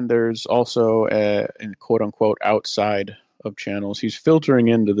 and there's also in quote unquote outside of channels. He's filtering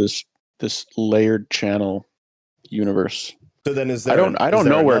into this layered channel universe. So then I don't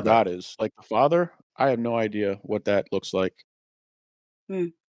know where God is. Like the Father, I have no idea what that looks like.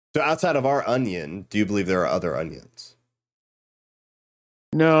 So outside of our onion, do you believe there are other onions?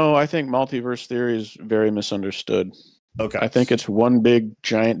 No, I think multiverse theory is very misunderstood. Okay. I think it's one big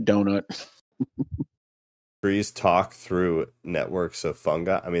giant donut. Trees talk through networks of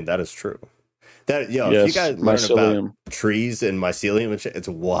fungi. I mean, that is true. Yes, if you guys learn mycelium. about trees and mycelium and shit, it's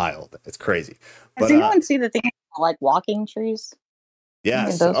wild. It's crazy. Does anyone see the thing like walking trees?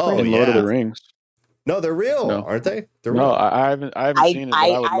 Yes. Those Oh, Lord of the Rings. No, they're real, aren't they? They're real. No, I haven't seen it, but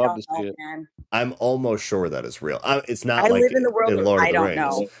I would love to see it. Man. I'm almost sure that is real. It's not. I like live in the world in Lord I of the don't Rings.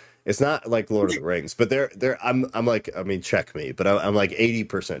 know. It's not like Lord of the Rings, but I'm like, I mean, check me, but I'm like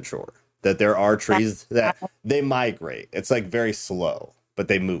 80% sure that there are trees that they migrate. It's like very slow, but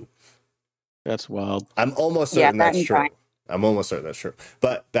they move. That's wild. I'm almost certain that's true. I'm almost certain that's true.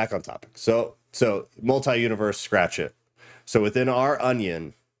 But back on topic. So multi-universe, scratch it. So within our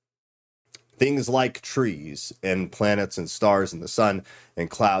onion, things like trees and planets and stars and the sun and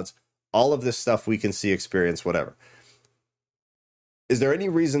clouds, all of this stuff we can see, experience, whatever. Is there any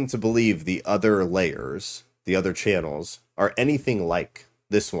reason to believe the other layers, the other channels, are anything like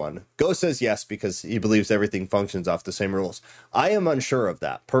this one? Ghost says yes, because he believes everything functions off the same rules. I am unsure of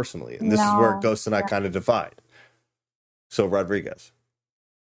that personally, and this is where Ghost and I kind of divide. So Rodriguez.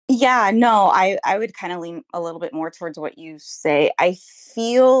 Yeah, no, I would kind of lean a little bit more towards what you say. I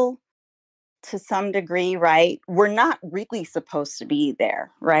feel to some degree, right, we're not really supposed to be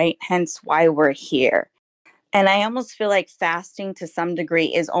there, right? Hence why we're here. And I almost feel like fasting to some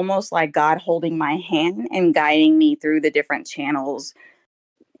degree is almost like God holding my hand and guiding me through the different channels,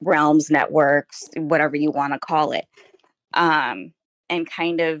 realms, networks, whatever you want to call it. And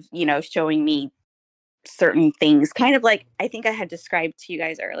kind of, showing me certain things, kind of like I think I had described to you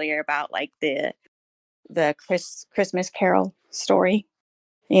guys earlier about like the Christmas Carol story,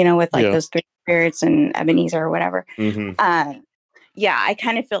 with like those three spirits and Ebenezer or whatever. Mm-hmm. Yeah, I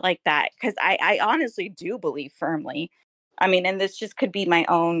kind of feel like that because I honestly do believe firmly I mean, and this just could be my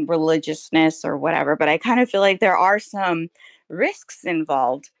own religiousness or whatever, but I kind of feel like there are some risks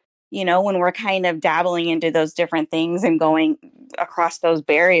involved, when we're kind of dabbling into those different things and going across those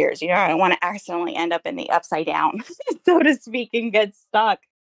barriers. I don't want to accidentally end up in the upside down, so to speak, and get stuck.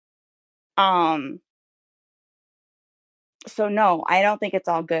 So no, I don't think it's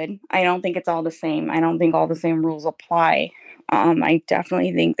all good. I don't think it's all the same. I don't think all the same rules apply. I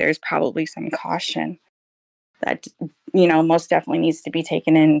definitely think there's probably some caution that, most definitely needs to be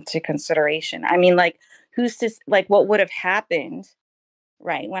taken into consideration. I mean, like, who's to, like, what would have happened,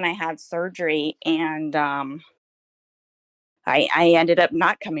 right, when I had surgery and I ended up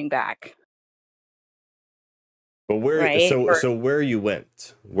not coming back. But Right? so where you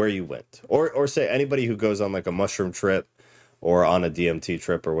went, or say anybody who goes on like a mushroom trip or on a DMT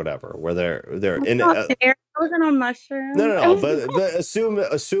trip or whatever, where they're in I wasn't on mushrooms. no, but assume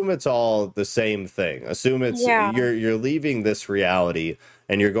it's all the same thing. Assume it's Yeah. you're leaving this reality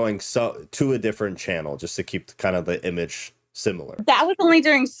and you're going to a different channel just to keep kind of the image similar. That was only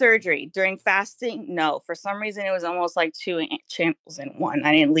during surgery. During fasting, no. For some reason, it was almost like two channels in one.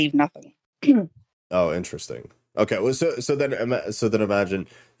 I didn't leave nothing. Oh, interesting. Okay, well, so then imagine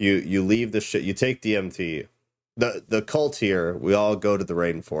you leave the shit. You take DMT. The cult here, we all go to the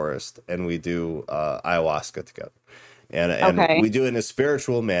rainforest and we do ayahuasca together, and Okay. we do it in a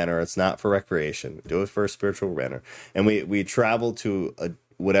spiritual manner. It's not for recreation. We do it for a spiritual manner, and we travel to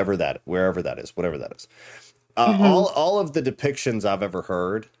wherever that is. All of the depictions I've ever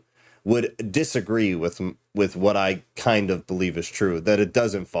heard would disagree with what I kind of believe is true, that it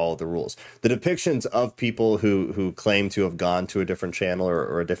doesn't follow the rules. The depictions of people who claim to have gone to a different channel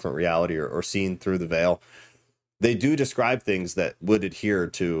or a different reality or seen through the veil, they do describe things that would adhere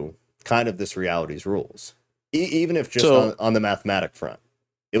to kind of this reality's rules, even if just on the mathematic front.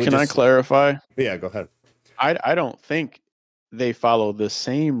 Can I clarify? Yeah, go ahead. I don't think they follow the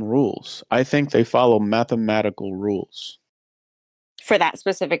same rules. I think they follow mathematical rules. For that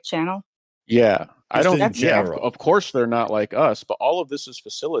specific channel? Yeah. I Just don't. in general. Of course, they're not like us, but all of this is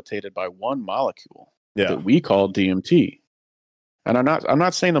facilitated by one molecule Yeah. that we call DMT. And I'm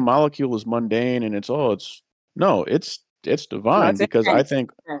not saying the molecule is mundane and it's divine, it's because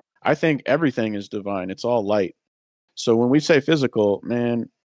intense. I think everything is divine. It's all light. So when we say physical, man,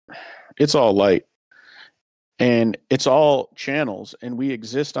 it's all light. And it's all channels, and we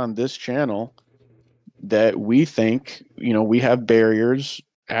exist on this channel that we think, we have barriers.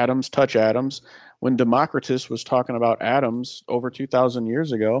 Atoms touch atoms. When Democritus was talking about atoms over 2,000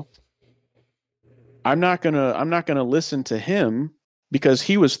 years ago, I'm not gonna listen to him because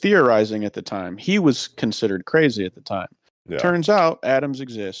he was theorizing at the time. He was considered crazy at the time. Yeah. Turns out atoms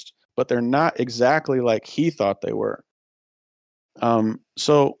exist, but they're not exactly like he thought they were.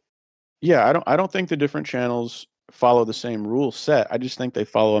 So yeah, I don't think the different channels follow the same rule set. I just think they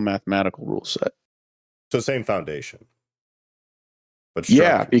follow a mathematical rule set. So same foundation. But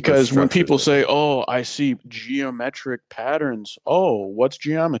Yeah, because when people say, say, "Oh, I see geometric patterns," oh, what's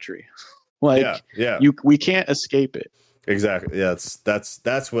geometry? Like, yeah. we can't escape it. Exactly. Yeah,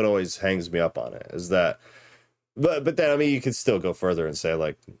 that's what always hangs me up on it, is that but then I mean you could still go further and say,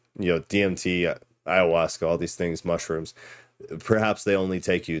 like, DMT, ayahuasca, all these things, mushrooms, perhaps they only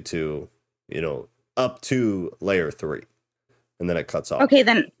take you to, up to layer 3 and then it cuts off. Okay,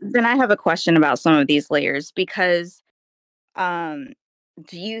 then I have a question about some of these layers, because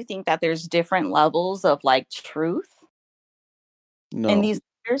do you think that there's different levels of like truth No. in these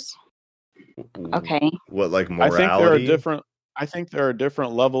layers? Okay. What, like morality? I think there are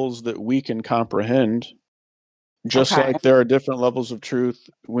different levels that we can comprehend. Just Okay. like there are different levels of truth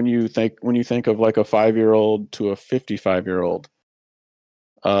when you think of like a 5-year-old to a 55-year-old.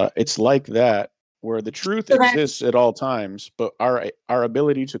 It's like that, where the truth So then- exists at all times, but our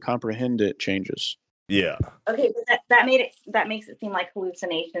ability to comprehend it changes. Yeah. Okay, but that makes it seem like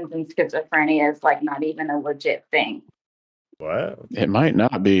hallucinations and schizophrenia is like not even a legit thing. What? It might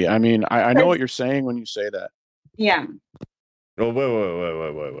not be. I mean, I know what you're saying when you say that. Yeah. Oh,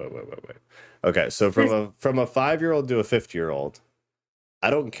 wait. Okay, so from a 5-year-old to a 50-year-old, I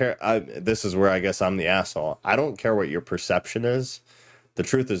don't care. This is where I guess I'm the asshole. I don't care what your perception is. The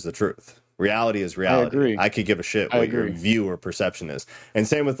truth is the truth. Reality is reality. I agree. I could give a shit what your view or perception is. And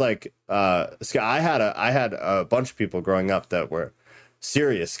same with like I had a bunch of people growing up that were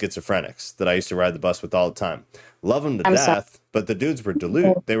serious schizophrenics that I used to ride the bus with all the time. Love them to death, but the dudes were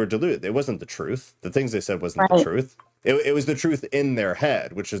deluded. They were deluded. It wasn't the truth. The things they said wasn't the truth. It was the truth in their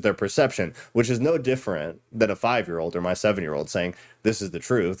head, which is their perception, which is no different than a 5-year-old or my 7-year-old saying, this is the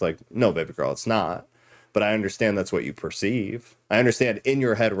truth. Like, no, baby girl, it's not. But I understand that's what you perceive. I understand in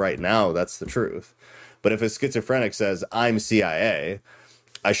your head right now that's the truth. But if a schizophrenic says, I'm CIA,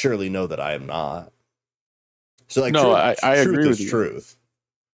 I surely know that I am not. So like, No, truth, I truth agree is with you. truth.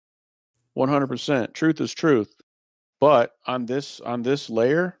 100%. Truth is truth. But on this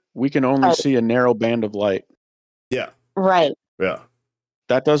layer, we can only see a narrow band of light. Yeah. Right. Yeah.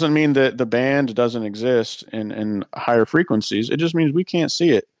 That doesn't mean that the band doesn't exist in higher frequencies. It just means we can't see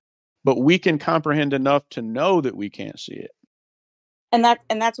it. But we can comprehend enough to know that we can't see it. And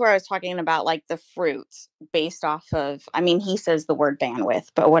that's where I was talking about, like, the fruits based off of, I mean, he says the word bandwidth,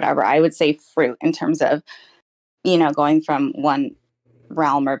 but whatever. I would say fruit in terms of, going from one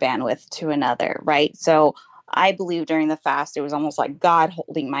realm or bandwidth to another, right? So I believe during the fast, it was almost like God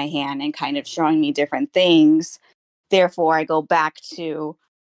holding my hand and kind of showing me different things. Therefore, I go back to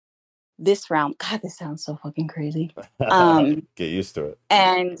this realm. God, this sounds so fucking crazy. Get used to it.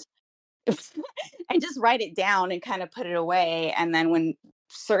 And just write it down and kind of put it away. And then when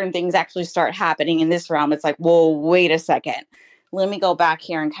certain things actually start happening in this realm, it's like, whoa, wait a second. Let me go back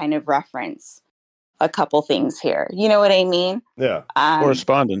here and kind of reference a couple things here. You know what I mean? Yeah.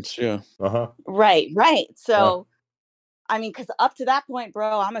 Correspondence, yeah. Uh-huh. Right. So, I mean, because up to that point,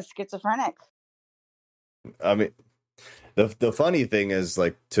 bro, I'm a schizophrenic. I mean, the funny thing is,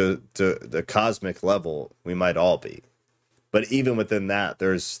 like, to the cosmic level, we might all be. But even within that,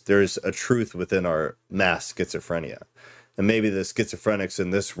 there's a truth within our mass schizophrenia. And maybe the schizophrenics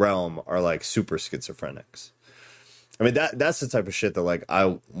in this realm are like super schizophrenics. I mean, that's the type of shit that, like,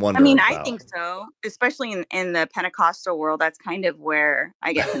 I wonder about. I think so, especially in the Pentecostal world. That's kind of where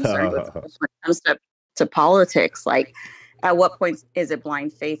I get concerned with when it comes to politics. Like, at what point is it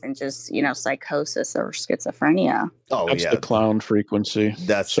blind faith and just, psychosis or schizophrenia? Oh, that's yeah. The clown frequency.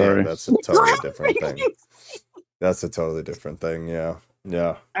 That's Sorry. that's a totally different thing. That's a totally different thing. Yeah.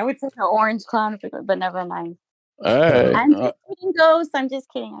 Yeah. I would say the orange clown, but never mind. Hey, I'm just kidding, Ghost. I'm just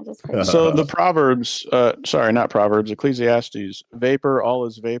kidding. So the Proverbs, not Proverbs, Ecclesiastes, vapor, all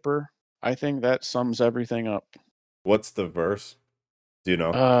is vapor. I think that sums everything up. What's the verse? Do you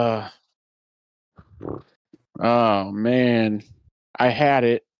know? Oh man, I had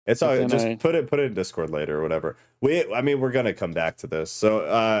it. It's all just put it in Discord later or whatever. We're gonna come back to this.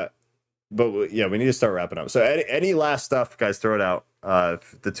 So, but yeah, we need to start wrapping up. So, any last stuff, guys? Throw it out.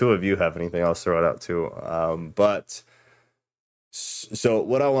 If the two of you have anything else, throw it out too. But so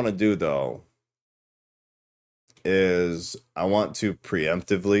what I want to do though is I want to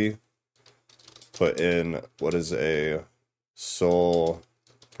preemptively put in what is a soul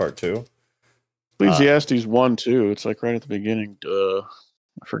part 2. Ecclesiastes 1-2. It's like right at the beginning. Duh,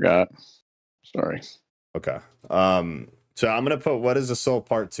 I forgot. Sorry. Okay. So I'm gonna put what is a soul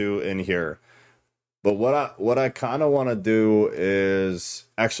part 2 in here. But what I kind of want to do is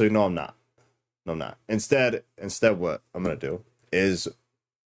actually no, I'm not. No, I'm not. Instead, what I'm gonna do is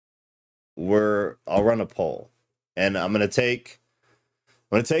I'll run a poll, and I'm gonna take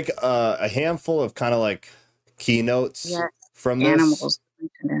a handful of kind of like keynotes from animals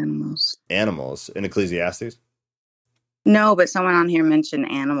in Ecclesiastes. No, but someone on here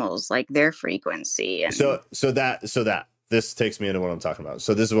mentioned animals, like their frequency. And... So that this takes me into what I'm talking about.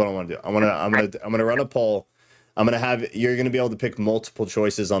 So this is what I want to do. I'm gonna run a poll. You're gonna be able to pick multiple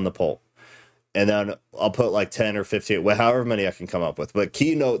choices on the poll. And then I'll put like 10 or 15, however many I can come up with. But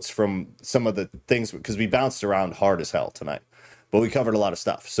keynotes from some of the things, because we bounced around hard as hell tonight. But we covered a lot of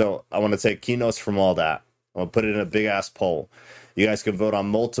stuff. So I want to take keynotes from all that. I'll put it in a big-ass poll. You guys can vote on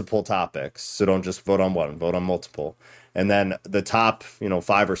multiple topics. So don't just vote on one. Vote on multiple. And then the top,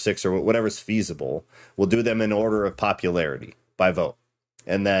 5 or 6 or whatever's feasible, we'll do them in order of popularity by vote.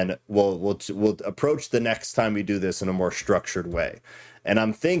 And then we'll approach the next time we do this in a more structured way. And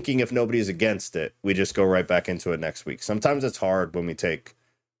I'm thinking if nobody's against it, we just go right back into it next week. Sometimes it's hard when we take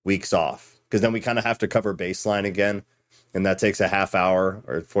weeks off because then we kind of have to cover baseline again. And that takes a half hour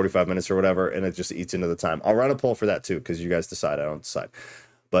or 45 minutes or whatever. And it just eats into the time. I'll run a poll for that too, because you guys decide. I don't decide.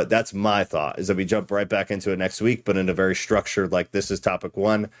 But that's my thought, is that we jump right back into it next week, but in a very structured, like this is topic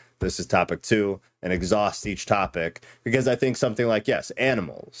 1, this is topic 2, and exhaust each topic. Because I think something like, yes,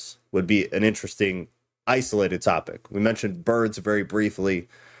 animals would be an interesting isolated topic. We mentioned birds very briefly,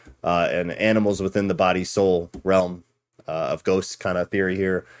 and animals within the body soul realm of ghost kind of theory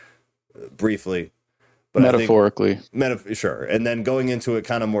here briefly. But metaphorically. Sure. And then going into it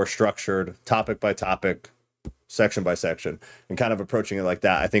kind of more structured, topic by topic, section by section, and kind of approaching it like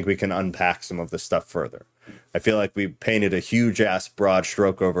that, I think we can unpack some of this stuff further. I feel like we painted a huge ass broad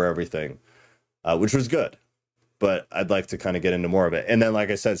stroke over everything, which was good. But I'd like to kind of get into more of it. And then, like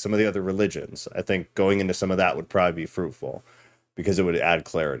I said, some of the other religions, I think going into some of that would probably be fruitful because it would add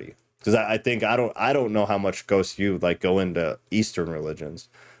clarity. Because I think I don't know how much ghosts you like go into Eastern religions,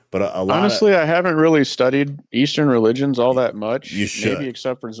 But a lot Honestly, I haven't really studied Eastern religions all that much. You should. Maybe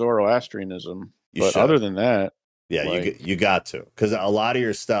except for Zoroastrianism. You But should. other than that, yeah, you got to, because a lot of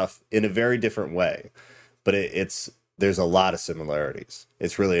your stuff in a very different way, but there's a lot of similarities.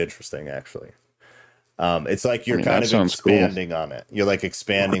 It's really interesting, actually. It's like you're kind of expanding on it. You're like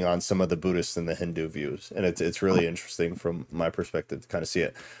expanding on some of the Buddhist and the Hindu views, and it's really interesting from my perspective to kind of see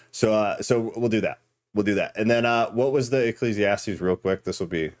it. So we'll do that. We'll do that. And then what was the Ecclesiastes real quick? This will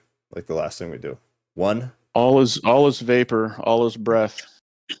be like the last thing we do. One. all is vapor, all is breath,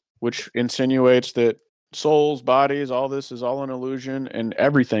 which insinuates that souls, bodies, all this is all an illusion, and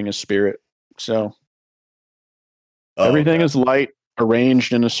everything is spirit. So everything is light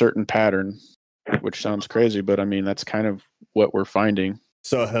arranged in a certain pattern, which sounds crazy, but I mean that's kind of what we're finding.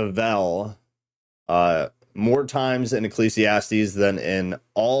 So Havel, more times in Ecclesiastes than in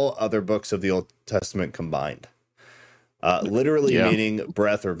all other books of the Old Testament combined. Literally meaning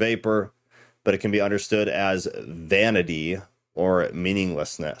breath or vapor, but it can be understood as vanity or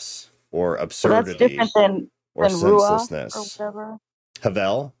meaninglessness or absurdity. That's different than senselessness. or whatever.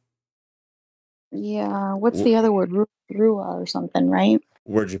 Havel? Yeah. What's the other word? Rua or something, right?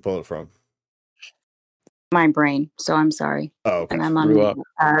 Where'd you pull it from? My brain. So I'm sorry. Oh, okay. And I'm on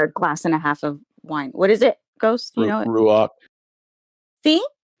a glass and a half of wine. What is it, Ghost? You know it? Ruach. See?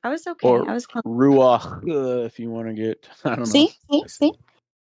 I was okay. Or I was close. Ruach, if you want to get, I don't know. See?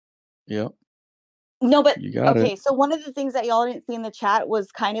 Yep. No, but You got okay. it. So one of the things that y'all didn't see in the chat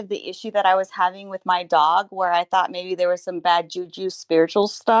was kind of the issue that I was having with my dog, where I thought maybe there was some bad juju spiritual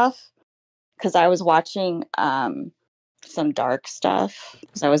stuff because I was watching some dark stuff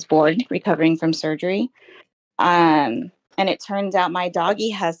because I was bored recovering from surgery. And it turns out my doggy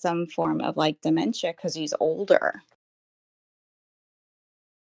has some form of like dementia because he's older.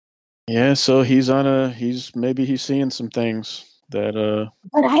 Yeah, so maybe he's seeing some things that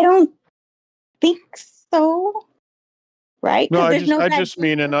But I don't think so. Right? No, I just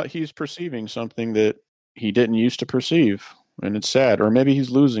mean he's perceiving something that he didn't used to perceive, and it's sad. Or maybe he's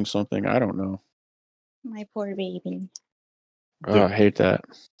losing something. I don't know. My poor baby. Oh, I hate that.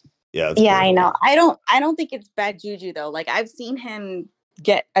 Yeah, I know. I don't think it's bad juju though. Like I've seen him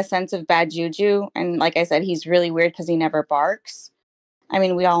get a sense of bad juju, and like I said, he's really weird because he never barks. I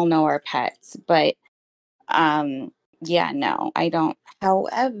mean, we all know our pets, but yeah, no, I don't.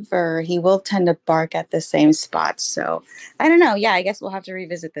 However, he will tend to bark at the same spots. So I don't know. Yeah, I guess we'll have to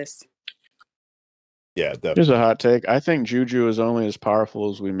revisit this. Yeah, definitely. Here's a hot take. I think juju is only as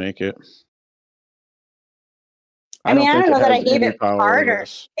powerful as we make it. I mean, I don't know that I gave it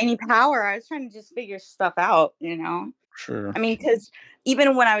any power. I was trying to just figure stuff out, you know? Sure. I mean, because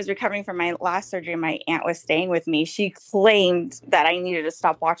even when I was recovering from my last surgery, my aunt was staying with me. She claimed that I needed to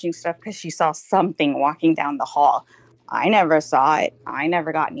stop watching stuff because she saw something walking down the hall. I never saw it. I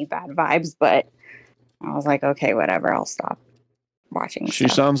never got any bad vibes, but I was like, okay, whatever. I'll stop watching She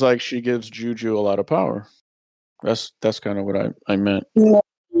stuff. sounds like she gives juju a lot of power. That's kind of what I meant.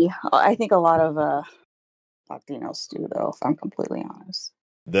 Yeah, I think a lot of Latinos do, though, if I'm completely honest.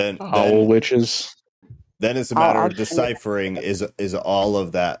 Then witches. Then it's a matter of deciphering is all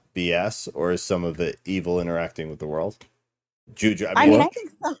of that BS or is some of it evil interacting with the world? Juju. I mean I think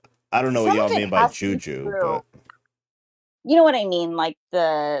I don't know what y'all mean by juju, but you know what I mean, like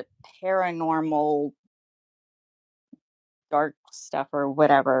the paranormal dark stuff or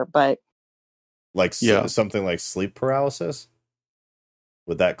whatever, but like something like sleep paralysis?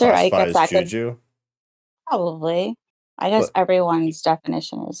 Would that classify as juju? Probably. I guess everyone's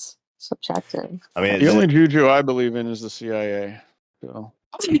definition is subjective. I mean, the only juju I believe in is the CIA. So.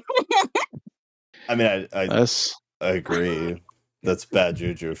 I mean, I agree. That's bad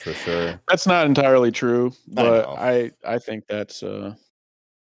juju for sure. That's not entirely true, but I think that's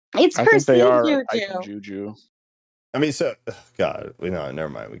it's I perceived think they are juju. I mean, so God, never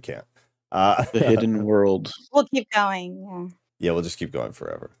mind. We can't. The hidden world. We'll keep going. Yeah, we'll just keep going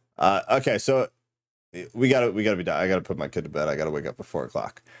forever. Okay, so we gotta be done. I gotta put my kid to bed. I gotta wake up at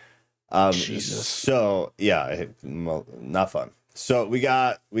 4:00. Jesus. So yeah, not fun. So we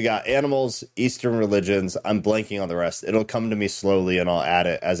got animals, Eastern religions. I'm blanking on the rest. It'll come to me slowly, and I'll add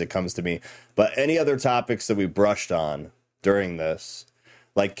it as it comes to me. But any other topics that we brushed on during this,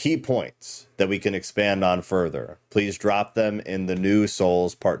 like key points that we can expand on further, please drop them in the new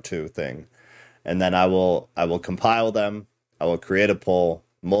Souls Part 2 thing, and then I will compile them. I will create a poll,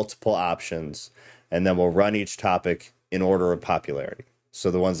 multiple options, and then we'll run each topic in order of popularity. So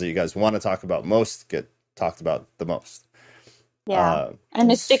the ones that you guys want to talk about most get talked about the most. Yeah. And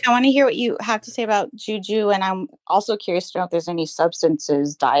Mystic, I want to hear what you have to say about juju. And I'm also curious to know if there's any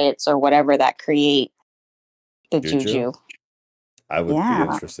substances, diets, or whatever that create the juju. I would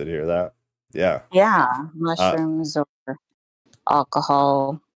be interested to hear that. Yeah. Yeah. Mushrooms or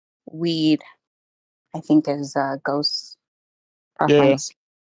alcohol, weed, I think is a ghost preference.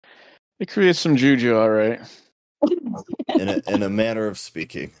 It creates some juju, all right. In a manner of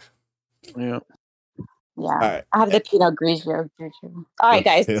speaking. Yeah. Yeah. All right. I have the Pinot Grigio juju. All right,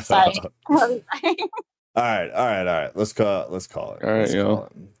 guys. Sorry. All right. Let's call it. All right, call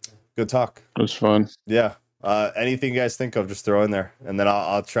it. Good talk. It was fun. Yeah. Anything you guys think of, just throw in there, and then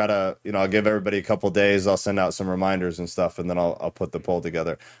I'll try to, I'll give everybody a couple days. I'll send out some reminders and stuff, and then I'll put the poll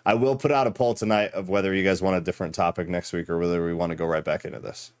together. I will put out a poll tonight of whether you guys want a different topic next week or whether we want to go right back into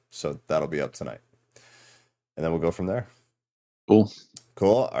this. So that'll be up tonight, and then we'll go from there. Cool.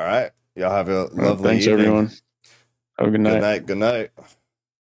 All right. Y'all have a lovely thanks, evening. Everyone. Have a good night. Good night.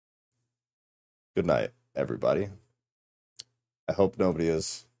 Good night, everybody. I hope nobody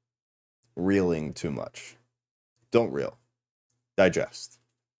is reeling too much. Don't reel. Digest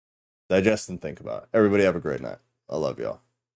and think about it. Everybody have a great night. I love y'all.